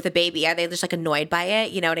married with a baby, are they just like annoyed by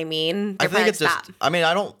it? You know what I mean? I They're think probably it's like, just. "Stop." I mean,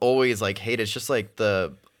 I don't always like hate it. It's just like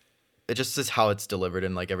it just is how it's delivered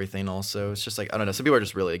and like everything. Also, it's just like I don't know. Some people are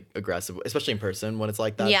just really aggressive, especially in person when it's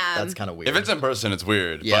like that. Yeah. That's kind of weird. If it's in person, it's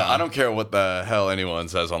weird. Yeah. But I don't care what the hell anyone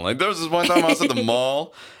says online. There was this one time I was at the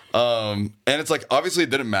mall, and it's like obviously it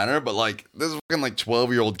didn't matter, but like this fucking like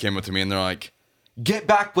 12-year-old came up to me and they're like, "Get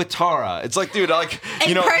back with Tara." It's like, dude, like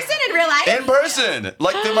In person, in real life? in person,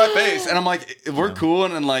 like to my face, and I'm like, we're cool,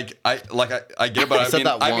 and like I get it, but I said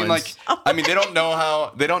that I mean once. like I mean they don't know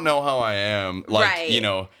how I am, like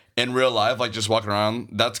Right. in real life, like just walking around.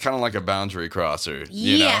 That's kind of like a boundary crosser.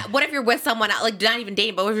 You Yeah. know? What if you're with someone, like not even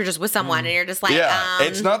dating, but what if you're just with someone and you're just like, Yeah,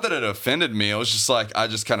 it's not that it offended me. It was just like I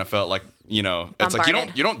just kind of felt like it's like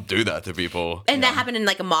Bombarded. you don't do that to people. And that happened in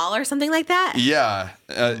like a mall or something like that? Yeah,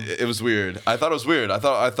 it was weird. I thought it was weird. I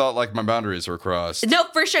thought like my boundaries were crossed. No,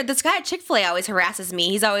 for sure. This guy at Chick-fil-A always harasses me.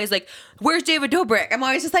 He's always like, "Where's David Dobrik?" I'm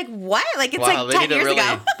always just like, "What?" Like it's wow, like 10 years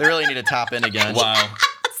ago. they really need to tap in again. Wow.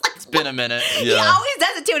 It's been a minute. He always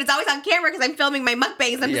does it too, and it's always on camera because I'm filming my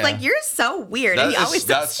mukbangs. I'm just Yeah. like, "You're so weird." And he always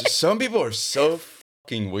does. That's some people are so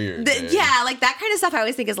fucking weird. dude. Yeah, like that kind of stuff I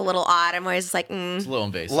always think is a little odd. I'm always just like, It's a little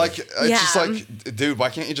invasive. Like it's Yeah. just like, dude, why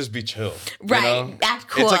can't you just be chill? You Right, know? act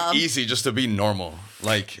cool. It's like easy just to be normal.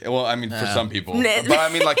 Like, well, I mean, for some people, Nah. but I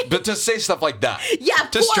mean, like, but to say stuff like that, yeah,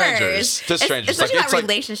 of to course. strangers, Especially like, about it's like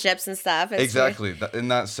relationships and stuff. It's exactly in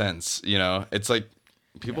that sense, it's like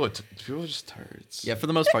people are just turds. yeah, for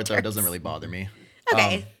the most part though, it doesn't really bother me.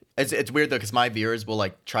 Okay. It's weird though because my viewers will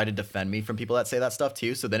like try to defend me from people that say that stuff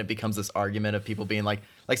too. So then it becomes this argument of people being like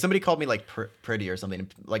somebody called me like pretty or something.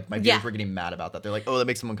 Like my viewers Yeah. were getting mad about that. They're like, oh, that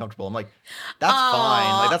makes them uncomfortable. I'm like, that's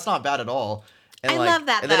fine. Like that's not bad at all. And I like, love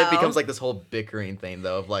that, And then it though. becomes like this whole bickering thing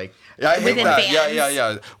though of like, Yeah, I hate Within that. fans.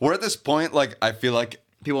 Yeah. We're at this point, like, I feel like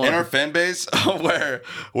People in are- our fan base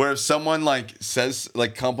where if someone like says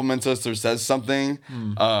like compliments us or says something,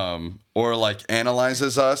 or like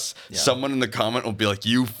analyzes us, someone in the comment will be like,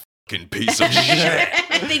 "You fucking piece of shit.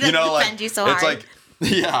 They just defend you so hard. It's like,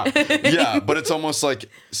 yeah, but it's almost like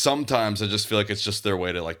sometimes I just feel like it's just their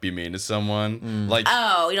way to like be mean to someone. Like,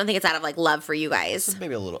 oh, you don't think it's out of like love for you guys?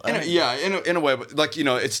 Maybe a little. in a way, but like, you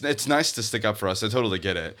know, it's nice to stick up for us. I totally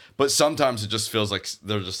get it, but sometimes it just feels like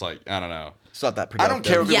they're just like, I don't know. It's not that I productive. don't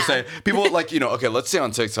care what people say. People like, you know, okay, let's say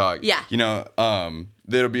on TikTok, Yeah. you know,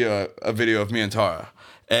 there'll be a video of me and Tara.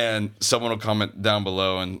 And someone will comment down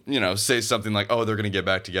below and, you know, say something like, oh, they're going to get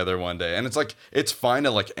back together one day. And it's like, it's fine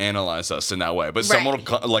to like analyze us in that way. But someone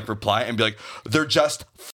will like reply and be like, they're just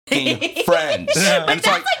f***ing friends. And it's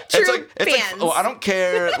like, fans. oh, I don't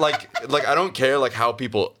care. Like I don't care like how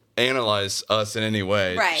people analyze us in any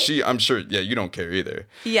way. Right. I'm sure, you don't care either.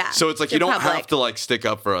 Yeah. So it's like, You're you don't public. have to like stick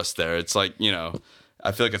up for us there. It's like, you know,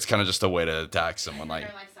 I feel like it's kind of just a way to attack someone. Like,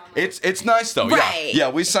 it's nice though. Right. Yeah,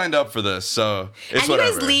 we signed up for this, so it's and whatever.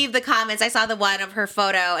 you guys leave the comments. I saw the one of her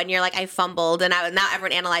photo, and you're like, I fumbled, and now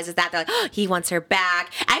everyone analyzes that. They're like, oh, he wants her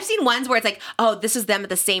back. I've seen ones where it's like, oh, this is them at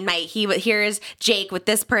the same night. Here's Jake with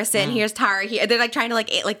this person. Here's Tara. They're like trying to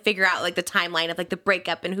like figure out like the timeline of like the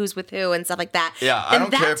breakup and who's with who and stuff like that. Yeah, I and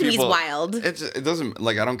don't that care. To me is wild. It doesn't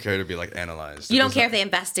like I don't care to be like analyzed. You don't care if they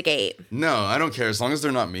investigate. No, I don't care as long as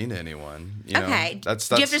they're not mean to anyone. You know? Okay. That's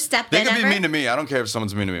Do you have to step They in can be ever? mean to me. I don't care if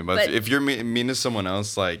someone's mean to me, but if you're mean to someone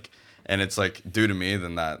else, like, and it's like due to me,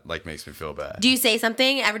 then that like makes me feel bad. Do you say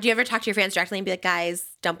something? Do you ever talk to your fans directly and be like, guys,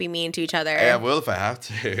 don't be mean to each other? Yeah, I will if I have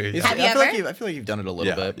to. Yeah, Have you I feel ever? I feel like you've done it a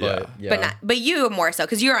little bit, yeah. but yeah. But you more so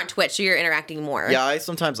because you're on Twitch, so you're interacting more. Yeah, I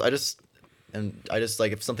just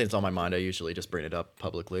like if something's on my mind, I usually just bring it up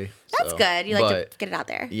publicly. That's so. good. You like But, to get it out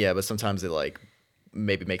there. Yeah, but sometimes it like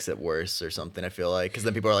maybe makes it worse or something. I feel like because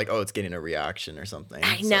then people are like, oh, it's getting a reaction or something.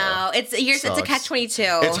 I know. It's a sucks.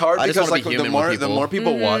 catch-22. It's hard I just because wanna like be the human with more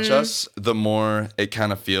people. people watch Mm-hmm. us, the more it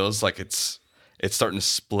kind of feels like it's starting to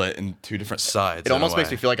split in two different sides. It almost makes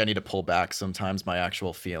me feel like I need to pull back sometimes my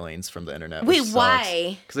actual feelings from the internet. Wait,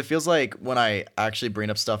 why? Because it feels like when I actually bring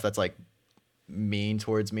up stuff that's like mean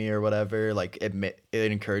towards me or whatever, like it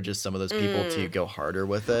encourages some of those people to go harder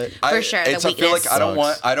with it. For sure, the I feel like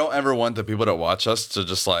weakness. I don't ever want the people that watch us to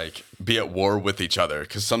just like be at war with each other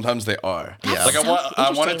because sometimes they are. Yeah. Like so I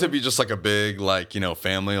want it to interesting. be just like a big like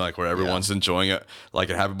family like where everyone's enjoying it like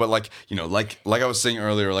and happy. But like like I was saying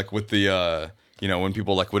earlier like with the when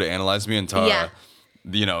people like would analyze me and Tara. Yeah.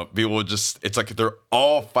 People would just it's like they're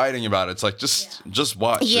all fighting about it. It's like just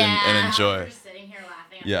watch and enjoy. We're sitting here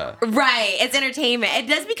laughing. Yeah. Right. It's entertainment. It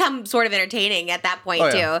does become sort of entertaining at that point, Oh,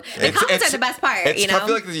 yeah. too. The comments are the best part, I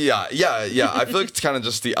feel like I feel like it's kind of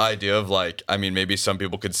just the idea of like, I mean, maybe some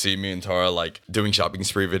people could see me and Tara like doing shopping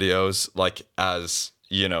spree videos like as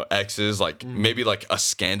exes, like maybe like a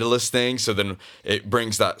scandalous thing. So then it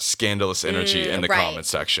brings that scandalous energy in the right. comment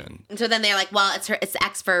section. And so then they're like, well, it's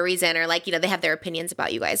X for a reason, or like, they have their opinions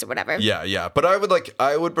about you guys or whatever. Yeah. But I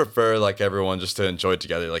would prefer like everyone just to enjoy it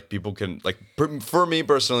together. Like people can like, for me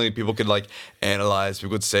personally, people could like analyze,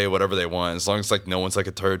 people could say whatever they want as long as like no one's like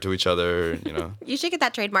a turd to each other, You should get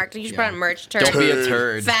that trademarked. You should put on merch. Turd. Don't be a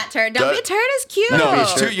turd. Fat turd. Don't be a turd is cute.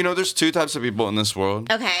 No, there's two types of people in this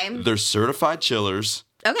world. Okay. There's certified chillers.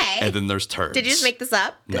 Okay. And then there's turds. Did you just make this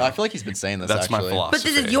up? No, I feel like he's been saying this. That's my actually. philosophy. But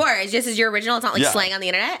this is yours. This is your original. It's not like Yeah. slang on the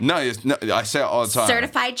internet. No, I say it all the time.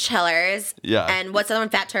 Certified chillers. Yeah. And what's the other one?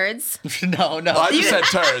 Fat turds. No. I just said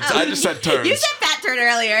turds. I just said turds. You said fat turd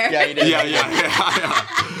earlier. Yeah, you did. Yeah.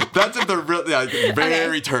 That's if they're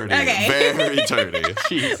very turdy. Okay. Very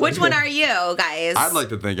turdy. Which one are you, guys? I'd like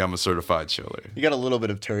to think I'm a certified chiller. You got a little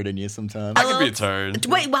bit of turd in you sometimes. I could be a turd.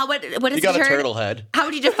 Wait, well, what is You got a a turd? turtle head. How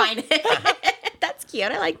would you define it? That's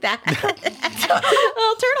cute. I like that.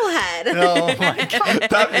 Little turtle head. Oh my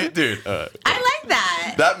god. Dude, I like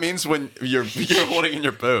that. that means when you're holding in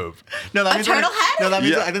your boob. No, that A means when turtle head? No, that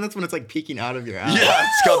means Yeah. I think that's when it's like peeking out of your eye. Yeah,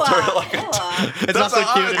 it's called turtle like It's not so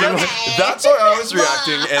cute anymore. Okay. That's why I was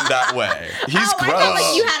reacting in that way. He's Oh, I gross. thought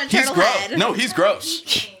like you had a He's turtle gross. head. No, he's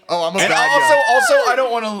gross. Oh, I'm a And bad guy. also, I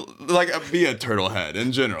don't want to like be a turtle head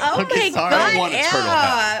in general. Oh Okay, my sorry. god! I don't want a turtle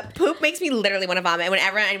head. Poop makes me literally want to vomit.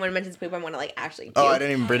 Whenever anyone mentions poop, I want to like actually. Puke. Oh, I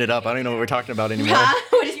didn't even bring it up. I don't even know what we're talking about anymore.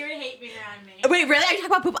 What is You would hate being around me. Wait, really? Are you talking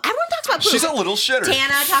about poop? Everyone talks about poop. She's a little shitter.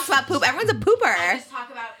 Tana talks about poop. Everyone's a I pooper. just talk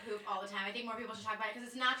about poop all the time. I think more people should talk about it because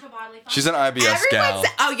it's natural bodily function. She's an IBS gal.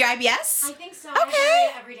 Oh, you're IBS? I think so. Okay. I have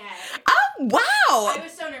diarrhea every day. Oh, wow. I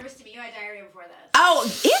was so nervous to meet you. I had diarrhea before this. Oh,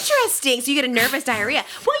 interesting. So you get a nervous diarrhea.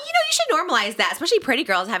 Well, you should normalize that, especially pretty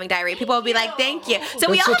girls having diarrhea. People will be like, thank you. So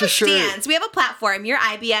we That's all such have a a shirt. stance. We have a platform. You're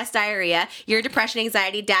IBS diarrhea. You're depression,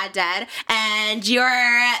 anxiety, dad, and you're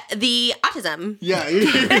the autism. Yeah. So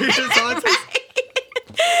it's-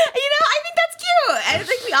 I think that's cute. I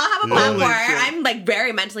think we all have a platform. I'm like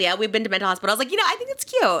very mentally ill. We've been to mental hospital. I was like, I think it's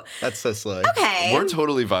cute. That's so slick. Okay. We're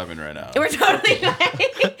totally vibing right now. We're totally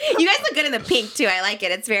You guys look good in the pink too. I like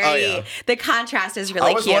it. It's very the contrast is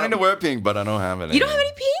really I was cute. wanting to wear pink, but I don't have any. You don't have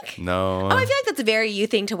any pink? No. Oh, I feel like that's a very you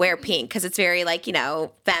thing to wear pink because it's very like,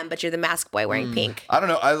 femme, but you're the mask boy wearing pink. I don't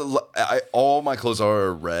know. I all my clothes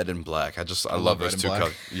are red and black. I love red those and two black.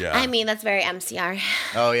 colors. Yeah. I mean, that's very MCR.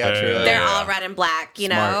 Oh yeah, true. They're all red and black,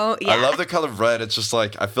 Smart. Yeah. I love the color red. It's just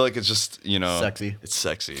like I feel like it's just Sexy. It's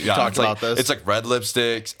sexy. Yeah, talked it's like, about this. It's like red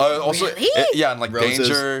lipsticks. Also, Really? yeah, and like Roses.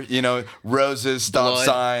 danger. Roses, stop Blood.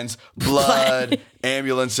 signs, blood,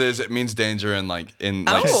 ambulances. It means danger and like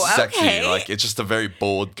sexy. Okay. Like it's just a very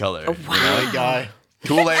bold color. Wow. White guy.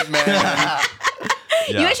 Kool-Aid man.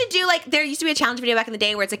 You guys should do there used to be a challenge video back in the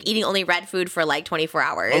day where it's like eating only red food for like 24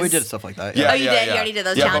 hours. Oh, we did stuff like that. Yeah, Oh, you did? You already did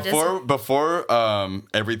those challenges? Before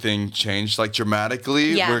everything changed like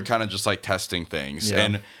dramatically, Yeah. we're kind of just like testing things, Yeah.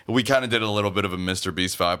 and we kind of did a little bit of a Mr.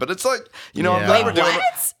 Beast vibe. But it's like I'm Yeah. glad Wait, we're doing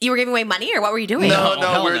what? You were giving away money or what were you doing? No,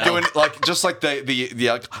 hell we're no. doing like just like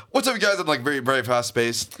the what's up, you guys? I'm like very very fast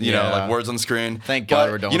paced, Yeah. like words on screen. Thank God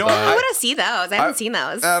we're done with I that. want to see those. I haven't seen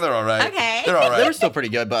those. They're all right. Okay. they're all They right. were still pretty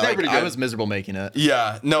good, but like, pretty I good. was miserable making it.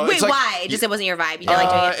 Yeah, no. Wait, it's like, why? Just it wasn't your vibe. You didn't like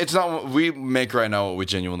doing it. It's not what we make right now. What we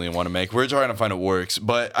genuinely want to make. We're trying to find what works.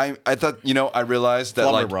 But I thought I realized that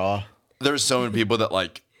Lumber like raw. there's so many people that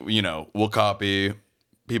like will copy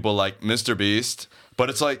people like Mr. Beast, but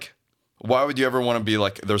it's like, why would you ever want to be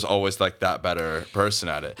like? There's always like that better person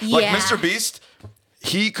at it. Like Yeah. Mr. Beast,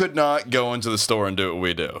 he could not go into the store and do what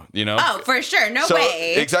we do. Oh, for sure. No So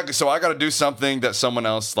way. exactly. So I got to do something that someone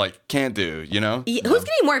else like can't do. Who's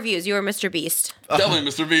getting more views? You or Mr. Beast? Definitely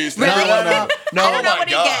Mr. Beast. Really? No. I don't know my what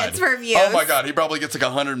he God. gets for views. Oh my God, he probably gets like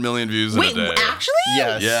 100 million views Wait, in a day. actually?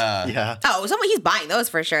 Yes. Yeah. Yeah. Oh, he's buying those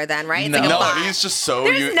for sure then, right? It's No. like a No, bot. he's just so.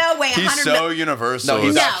 There's no way He's 100 so universal. No,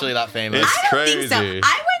 he's No. actually that famous. It's I don't think so. crazy.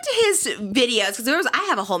 I went to his videos because I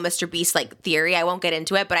have a whole Mr. Beast like theory. I won't get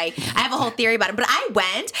into it, but I have a whole theory about him. But I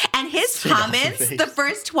went and his comments, face. the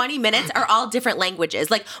first 20 minutes are all different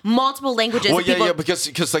languages, like multiple languages. Well, that yeah, people- yeah,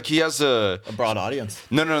 because like he has a A broad audience.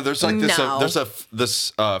 no. There's like this No. there's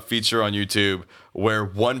this feature on YouTube where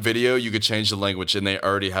one video you could change the language and they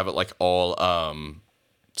already have it like all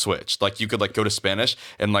switched. Like you could like go to Spanish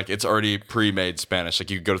and like it's already pre-made Spanish. Like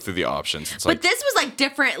you could go through the options. It's But like this was like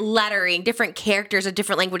different lettering, different characters of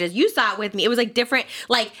different languages. You saw it with me. It was like different,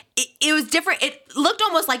 like it was different. It looked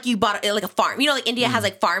almost like you bought like a farm. Like India has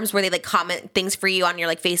like farms where they like comment things for you on your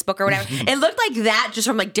like Facebook or whatever. It looked like that just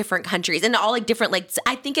from like different countries and all like different like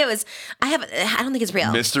I think it was. I don't think it's real.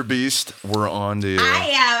 Mr. Beast, we're on to you.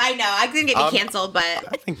 I know. I couldn't get me canceled, but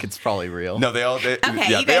I think it's probably real. No, they you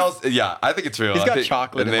they guys- all, yeah, I think it's real. He's I got think-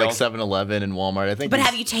 chocolate and in they like all- 7-Eleven and Walmart. I think. but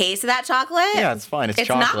have you tasted that chocolate? Yeah, it's fine. It's It's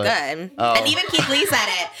chocolate. not good. Oh. And even Keith Lee said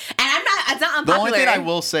it. And it's not The unpopular. only thing I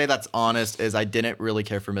will say that's honest is I didn't really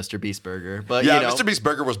care for Mr. Beast Burger, but Yeah, you know, Mr. Beast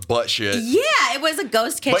burger was butt shit. Yeah, it was a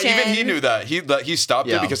ghost kitchen. But even he knew that. He stopped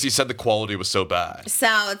it Yeah. because he said the quality was so bad. So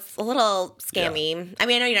it's a little scammy. I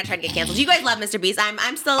mean, I know you're not trying to get canceled. You guys love Mr. Beast.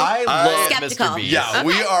 I'm still I love skeptical. Mr. Beast. Yeah, Okay.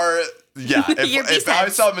 we are. Yeah, You're if Beast I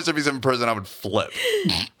heads. saw Mr. Beast in person, I would flip.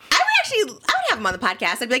 I would have him on the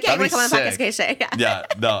podcast. I'd be like, yeah, you That'd want to come be on the podcast? sick. Okay, sure. Yeah,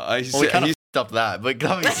 no, Well, we kind of up that, but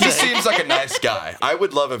he seems like a nice guy. I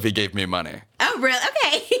would love if he gave me money. Oh, really?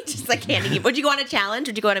 Okay. Just like handing you. Would you go on a challenge?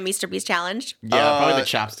 Would you go on a Mr. Beast challenge? yeah, probably the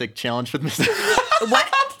chapstick challenge with Mr.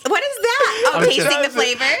 What is that? Oh, I'm tasting joking. the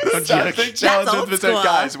flavors? Chapstick challenge old with school. Mr.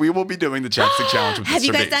 Guys, we will be doing the chapstick challenge with Have Mr.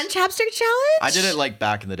 you guys Beast. done chapstick challenge? I did it like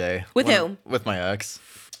back in the day. With who? With my ex.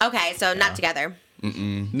 Okay, so not together.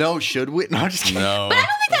 No, should we? No, I'm just kidding. No. But I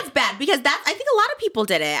don't think that's bad because I think a lot of people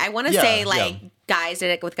did it. I want to Yeah, say yeah. like guys did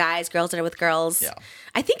it with guys, girls did it with girls. Yeah.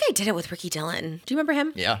 I think I did it with Ricky Dillon. Do you remember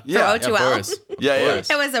him? Yeah. For Yeah, O2L. of course. Yeah, yeah.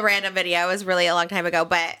 It was a random video. It was really a long time ago,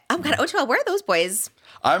 but oh god, O2L, where are those boys?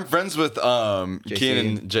 I'm friends with Keen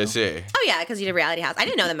and JC. Oh yeah, because you did Reality House. I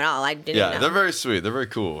didn't know them at all. I didn't Yeah, know. they're very sweet. They're very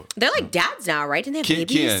cool. They're like dads now, right? Didn't they have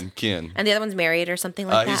babies? Kian. And the other one's married or something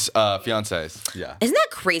like that. He's fiancés. Yeah. Isn't that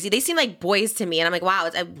crazy? They seem like boys to me, and I'm like, wow,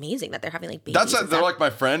 it's amazing that they're having like babies. and They're stuff. like my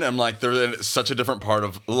friend. I'm like they're in such a different part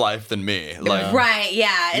of life than me. Like right,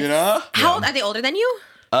 yeah. You know? How old are they? Older than you?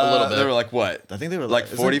 A little bit. They were like what? I think they were Like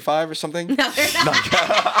isn't- 45 or something. No, they're not.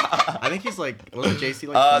 I think he's like, was it JC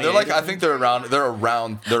like? They're like 28 or I think they're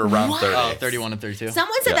around 30. Oh, 31 and 32.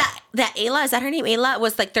 Someone said Yeah. that Ayla, is that her name? Ayla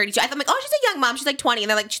was like 32. I thought like, oh, she's a young mom. She's like 20, and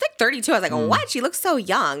they're like, she's like 32. I was like, what? She looks so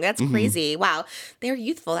young. That's crazy. Wow, they're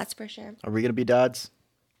youthful. That's for sure. Are we gonna be dads?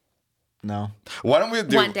 No. Why don't we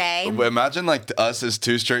do One day. Imagine like us as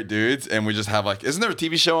two straight dudes, and we just have like, isn't there a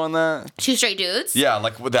TV show on that? Two straight dudes? Yeah,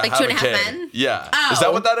 like with that Like have Two a and a Half kid. Men? Yeah. Oh. Is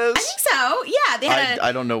that what that is? I think so. Yeah, they had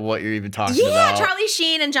I don't know what you're even talking Yeah, about. Charlie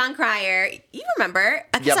Sheen and John Cryer. You remember?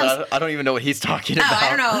 Yeah, but I don't even know what he's talking about. I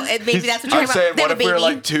don't know. Maybe that's what you're I'm talking saying, about. They what have if a we were baby.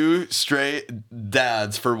 like two straight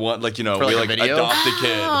dads for one, like, you know, For, we like, like a video? adopt a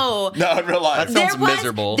kid. Oh. No, in real life. That sounds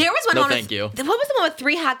miserable. There was one No, with, thank you. What was the one with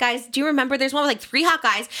three hot guys? Do you remember? There's one with like three hot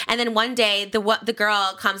guys, and then one day the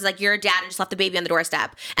girl comes like, you're a dad and just left the baby on the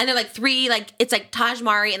doorstep, and they're like three, like it's like Taj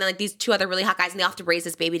Mari and then like these two other really hot guys, and they all have to raise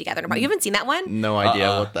this baby together. You haven't seen that one? No idea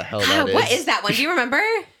what the hell that God, is. what is that one? Do you remember?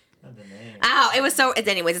 Oh, it was so.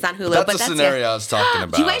 Anyways, it's on Hulu. That's but the scenario I was talking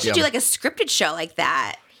about. You guys should do Yeah. like a scripted show like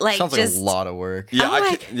that. Like Sounds like just. a lot of work. Yeah, Oh I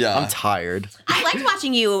my can, yeah. I'm tired. I liked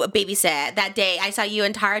watching you babysit that day. I saw you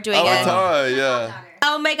and Tara doing Oh, it. Tara, yeah.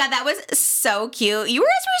 Oh my god, that was so cute. You guys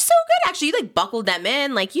were so good. Actually, you like buckled them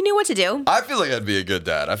in. Like you knew what to do. I feel like I'd be a good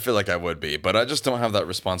dad. I feel like I would be, but I just don't have that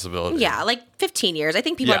responsibility. Yeah, like 15 years. I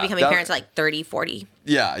think people Yeah, are becoming that- parents at like 30, 40.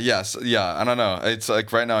 Yeah, yes, yeah. I don't know. It's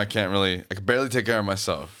like right now I can barely take care of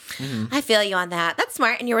myself. I feel you on that. That's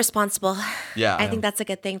smart and you're responsible. Yeah. I think that's a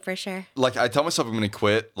good thing for sure. Like I tell myself I'm gonna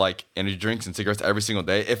quit like energy drinks and cigarettes every single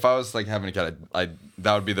day. If I was like having a kid,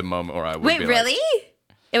 that would be the moment where I would. Wait, be really? Like,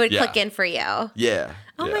 It would Yeah. click in for you. yeah.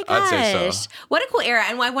 Oh yeah, my I'd say gosh. so. What a cool era.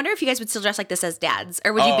 And I wonder if you guys would still dress like this as dads.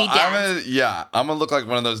 Or would you be dads? I'm gonna look like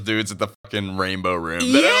one of those dudes at the fucking rainbow room.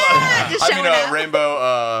 Yeah, just showing up.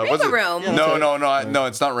 Rainbow. What's it? Room. Yeah, No,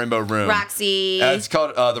 it's not Rainbow Room. Roxy. It's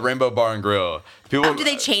called the Rainbow Bar and Grill. People. Oh, do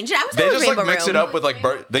they change it? I was They thinking just Rainbow like mix Room. it up with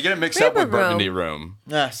like they get it mixed up with Rainbow Room. Burgundy Room.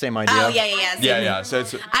 Yeah, same idea. Oh, yeah. Yeah. So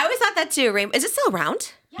it's. I always thought that too. Is it still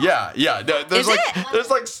around? Yeah. There's Is like it? there's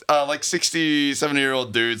 60,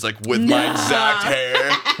 70-year-old dudes like with my exact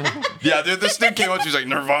hair. Yeah, dude, this dude came up to me, he's like,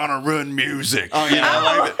 Nirvana ruined music. Oh, yeah. You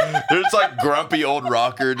know, like, there's like grumpy old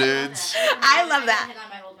rocker dudes. I love that. Hit on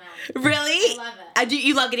my old man. Really? I love it.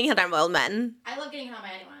 You love getting hit on by old men. I love getting hit on by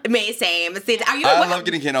anyone. May same. Are you? I love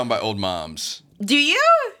getting hit on by old moms. Do you?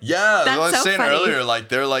 Yeah, that's That's what I was so saying funny. earlier. Like,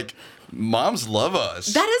 they're like, moms love us.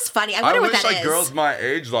 That is funny. I I wonder what wish that is. like girls my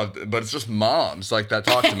age loved it, but it's just moms like that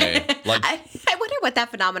talk to me. Like, I wonder what that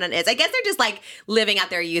phenomenon is. I guess they're just like living out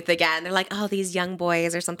their youth again. They're like, oh, these young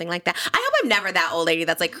boys or something like that. I hope I'm never that old lady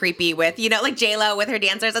that's like creepy with, like J-Lo with her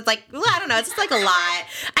dancers. It's like, well, I don't know. It's just like a lot.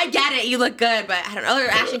 I get it. You look good, but I don't know. Or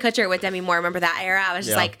Ashton Kutcher with Demi Moore. Remember that era? I was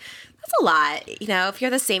just Yeah. like, that's a lot. If you're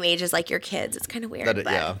the same age as like your kids, it's kind of weird. but-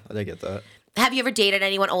 Yeah, I did get that. Have you ever dated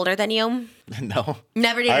anyone older than you? No.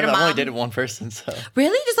 Never dated I've a mom? only dated one person, so.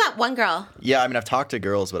 Really? Just that one girl? Yeah, I mean, I've talked to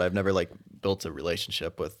girls, but I've never like built a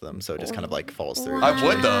relationship with them, so it just kind of like falls through. I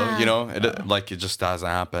would though, it just doesn't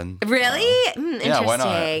happen. Really? Interesting. Yeah, why not?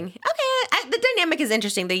 Okay. The dynamic is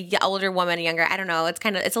interesting. The older woman, younger. I don't know.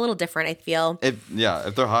 It's a little different, I feel. If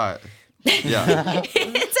they're hot. Yeah.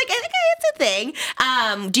 It's a thing.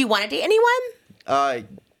 Do you want to date anyone?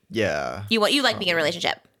 Yeah. You like being in a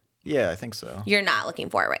relationship? Yeah, I think so. You're not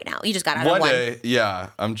looking for it right now. You just got out of One one. day, yeah,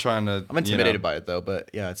 I'm trying to. I'm intimidated by it though,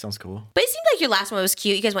 but yeah, it sounds cool. But it seemed like your last one was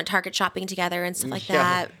cute. You guys went Target shopping together and stuff like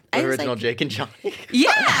that. The I was original like, Jake and Johnnie.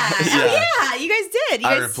 Yeah. Oh, yeah. You guys did.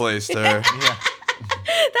 I replaced her.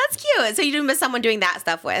 That's cute. So you didn't miss someone doing that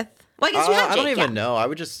stuff with? Well, I guess you have I Jake. don't even yeah. know.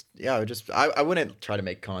 I wouldn't try to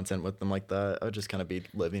make content with them like that. I would just kind of be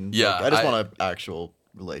living. Yeah, I just want an actual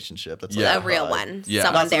relationship. That's Yeah. A like, real one. Yeah.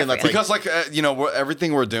 Someone Not there something for that's you. Because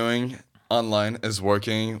everything we're doing online is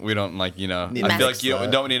working. We don't Need I to feel mix like you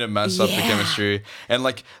that. don't need to mess up the Yeah. chemistry. And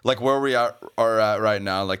like where we are at right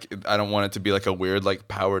now, like I don't want it to be like a weird like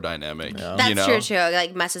power dynamic. Yeah. That's true, too.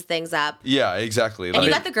 Like messes things up. Yeah, exactly. And you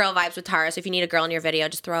got the girl vibes with Tara, so if you need a girl in your video,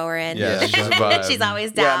 just throw her in. Yeah, she's a vibe. She's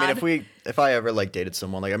always down. Yeah, I mean, if I ever like dated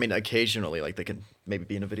someone, like I mean, occasionally like they can maybe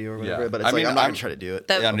be in a video or whatever, Yeah. but it's I like mean, I'm not I'm- gonna try to do it.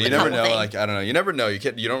 The- Yeah, no, the you never couple know. thing. Like I don't know. You never know. You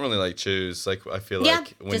don't really like choose. Like I feel Yeah,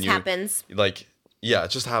 like when just happens. Like yeah,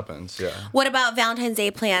 it just happens. Yeah. What about Valentine's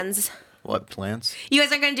Day plans? What plans? You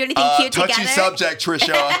guys aren't going to do anything cute touchy together? subject,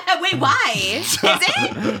 Trisha. Wait, why? Is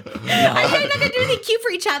it? Are you guys not going to do anything cute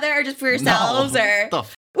for each other or just for yourselves? Or The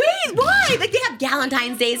f- Wait, why? Like they have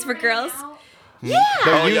Galentine's Days for girls. Yeah.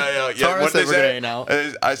 Oh You- yeah. Tara What said they we're say? gonna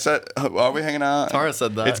hang out. I said, are we hanging out? Tara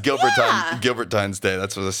said that. It's Yeah. Gilbertine's Day.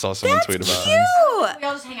 That's what I saw someone That's tweet about. cute. We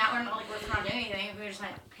all just hang out. We're not doing anything. We just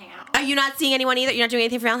like hang out. Are you not seeing anyone either? You're not doing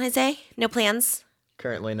anything for Valentine's Day? No plans?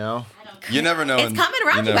 Currently, no. I don't care. You never know. It's coming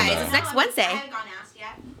around, you I guys. don't It's know. next Wednesday. I haven't gone asked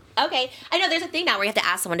yet. Okay. I know there's a thing now where you have to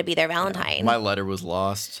ask someone to be their Valentine. My letter was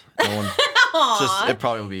lost. No one. Aw. It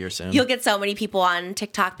probably will be here soon. You'll get so many people on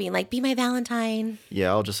TikTok being like, be my Valentine. Yeah,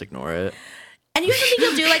 I'll just ignore it. And you guys don't think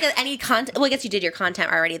you'll do like any content? Well, I guess you did your content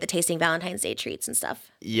already, the tasting Valentine's Day treats and stuff.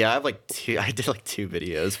 Yeah, I have like 2. I did like 2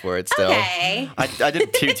 videos for it still. Okay. I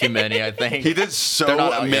did too many, I think. He did They're so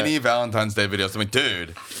not out many yet. Valentine's Day videos. I mean,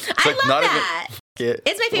 dude. I love that. It.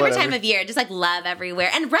 It's my favorite Whatever. time of year. Just like love everywhere.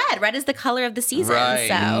 And red is the color of the season. Right.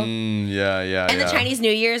 So. Yeah. And the Chinese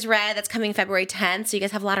New Year's red that's coming February 10th. So you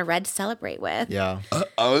guys have a lot of red to celebrate with. Yeah.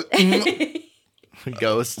 What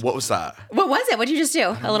Ghost. was that? What was it? What did you just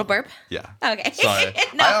do? A little burp? Yeah. Okay. Sorry.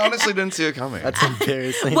 No. I honestly didn't see it coming. That's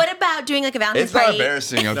embarrassing. What about doing like a Valentine's It's not party?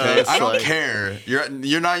 embarrassing, okay? No, it's I don't like- care.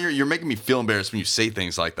 You're making me feel embarrassed when you say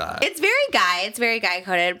things like that. It's very guy. It's very guy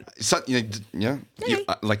coded. So, yeah. Okay.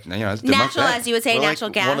 It's Natural, as you would say, We're natural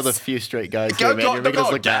like gas. one of the few straight guys Go, here, man. go, You're making go,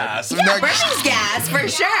 us look gas. bad. Yeah, burping's gas for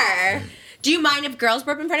sure. Do you mind if girls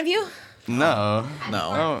burp in front of you? No.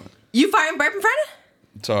 No. You fart and burp in front?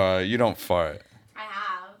 Sorry, you don't fart. I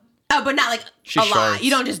have. Oh, but not like She a lot. sharts.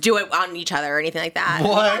 You don't just do it on each other or anything like that.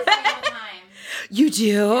 What? All the time. You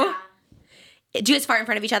do? Yeah. Do you guys fart in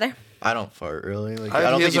front of each other? I don't fart really. Like, I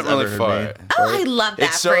don't He think he's doesn't really ever fart. heard me. Oh, I love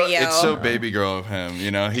that for you. It's so baby girl of him,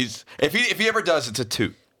 you know. He's if he ever does, it's a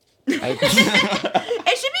toot.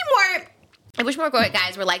 It should be more. I wish more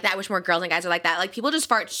guys were like that. I wish more girls and guys were like that. Like, people just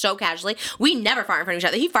fart so casually. We never fart in front of each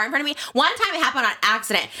other. He farted in front of me. One time it happened on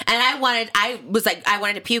accident, and I wanted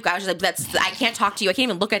to puke. I was just like, I can't talk to you. I can't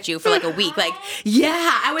even look at you for like a week. Like,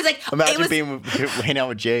 yeah. I was like, Imagine being hanging out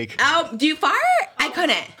with Jake. oh, do you fart? I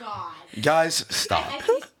couldn't. God. Guys, stop.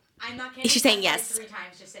 I'm not kidding. She's saying I've yes. farted 3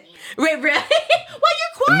 times just sitting here. Wait, really? Well,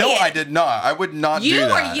 you're quiet. No, I did not. I would not You do or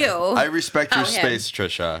that. you? I respect your Oh, him. space,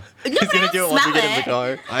 Trisha. No, He's but I gonna don't do it once he smell did in the it.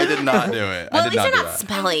 car. I did not do it. Well, I at did least not you're do not that.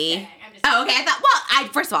 smelly. I'm just Oh, okay. I thought. Well,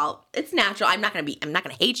 first of all, it's natural. I'm not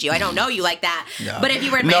gonna hate you. I don't know you like that. No. But if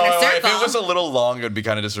you were in No, my inner if circle, it was a little long, it would be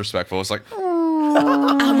kind of disrespectful. It's like,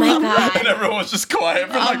 oh my and god. everyone was just quiet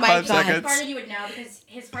for Oh like my 5 God. seconds. farted, you would know because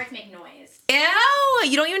his farts make noise. Ew!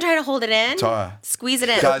 You don't even try to hold it in. Tara. Squeeze it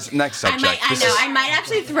in. Guys, next I subject. might. I know. I might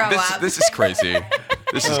actually throw up. This is crazy.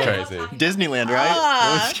 This is crazy. Disneyland,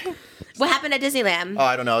 right? What happened at Disneyland? Oh,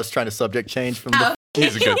 I don't know. I was trying to subject change from Oh.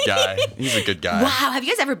 He's a good guy. He's a good guy. Wow. Have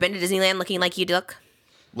you guys ever been to Disneyland looking like you look?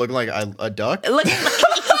 looking like a duck. Looking like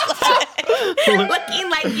you look. Looking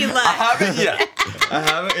like you look. I haven't yet. I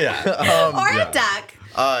haven't yet. Or yeah. a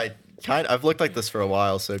duck. I've looked like this for a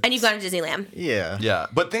while, so And you've gone to Disneyland. yeah. Yeah,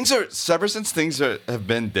 but ever since things have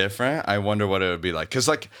been different, I wonder what it would be like. Cause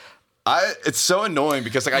like, it's so annoying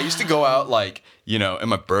because like I used to go out like, you know, in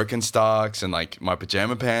my Birkenstocks and like my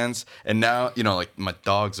pajama pants, and now, you know, like my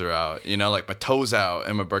dogs are out, you know, like my toes out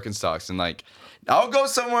in my Birkenstocks, and like I'll go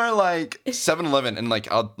somewhere like 7-Eleven and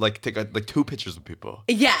like I'll like take like 2 pictures with people.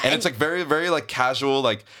 Yeah. And it's like very, very like casual,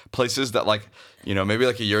 like places that like, you know, maybe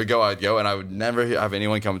like a year ago I'd go and I would never have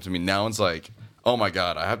anyone come to me. Now it's like, oh my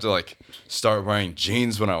God, I have to like start wearing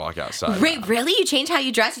jeans when I walk outside. Wait, really? You change how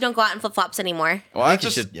you dress? You don't go out in flip flops anymore? Well, I think you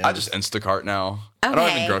just should, yeah, I just Instacart now. I don't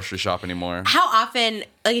Okay. even grocery shop anymore. How often,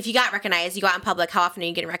 like if you got recognized, you go out in public, how often are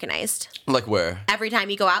you getting recognized? Like where? Every time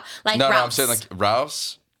you go out? Like No, I'm Ralph's. saying like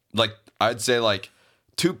Ralph's. Like I'd say like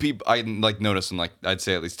 2 people I like notice, and like I'd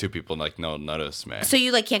say at least 2 people like no notice me. So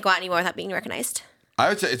you like can't go out anymore without being recognized? I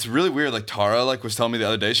would say it's really weird. Like Tara like was telling me the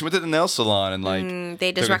other day, she went to the nail salon and like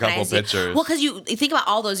They just took a couple recognize you. pictures. Well, because you think about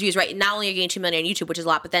all those views, right? Not only are you getting 2 million on YouTube, which is a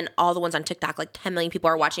lot, but then all the ones on TikTok, like 10 million people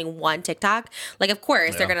are watching one TikTok. Like, of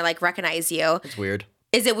course, they're gonna like recognize you. It's weird.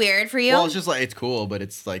 Is it weird for you? Well, it's just like it's cool, but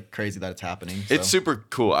it's like crazy that it's happening. So. It's super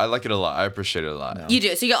cool. I like it a lot. I appreciate it a lot. You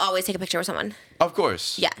do. So you'll always take a picture with someone. Of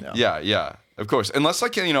course. Yeah. Yeah. Of course. Unless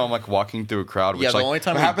like you know I'm like walking through a crowd, which Yeah, the like only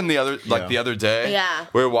time we- happened the other Yeah. the other day. Yeah.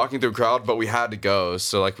 We were walking through a crowd, but we had to go,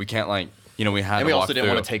 so like we can't like you know we had And to we walk also didn't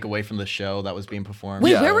through. want to take away from the show that was being performed.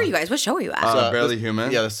 Wait, Yeah. where were you guys? What show were you at? Barely this-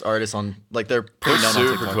 Human? Yeah, this artist on like they're pretty known on super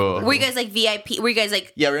TikTok. cool. were you guys like VIP? Were you guys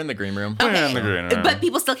like? Yeah, we're in the green room. Yeah, in the green room. But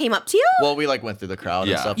people still came up to you. Well, we like went through the crowd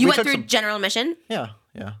Yeah. and stuff. You We went took through some- general admission. Yeah.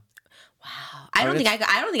 I don't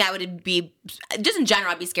think I would be just in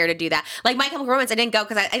general. I'd be scared to do that. Like My Chemical Romance, I didn't go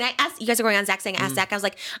because I asked you guys are going on Zach saying I asked Zach. I was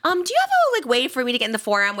like, do you have a like way for me to get in the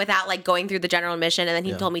forum without like going through the general admission? And then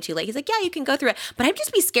he told me too late. He's like, yeah, you can go through it, but I'd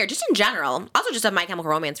just be scared, just in general. Also, just of My Chemical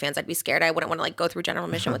Romance fans, I'd be scared. I wouldn't want to like go through general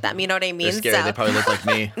admission with them. You know what I mean? They're scary. They probably look like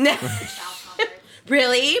me. Styles concert.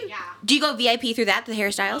 Really? Yeah. Do you go VIP through that, the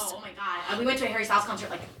hairstyles? Oh my God. We went to a Harry Styles concert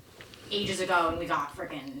like ages ago and we got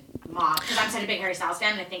freaking mobbed because I'm such a big Harry Styles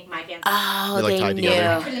fan and I think my fans. Oh, They, like, they tied knew. together.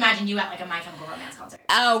 I couldn't imagine you at like a My Chemical Romance concert.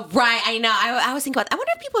 Oh, right. I know. I was thinking about that. I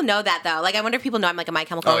wonder if people know that, though. Like, I wonder if people know I'm like a My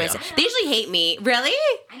Chemical Oh, Romance. yeah. They usually hate me. Really?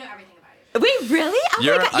 I know everything about it. Wait, really? Oh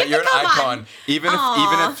You're my God. you're an Come icon. on. Even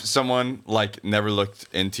Aw. if someone like never looked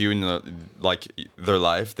into you in like their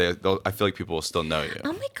life, I feel like people will still know you.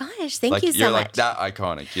 Oh my gosh, thank Like you so you're much. like that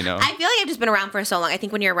iconic, you know? I feel like I've just been around for so long. I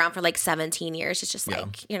think when you're around for like 17 years, it's just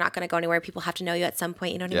like you're not going to go anywhere. People have to know you at some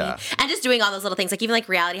point. You know what I mean? And just doing all those little things, like even like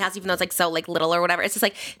Reality House, even though it's like so like little or whatever, it's just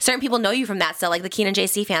like certain people know you from that. So like the Keenan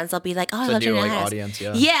JC fans, they'll be like, "Oh, I love new, Reality like, House." audience,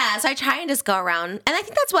 yeah. Yeah. So I try and just go around, and I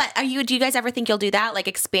think that's what are you? Do you guys ever think you'll do that? Like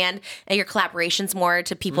expand your collaborations more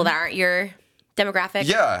to people that aren't your demographic?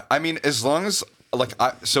 Yeah, I mean, as long as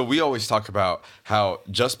so we always talk about how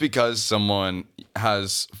just because someone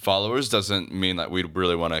has followers doesn't mean that we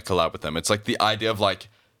really want to collab with them. It's like the idea of like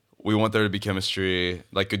we want there to be chemistry,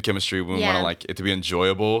 like good chemistry. We want to like it to be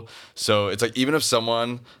enjoyable. So it's like even if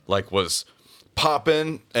someone like was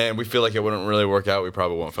popping and we feel like it wouldn't really work out, we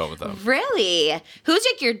probably won't film with them. Really? Who's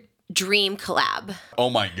like your dream collab? Oh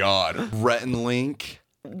my God, Rhett and Link,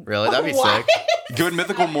 Really? That'd be What? sick. Good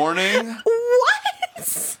Mythical Morning.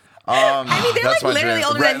 What? I mean, they're That's like my literally dream.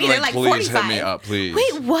 older Rhett than me. and They're Link, like please 45. hit me up, please.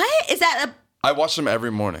 Wait, what? I watch them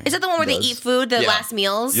every morning. Is that the one where they Does. eat food, the Yeah. last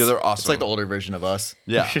meals? Yeah, they're awesome. it's like the older version of us.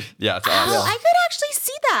 Yeah, yeah, it's Oh, awesome. I could actually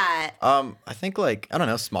see that. I think like I don't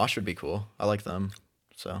know, Smosh would be cool. I like them.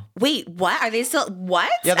 So Wait, what? Are they still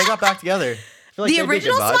what? yeah, they got back together. I feel like the they'd be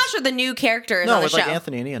original good vibes. Smosh or the new characters No, on the with show? like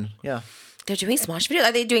Anthony and Ian. Yeah. They're doing Smosh videos.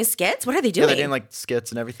 Are they doing skits? What are they Yeah, doing? they're doing like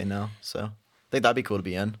skits and everything now. So I think that'd be cool to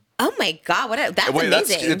be in. Oh my god, that's Wait,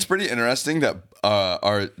 amazing. it's pretty interesting that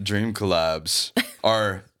our dream collabs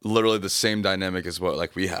are literally the same dynamic as what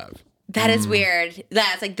like we have. That is weird.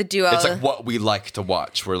 That's like the duo. It's like what we like to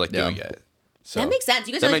watch. We're like doing it. So that makes sense.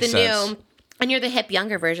 You guys that are like the makes sense. new, and you're the hip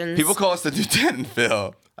younger versions. People call us the new Dan and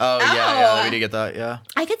Phil. Oh yeah, we did get that. Yeah,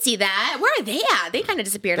 I could see that. Where are they at? They kind of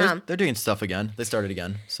disappeared, huh? they're doing stuff again. They started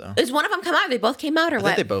again. So Is one of them come out? They both came out, or I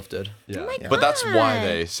what? think they both did. Yeah, my but that's why God.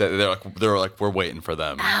 they said they're like we're waiting for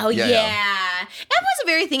them. Oh Yeah, yeah, yeah. that was a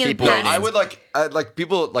very thing in the People- past. I would like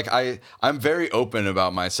people like I'm very open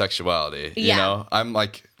about my sexuality. Yeah. You know, I'm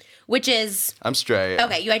like Which is I'm straight.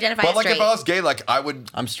 okay. You identify But as like straight. if I was gay, like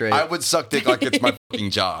I'm straight. I would suck dick like it's my fucking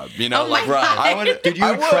job. You know, Oh my like God. I would. Dude, you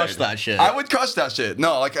I would crush that shit. I would crush that shit.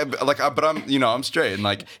 No, but I'm I'm straight, and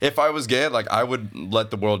like if I was gay, like I would let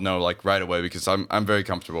the world know like right away because I'm very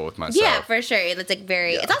comfortable with myself. Yeah, for sure. It's like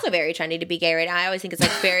very. It's also very trendy to be gay right now. I always think it's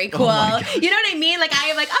like very cool. my You know what I mean? Like I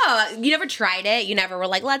am like, oh, you never tried it. You never were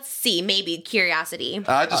like, let's see, maybe curiosity.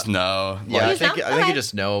 I just know. Yeah, I just think know? I think Okay. you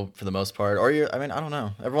just know for the most part, or you. I mean, I don't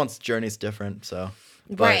know. Everyone's journey's different, so.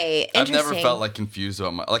 But Right. I've never Interesting. felt like confused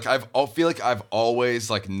about I feel like I've always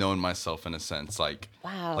like known myself in a sense, like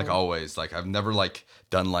Wow. like always, like I've never like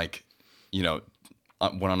done like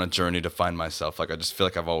went on a journey to find myself. Like I just feel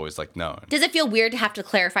like I've always like known. Does it feel weird to have to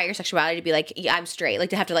clarify your sexuality to be like, yeah, I'm straight? Like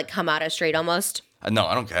to have to like come out as straight almost? No,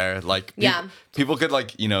 I don't care. Like, Yeah. people could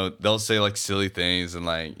like, they'll say like silly things and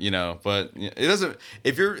like, but it doesn't.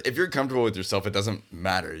 If you're comfortable with yourself, it doesn't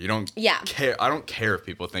matter. You don't care. I don't care if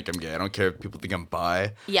people think I'm gay. I don't care if people think I'm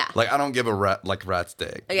bi. Yeah. Like I don't give a rat's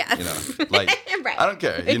dick. Yeah. Like Right. I don't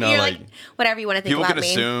care. You're Like whatever you want to think people about can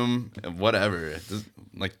me. assume whatever.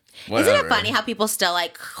 Like whatever. Isn't it funny how people still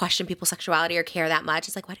like question people's sexuality or care that much?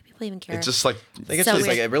 It's like, why do people even care? It's just like I think it's So just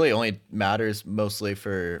like weird. it really only matters mostly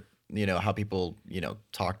for how people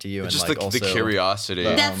talk to you and just like the also curiosity.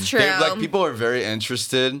 That's true. Like people are very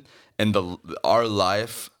interested in our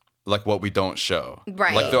life, like what we don't show.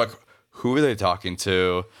 Right. Like they're like, who are they talking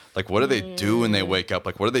to? Like what do they do when they wake up?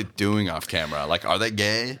 Like what are they doing off camera? Like are they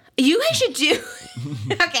gay? You guys should do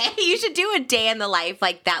okay. You should do a day in the life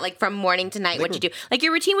like that, like from morning to night. What you do? Like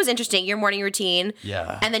your routine was interesting. Your morning routine.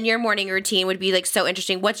 Yeah. And then your morning routine would be like so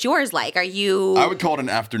interesting. What's yours like? Are you? I would call it an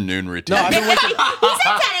afternoon routine. No, I've been waking. He's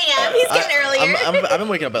at 10 a.m. He's getting earlier. I've been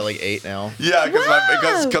waking up at like 8 now. yeah,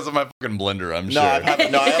 Wow. because of my fucking blender, I'm No, sure.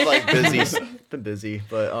 I have like busy. Been busy,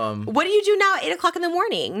 but What do you do now at 8 o'clock in the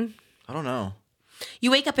morning? I don't know.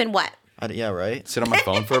 You wake up in what? Yeah, right. Sit on my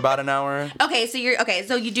phone for about an hour. Okay, so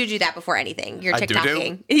so you do that before anything. You're I do.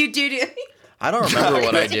 TikToking. You do. I don't remember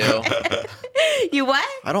what I do. You what?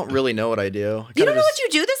 I don't really know what I do. You don't know what you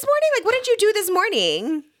do this morning? Like, what did you do this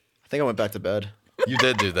morning? I think I went back to bed. You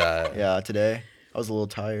did do that. Yeah, today I was a little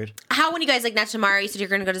tired. How, when you guys, like, not tomorrow, you said you're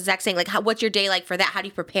going to go to Zach saying, like, what's your day like for that? How do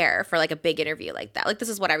you prepare for, like, a big interview like that? Like, this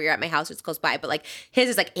is whatever, you're at my house, it's close by, but, like, his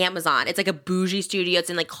is, like, Amazon. It's, like, a bougie studio. It's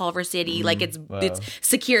in, like, Culver City. Like, it's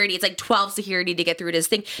security. It's, like, 12 security to get through this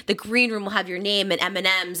thing. The green room will have your name and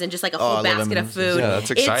M&Ms and just, like, a whole I love basket of M&Ms. food. Yeah,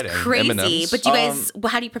 that's exciting. It's crazy. M&Ms. But you guys,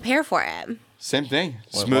 how do you prepare for it? Same thing.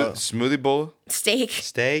 What? Smoothie bowl, Steak.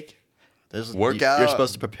 steak, There's, Workout. You're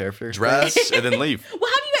supposed to prepare for dress, and then leave.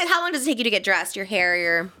 Well, how long does it take you to get dressed? Your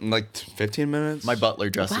hair, Like 15 minutes. My butler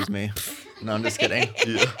dresses me. No, I'm just kidding.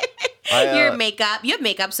 your makeup. You have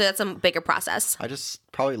makeup, so that's a bigger process. I just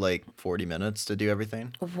probably like 40 minutes to do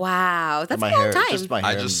everything. Wow, that's my a long hair, time. just my hair.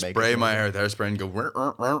 I and just makeup spray and my everything. hair with hairspray and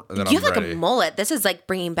go, and then You I'm have like ready. a mullet. This is like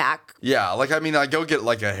bringing back. Yeah, like I mean, I go get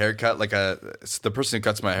like a haircut. The person who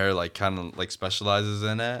cuts my hair like kind of like specializes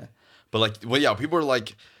in it. But like, well, yeah, people are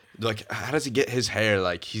like, how does he get his hair?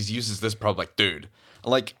 Like, he uses this product. Like, dude,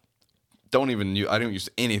 like, don't even use. I don't use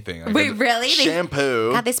anything. Like, Wait, really?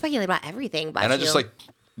 Shampoo. God, they speculate about everything. About and I you. just like,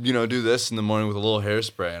 do this in the morning with a little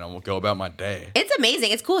hairspray, and I'll go about my day. It's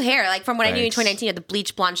amazing. It's cool hair. Like from what I knew in Thanks. 2019, you had the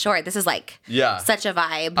bleach blonde short. This is like such a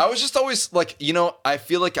vibe. I was just always like, I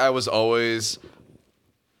feel like I was always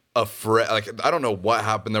afraid. Like, I don't know what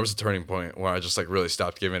happened. There was a turning point where I just like really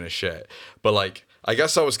stopped giving a shit. But like, I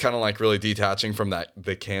guess I was kind of like really detaching from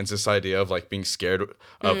the Kansas idea of like being scared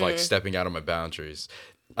of like stepping out of my boundaries.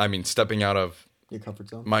 I mean, stepping out of Your comfort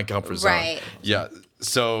zone. my comfort zone. Right. Yeah.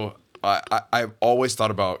 So I've always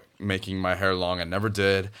thought about making my hair long. I never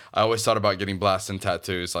did. I always thought about getting blasting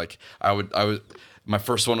tattoos. Like I would. My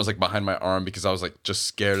first one was like behind my arm because I was like just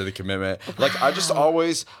scared of the commitment. Wow. Like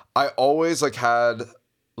I always like had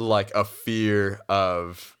like a fear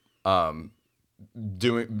of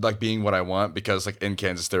being what I want, because like in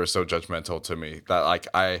Kansas they were so judgmental to me that like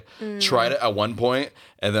I tried it at one point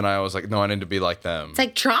and then I was like, no, I need to be like them. It's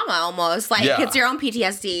like trauma almost. Like it's your own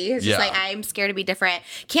PTSD. It's just like I'm scared to be different.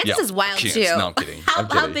 Kansas is wild too. No, I'm kidding.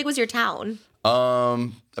 How big was your town?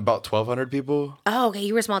 About 1,200 people. Oh, okay.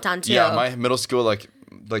 You were a small town too. Yeah, my middle school like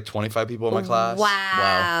 25 people in my class.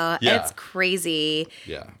 Wow. Yeah. It's crazy.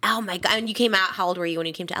 Yeah. Oh my God. And you came out, how old were you when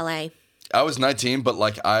you came to LA? I was 19, but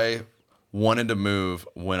like I wanted to move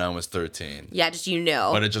when I was 13. Yeah, just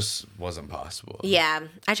But it just wasn't possible. Yeah,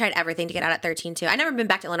 I tried everything to get out at 13 too. I never been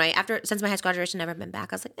back to Illinois since my high school graduation. Never been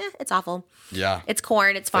back. I was like, it's awful. Yeah. It's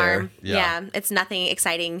corn. It's farm. Fair. Yeah. It's nothing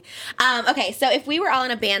exciting. Okay, so if we were all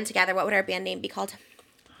in a band together, what would our band name be called?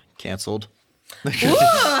 Canceled. Ooh,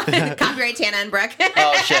 copyright Tana and Brooke.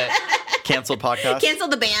 Oh shit. Canceled podcast. Cancel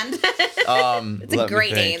the band. It's a Let me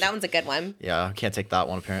great think. name. That one's a good one. Yeah, can't take that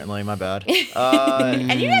one apparently. My bad.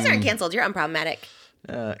 And you guys aren't canceled. You're unproblematic.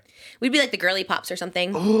 We'd be like the girly pops or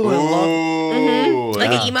something. Ooh,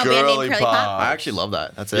 Like an emo band named Curly Pop? I actually love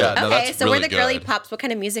that. That's it. Yeah, no, Okay, that's so we're really the girly good. pops. What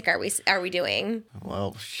kind of music are we doing?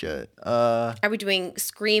 Well, shit. Are we doing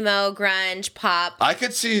screamo, grunge, pop? I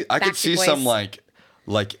could see Backstreet some Boys.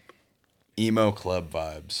 like emo club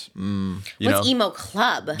vibes. What's emo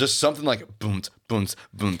club? Just something like boons, boons,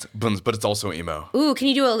 boons, boons, but it's also emo. Ooh, can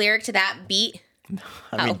you do a lyric to that beat?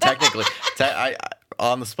 I mean, technically, I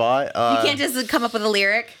on the spot. You can't just come up with a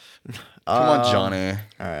lyric. Come on, Johnny.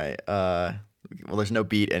 All right. Well, there's no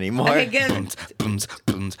beat anymore. Okay, good. Boons, boons,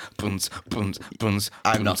 boons, boons, boons, boons.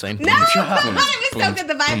 I'm not saying. No, it was so good.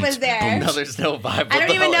 The vibe was there. No, there's no vibe. I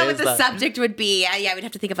don't even know what is the that? subject would be. Yeah, we'd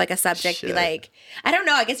have to think of like a subject. Be Shit. like, I don't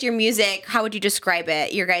know. I guess your music. How would you describe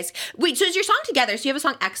it? Your guys. Wait, so is your song together? So you have a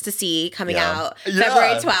song "Ecstasy" coming Yeah. out Yeah.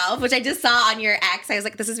 February 12th, which I just saw on your X. I was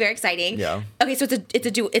like, this is very exciting. Yeah. Okay, so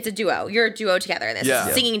it's a duo. You're a duo together in this. Yeah.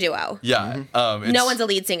 It's a singing duo. Yeah. No one's a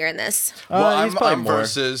lead singer in this. Well, he's probably I'm more.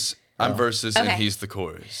 verses. I'm verses, and Okay. he's the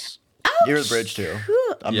chorus. Oh, You're the bridge too.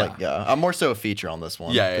 I'm Yeah. like, I'm more so a feature on this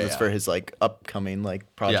one. Yeah, 'cause it's yeah. for his like upcoming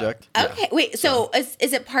like project. Okay, wait. So is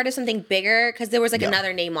it part of something bigger? Because there was like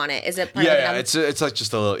another name on it. Is it part of Yeah, an it's like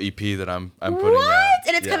just a little EP that I'm putting what? out.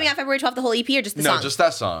 And it's coming out February 12th. The whole EP or just the No, song? just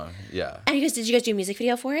that song. Yeah. And did you guys do a music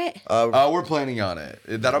video for it? We're planning on it.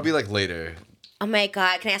 That'll be like later. Oh my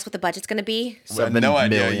God! Can I ask what the budget's gonna be? No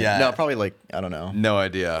idea million. yet. No, probably like I don't know. No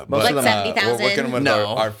idea. Most Like of them, 70,000? We're working with No,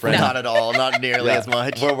 our friend. not at all. Not nearly Yeah. as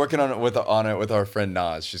much. We're working on it with our friend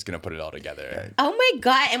Naz. She's gonna put it all together. Oh my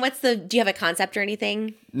God! And do you have a concept or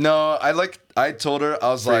anything? No, I told her, I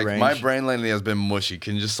was Free like, range. my brain lately has been mushy.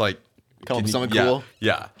 Can you just like Come up with something yeah, cool?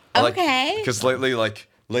 Yeah. Okay. Because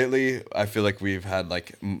lately I feel like we've had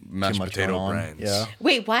like mashed much potato going on. brains. Yeah.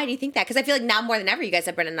 Wait, why do you think that? Because I feel like now more than ever, you guys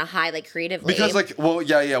have been in a high, like creatively. Because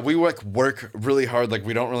we like work really hard. Like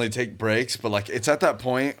we don't really take breaks, but like it's at that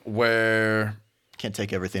point where Can't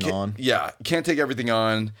take everything on. can't take everything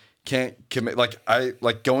on. Can't commit. Like I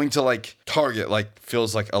like going to like Target like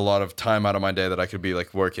feels like a lot of time out of my day that I could be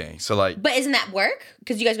like working. So like but isn't that work?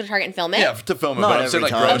 Because you guys go to Target and film it. yeah, to film it. Not But I'm saying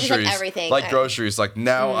every like time. Oh, just, like, groceries, everything. like groceries. Like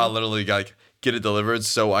now I literally like get it delivered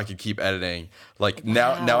so I could keep editing. Like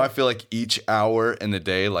now I feel like each hour in the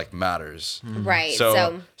day like matters. Right.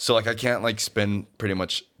 So like I can't like spend pretty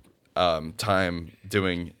much time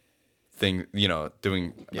doing thing,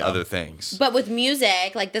 doing other things. But with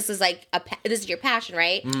music, like this is like this is your passion,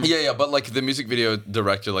 right? Yeah, but like the music video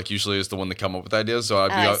director, like usually is the one to come up with ideas. So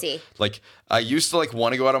I see. Like I used to like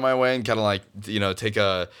want to go out of my way and kind of like take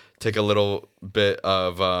a little bit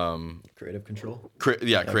of creative control.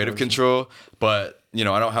 Creative control. But I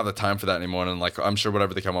don't have the time for that anymore. And like I'm sure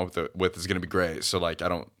whatever they come up with is gonna be great. So like I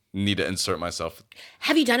don't need to insert myself.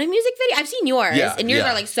 Have you done a music video? I've seen yours, and yours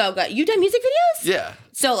are like so good. You've done music videos? Yeah.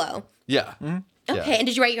 Solo. Yeah. Okay, and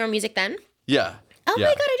did you write your own music then? Yeah. Oh my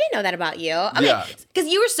God, I didn't know that about you. Okay, because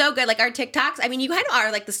you were so good. Like our TikToks, I mean, you kind of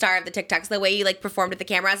are like the star of the TikToks. The way you like performed with the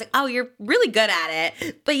camera, I was like, oh, you're really good at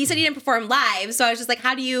it. But you said you didn't perform live, so I was just like,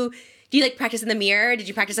 how do you like practice in the mirror? Did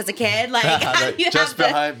you practice as a kid? Like, how do you just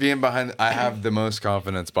being behind, I have the most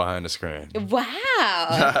confidence behind a screen.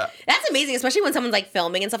 Wow, that's amazing. Especially when someone's like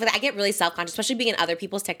filming and stuff like that. I get really self-conscious, especially being in other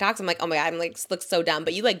people's TikToks. I'm like, oh my God, I'm like looks so dumb.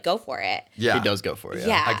 But you like go for it. Yeah, he does go for it.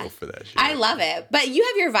 Yeah, I go for that shit. I love it. But you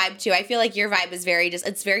have your vibe too. I feel like your vibe is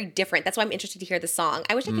it's very different. That's why I'm interested to hear the song.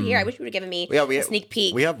 I wish I could hear. I wish you would have given me a sneak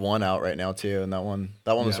peek. We have one out right now too, and that one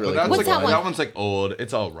was really cool. What's that one? That one's like old.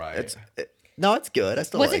 It's all right. No, it's good. I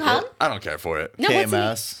still What's like it called? I don't care for it. No,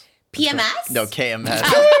 KMS. PMS? No, KMS.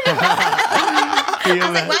 I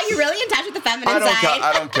was like, wow, you're really in touch with the feminine side.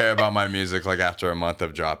 I don't care about my music like after a month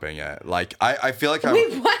of dropping it. Like I feel like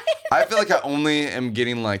Wait, what? I feel like I only am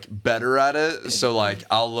getting like better at it. So like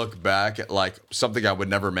I'll look back at like something I would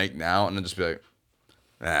never make now and then just be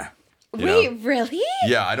like, Wait, really?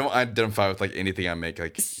 Yeah, I don't identify with like anything I make.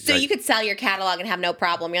 Like, so you could sell your catalog and have no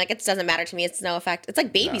problem. You're like, it doesn't matter to me. It's no effect. It's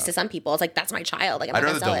like babies to some people. It's like that's my child. Like I'd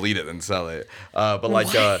rather delete it than sell it. But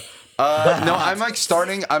like, no, I'm like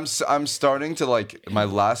starting. I'm starting to like my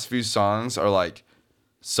last few songs are like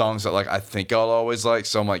songs that like I think I'll always like.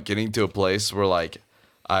 So I'm like getting to a place where like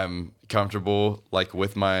I'm comfortable like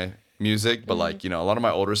with my music, but like a lot of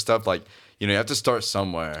my older stuff like. You have to start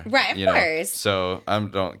somewhere. Right, of course. So I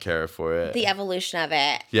don't care for it. The evolution of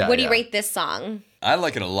it. Yeah. What do you rate this song? I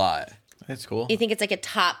like it a lot. It's cool. You think it's like a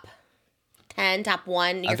top 10, top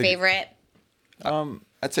 1, your favorite?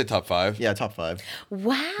 I'd say top 5. Yeah, top 5.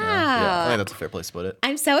 Wow. Yeah, I think that's a fair place to put it.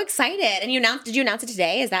 I'm so excited. And did you announce it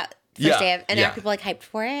today? Is that the first day and are people like hyped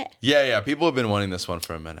for it? Yeah. People have been wanting this one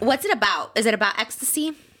for a minute. What's it about? Is it about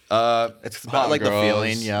ecstasy? It's about like girls, the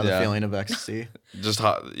feeling, the feeling of ecstasy. Just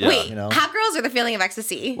hot. Yeah. Wait, hot girls or the feeling of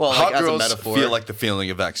ecstasy? Well, hot like, as a girls metaphor. feel like the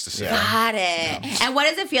feeling of ecstasy. Yeah. Got it. And what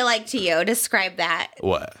does it feel like to you? Describe that.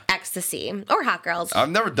 What? Ecstasy or hot girls. I've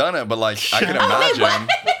never done it, but like I can imagine.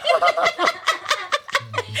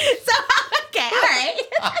 So okay, all right.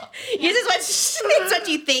 This is what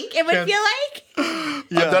you think it would feel like.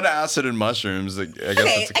 I've done acid and mushrooms. I guess that's the I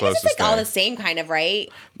guess closest it's like all thing. the same kind of, right?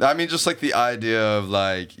 I mean, just like the idea of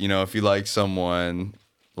like if you like someone,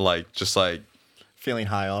 like just like feeling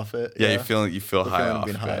high off it. you feel The high feeling of off.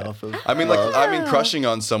 being high it. off of. I mean, crushing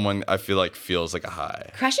on someone, I feel like feels like a high.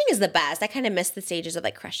 Crushing is the best. I kind of miss the stages of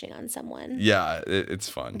like crushing on someone. Yeah, it's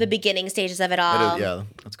fun. The beginning stages of it all. Yeah,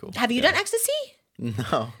 that's cool. Have you done ecstasy?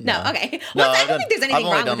 No. No. Okay. Well, I don't think there's anything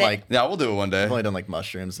wrong with it. Yeah, we'll do it one day. I've only done like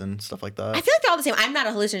mushrooms and stuff like that. I feel like they're all the same. I'm not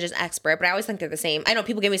a hallucinogen expert, but I always think they're the same. I know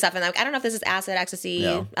people give me stuff and I'm like, I don't know if this is acid, ecstasy,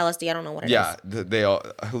 LSD. I don't know what it is. Yeah, they all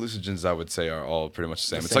hallucinogens. I would say are all pretty much the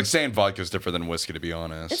same. It's like saying vodka is different than whiskey, to be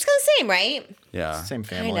honest. It's kind of the same, right? Yeah, Same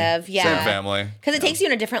family. Kind of, yeah. Same family. Because it takes you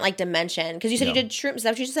in a different like dimension. Because you said you did shrooms. Is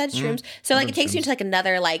that what you just said? Shrooms. So like it takes you into like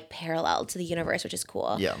another like parallel to the universe, which is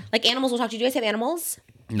cool. Yeah. Like animals will talk to you. Do you guys have animals?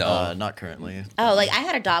 No, Not currently. Oh, like I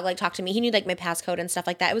had a dog like talk to me. He knew like my passcode and stuff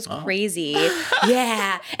like that. It was crazy.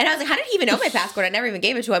 Yeah. And I was like, how did he even know my passcode? I never even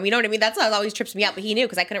gave it to him. You know what I mean? That's what always trips me out. But he knew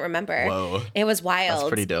because I couldn't remember. Whoa. It was wild. That's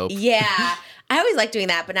pretty dope. Yeah. I always liked doing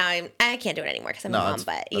that, but now I can't do it anymore because I'm a mom. that's-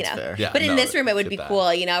 But that's fair. Yeah, but in no, this room, it would get be that. cool,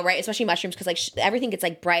 right? Especially mushrooms because like everything gets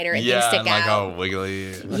like brighter and things stick and like out. all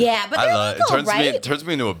wiggly. Yeah, but they're love legal, it. right? Turns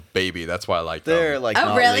me into a baby. That's why I like them. They're like Oh,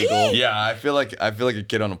 not really? legal. Yeah, I feel like a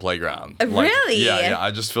kid on a playground. Like, Really? Yeah.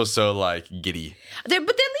 I just feel so like giddy. But they're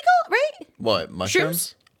legal, right? What,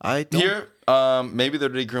 mushrooms? I don't. Here, maybe they're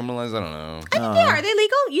decriminalized. I don't know. I think they are. Are they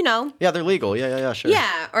legal? Yeah, they're legal. Yeah, sure.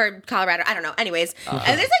 Yeah, or Colorado. I don't know. Anyways,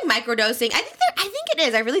 and there's like microdosing. I think it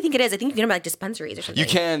is. I really think it is. I think you can go to like dispensaries or something. You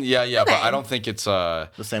can, yeah, but Okay. I don't think it's The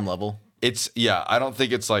same level. I don't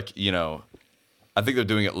think it's like I think they're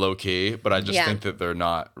doing it low key, but I just Yeah. think that they're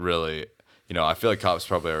not really. I feel like cops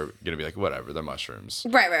probably are gonna be like, whatever, they're mushrooms.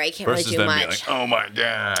 Right. You can't Versus really do them being much. like, oh my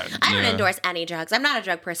god. I don't Yeah. endorse any drugs. I'm not a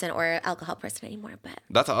drug person or alcohol person anymore, but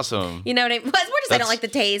That's awesome. you know what I mean? Well, it's more just I don't like the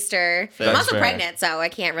taste or I'm That's also fair. pregnant, so I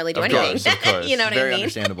can't really do Of anything. course, of course. You know what Very I mean?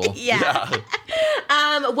 understandable. Yeah.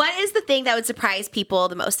 What is the thing that would surprise people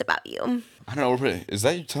the most about you? I don't know. Is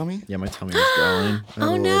that your tummy? Yeah, my tummy is growling.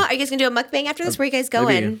 Oh no! Are you guys gonna do a mukbang after this? Where are you guys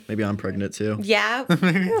going? Maybe I'm pregnant too. Yeah.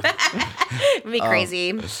 It'd be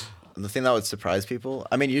crazy. The thing that would surprise people.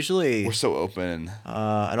 I mean, usually We're so open.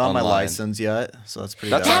 I don't have my Online. license yet, so that's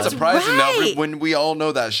pretty. That's bad. not surprising right. though, when we all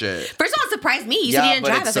know that shit. First of all, it surprised me. You said you Yeah, didn't but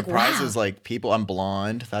drive. it I was like, surprises wow. like people. I'm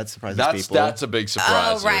blonde. That surprises That's people. that's a big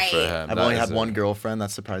surprise right. for him. I've That only is had a- one girlfriend. That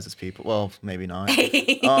surprises people. Well, maybe not.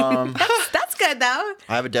 That's good though.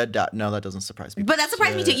 I have a dead dad. No, that doesn't surprise me. But that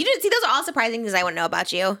surprised me too. You didn't see those are all surprising things I want to know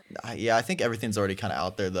about you. Yeah, I think everything's already kind of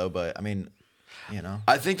out there though. But I mean, you know.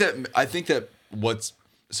 I think that what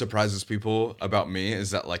surprises people about me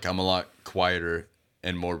is that like I'm a lot quieter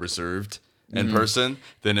and more reserved in person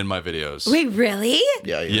than in my videos. Wait, really?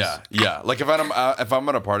 Yeah. Yeah. Like if I'm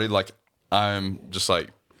at a party, like I'm just like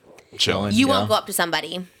chilling. You Yeah. won't go up to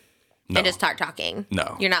somebody No. and just start talking.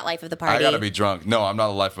 No. You're not life of the party. I gotta be drunk. No, I'm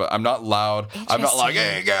not I'm not loud. I'm not like,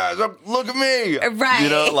 hey guys, look at me. Right. You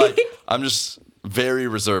know, like I'm just very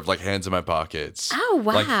reserved, like hands in my pockets. Oh,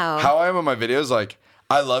 wow. Like how I am in my videos, like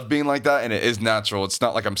I love being like that, and it is natural. It's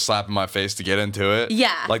not like I'm slapping my face to get into it.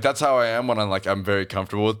 Yeah. Like that's how I am when I'm very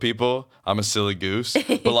comfortable with people. I'm a silly goose.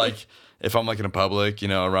 But like if I'm like in a public, you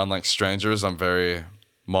know, around like strangers, I'm very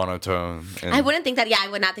monotone. And, I wouldn't think that. Yeah, I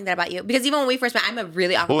would not think that about you because even when we first met, I'm a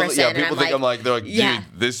really awkward well, person. yeah, and people think I'm like, they're like, dude, Yeah.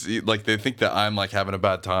 this, like, they think that I'm like having a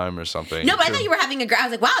bad time or something. No, but I thought you were having a great. I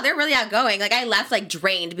was like, wow, they're really outgoing. Like I left like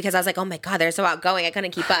drained because I was like, oh my god, they're so outgoing. I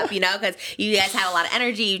couldn't keep up, you know, because you guys had a lot of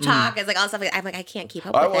energy. You talk, it's like all stuff. I'm like, I can't keep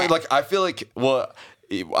up with it. Like, I feel like, well,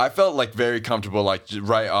 I felt like very comfortable, like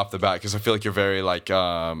right off the bat, because I feel like you're very like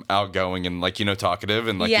outgoing and like, you know, talkative,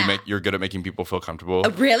 and like Yeah. you're good at making people feel comfortable.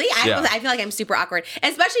 Really? Yeah. I feel like I'm super awkward,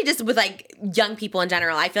 especially just with like young people in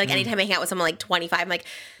general. I feel like anytime I hang out with someone like 25, I'm like,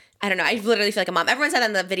 I don't know. I literally feel like a mom. Everyone said that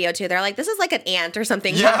in the video too. They're like, this is like an aunt or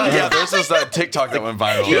something. Yeah. There's this TikTok that went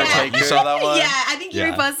viral. Yeah. Like, you saw that one? Yeah, I think you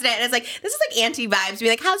Yeah. reposted it. And it's like, this is like auntie vibes. Be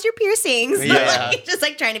like, how's your piercings? Yeah. Like, just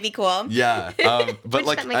like trying to be cool. Yeah, but Which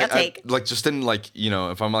like, I'm like, I'll take. like just in like, you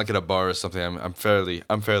know, if I'm like at a bar or something, I'm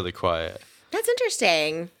fairly quiet. That's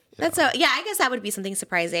interesting. That's so, yeah, I guess that would be something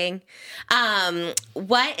surprising.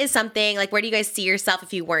 What is something, like, where do you guys see yourself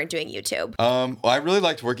if you weren't doing YouTube? Well, I really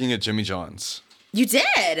liked working at Jimmy John's. You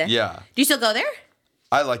did? Yeah, Do you still go there?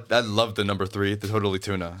 I love the number 3, the Totally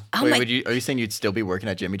Tuna. Oh Wait, my, are you saying you'd still be working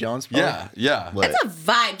at Jimmy John's? Yeah. Lit. that's a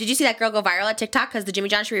vibe. Did you see that girl go viral at TikTok? Because the Jimmy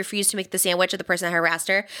John, she refused to make the sandwich of the person that harassed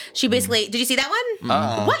her. She basically, did you see that one?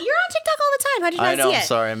 What? You're on TikTok all the time. How did you not I know. see I'm it?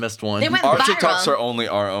 sorry, I missed one. They went Our viral. TikToks are only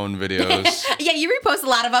our own videos. Yeah, you repost a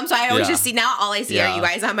lot of them, so I always Yeah. just see now. All I see are Yeah. you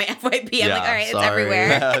guys on my FYP. I'm like, all right, it's sorry.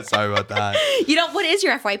 everywhere. Sorry about that. You know, what is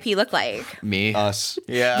your FYP look like? Me. Us.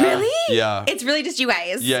 Yeah. Really? Yeah. It's really just you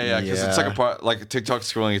guys. Yeah, because it's like a Yeah. part, like TikTok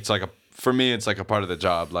scrolling. It's like for me, it's like a part of the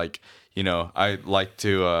job. Like, you know, I like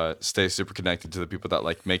to stay super connected to the people that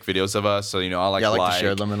like make videos of us. So, you know, I like, Yeah, I like to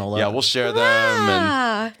share them and all that. Yeah, we'll share them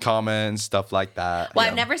and comment and stuff like that. Well, Yeah.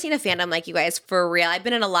 I've never seen a fandom like you guys for real. I've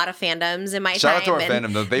been in a lot of fandoms in my Shout time. out to our and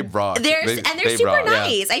fandom though. They rock. They're They super rock.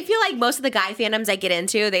 nice. I feel like most of the guy fandoms I get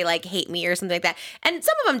into, they like hate me or something like that. And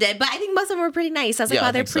some of them did, but I think most of them were pretty nice. I was like, Yeah, wow,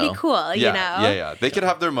 I they're think pretty so. cool, you know? Yeah. They could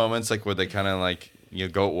have their moments like where they kind of like, you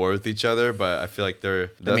know, go at war with each other, but I feel like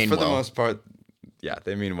they're mean for the well. most part, yeah,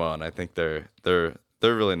 they mean well, and I think they're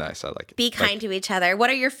really nice. I like it. Be kind to each other. What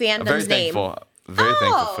are your I'm very fandom's name? thankful. Very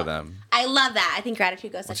thankful for them. I love that. I think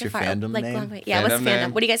gratitude goes such a your far fandom like name? long way. Yeah, what's Fandom fandom?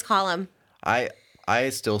 name? What do you guys call them? I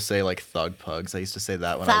still say like thug pugs. I used to say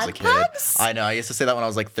that when I was a Thug kid. pugs? I know. I used to say that when I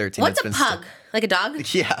was like 13. What's It's a been pug? Like a dog?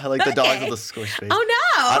 Yeah, like the dogs Okay. with the squish face. Oh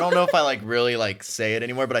no! I don't know if I like really like say it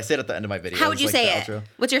anymore, but I say it at the end of my videos. How would you like, say the it? outro.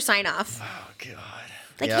 What's your sign off? Oh god.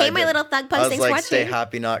 Like, Yeah, hey, I my did. little thug I pugs, was thanks like, for stay watching.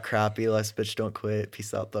 happy, not crappy. Less bitch, don't quit.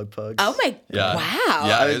 Peace out, thug pugs. Oh my! Yeah. Wow.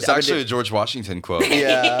 Yeah, I would- it's I would actually do- a George Washington quote.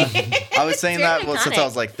 Yeah. I was saying It's that very since iconic. I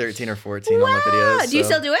was like 13 or 14 on my videos. Do you so-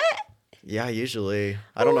 still do it? Yeah, usually.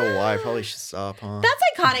 I don't know why. I probably should stop, huh? That's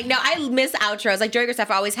iconic. No, I miss outros. Like Joey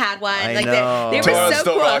Graceffa always had one. I like know. they were Tora so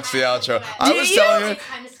still cool. rocks the outro. I Do was you? telling her. It's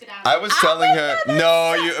time to skedaddle. I was telling her.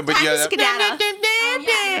 No, you. But Time to yeah. skedaddle. Oh,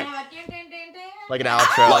 yeah. Like an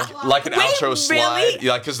outro. Like an Wait, outro slide. really?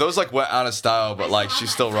 Yeah, because those like went out of style, but like she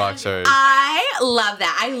still rocks hers. I love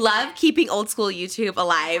that. I love keeping old school YouTube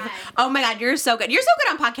alive. Oh my God, you're so good. You're so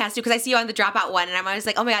good on podcasts too, because I see you on the Dropout one, and I'm always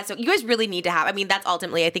like, oh my God, so you guys really need to have. I mean, that's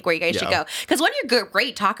ultimately, I think, where you guys should Yeah. go. Because one, you're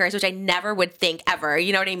great talkers, which I never would think ever.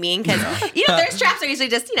 You know what I mean? Because you know, their straps are usually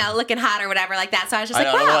just looking hot or whatever like that. So I was just I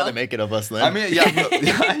like, don't know why wow. they make it of us then. I mean, yeah.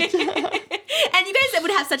 And you guys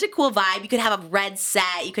would have such a cool vibe. You could have a red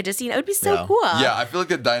set. You could just, it would be so Yeah. cool. Yeah, I feel like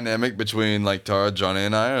the dynamic between like Tara, Johnnie,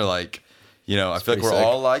 and I are like, you know, I feel like pretty we're sick.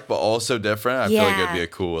 all alike, but also different. I feel like it'd Yeah. be a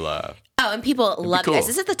cool. Oh, and people love you cool. guys.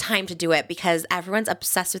 This is the time to do it because everyone's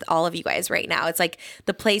obsessed with all of you guys right now. It's like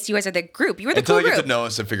the place you guys are the group. You were the Until cool they group. get to know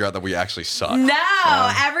us and figure out that we actually suck.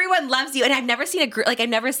 No, everyone loves you. And I've never seen a group, like I've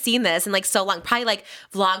never seen this in like so long. Probably like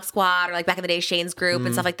Vlog Squad or like back in the day, Shane's group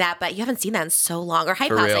and stuff like that. But you haven't seen that in so long. Or Hype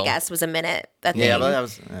For House, I real. guess, was a minute. A Yeah, thing. but that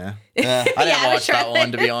was. I didn't Yeah, it was watch that short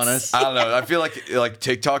one, to be lived. honest. I don't know. I feel like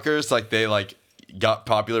TikTokers, like they like got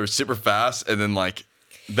popular super fast, and then like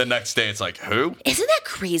the next day it's like, who? Isn't that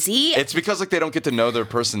crazy? It's because like they don't get to know their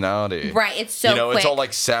personality. Right, it's so you know, it's all quick.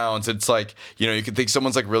 like sounds. It's like, you know, you can think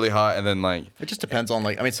someone's like really hot, and then like It just depends on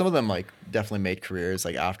like. I mean, some of them like definitely made careers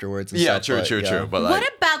like afterwards. And yeah, stuff, true, but, true, yeah. true. But like,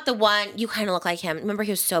 What about the one, you kind of look like him. Remember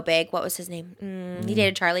he was so big. What was his name? He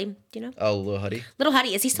dated Charlie. Do you know? Oh, Lil Huddy. Little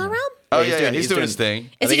Huddy. Is he still around? oh Yeah, yeah, he's doing his thing.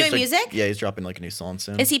 Is I he think doing he's, music? Yeah, he's dropping like a new song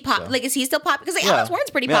soon. Is he pop? so. Like, is he still pop? Because like Yeah. Alex Warren's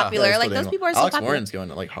pretty Yeah. popular. Yeah, he's like still those doing people are well. so Alex popular. Warren's going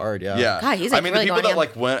like hard. Yeah. Yeah, God, he's, like, I mean, really the people going that in.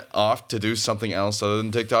 like went off to do something else other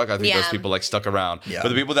than TikTok, I think Yeah. those people like stuck around. Yeah. But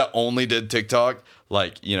the people that only did TikTok,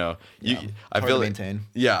 like you know, I Hard feel to like maintain.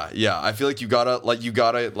 Yeah, I feel like you gotta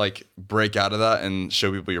break out of that and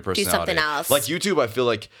show people your personality. something else. Like YouTube, I feel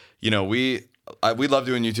like you know we love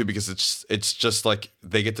doing YouTube because it's just like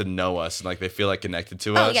they get to know us and like they feel like connected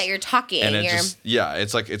to us. Oh yeah, you're talking. and it You're, just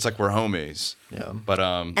it's like we're homies. Yeah. But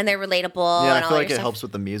and they're relatable. Yeah, and I all feel your like it stuff. helps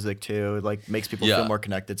with the music too. It like makes people Yeah. feel more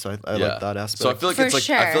connected. So I yeah. like that aspect. So I feel like For it's like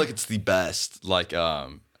I sure. feel like it's the best like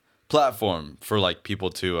platform for like people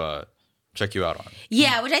to check you out on.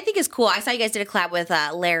 Yeah, which I think is cool. I saw you guys did a collab with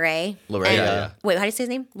Larry. Larry, And- yeah. Wait, how do you say his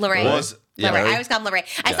name? Larry. Was- yeah, Larry. Larry. I always call him Larry.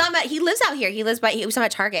 I saw him he lives out here. He was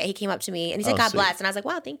at Target. He came up to me and he said, Oh, God sweet. bless. And I was like,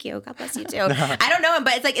 wow, thank you. God bless you too. I don't know him,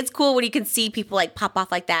 but it's cool when you can see people like pop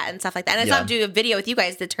off like that and stuff like that. And I saw Yeah. him do a video with you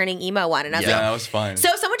guys, the turning emo one. And I was Yeah, like, that was fun. so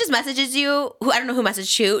if someone just messages you, who I don't know who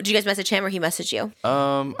messaged you. Did you guys message him or he messaged you?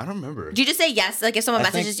 I don't remember. Do you just say yes? Like if someone I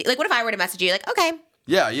messages think- you, like what if I were to message you? Like, okay.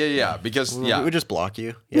 Yeah. Because We would just block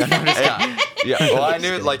you. Yeah. no, I'm just kidding. yeah. Well, I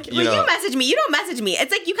knew like you Well, know. you message me. You don't message me.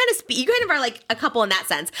 It's like you kind of are like a couple in that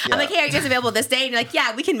sense. I'm Yeah. like, hey, are you guys available this day? And you're like,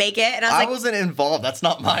 yeah, we can make it. And I was I like, wasn't involved. That's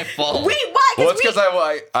not my fault. wait, what? Well, it's because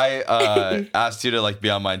we- I asked you to like be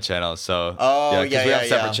on my channel, so Oh, 'cause yeah, we have yeah,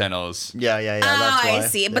 separate yeah. channels. Yeah. Oh, That's why. I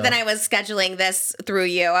see. But Yeah. then I was scheduling this through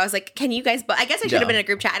you. I was like, can you guys? I guess I should have Yeah. been in a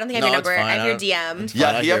group chat. I don't think I have No, your it's number. fine. I have your I DM. don't- Yeah,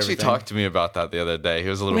 Fine, I he hear actually everything. talked to me about that the other day. He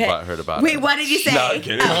was a little butthurt about it. Wait, what did you say? No, I'm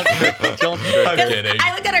kidding. Don't I'm kidding.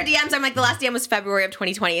 I looked at our DMs. I'm like, the last DM was February of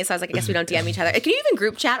 2020. So I was like, I guess we don't DM each other. Can you even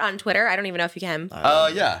group chat on Twitter? I don't even know if you can. Yeah.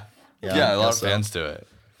 Yeah, Yeah, I a lot of guess so. fans do it.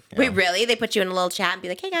 Wait, really? They put you in a little chat and be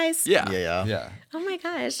like, hey guys. Yeah. Yeah. Oh my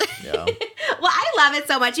gosh. Yeah. Well, I love it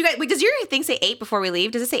so much. You guys, wait, does your thing say 8 before we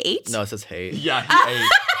leave? Does it say 8? No, it says hate. Yeah, he ate.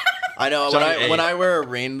 I know. Johnnie When ate. I wear a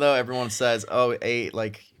ring though, everyone says, "Oh, 8,"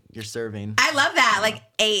 like you're serving. I love that. Like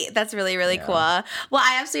 8. That's really, really cool. Well,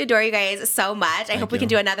 I absolutely adore you guys so much. I hope we can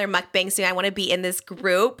do another mukbang soon. I want to be in this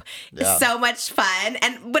group. Yeah. So much fun.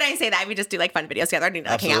 And when I say that, we just do like fun videos together. I don't need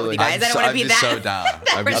to like, hang out with you Absolutely. guys. I don't want to I'd be be that. so down.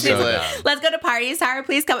 I'd be that so person. down. Let's go to parties. Tara,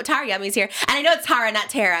 please come. Tara Yummy's here. And I know it's Tara, not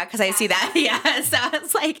Tara, because I see that. Yeah. So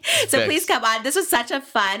it's like, so Fixed. please come on. This was such a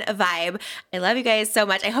fun vibe. I love you guys so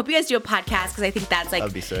much. I hope you guys do a podcast because I think that's like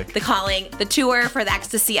That'd be sick. the calling, the tour for the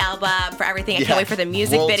Ecstasy album, for everything. I Yeah. can't wait for the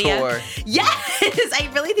music World video. tour. Yes. I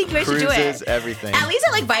really think you guys should do Cruises, it. everything. At least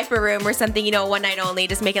at like Viper Room or something, you know, one night only.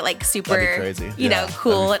 Just make it like super, That'd be crazy. you know, Yeah,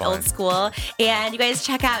 cool that'd and be old fun. school. And you guys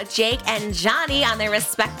check out Jake and Johnnie on their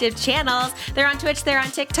respective channels. They're on Twitch, they're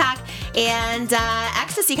on TikTok, and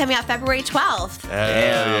Ecstasy coming out February 12th. Hell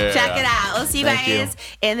yeah. Check it out. We'll see you Thank you. guys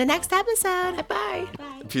in the next episode. Bye.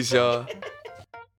 Bye. Peace, y'all.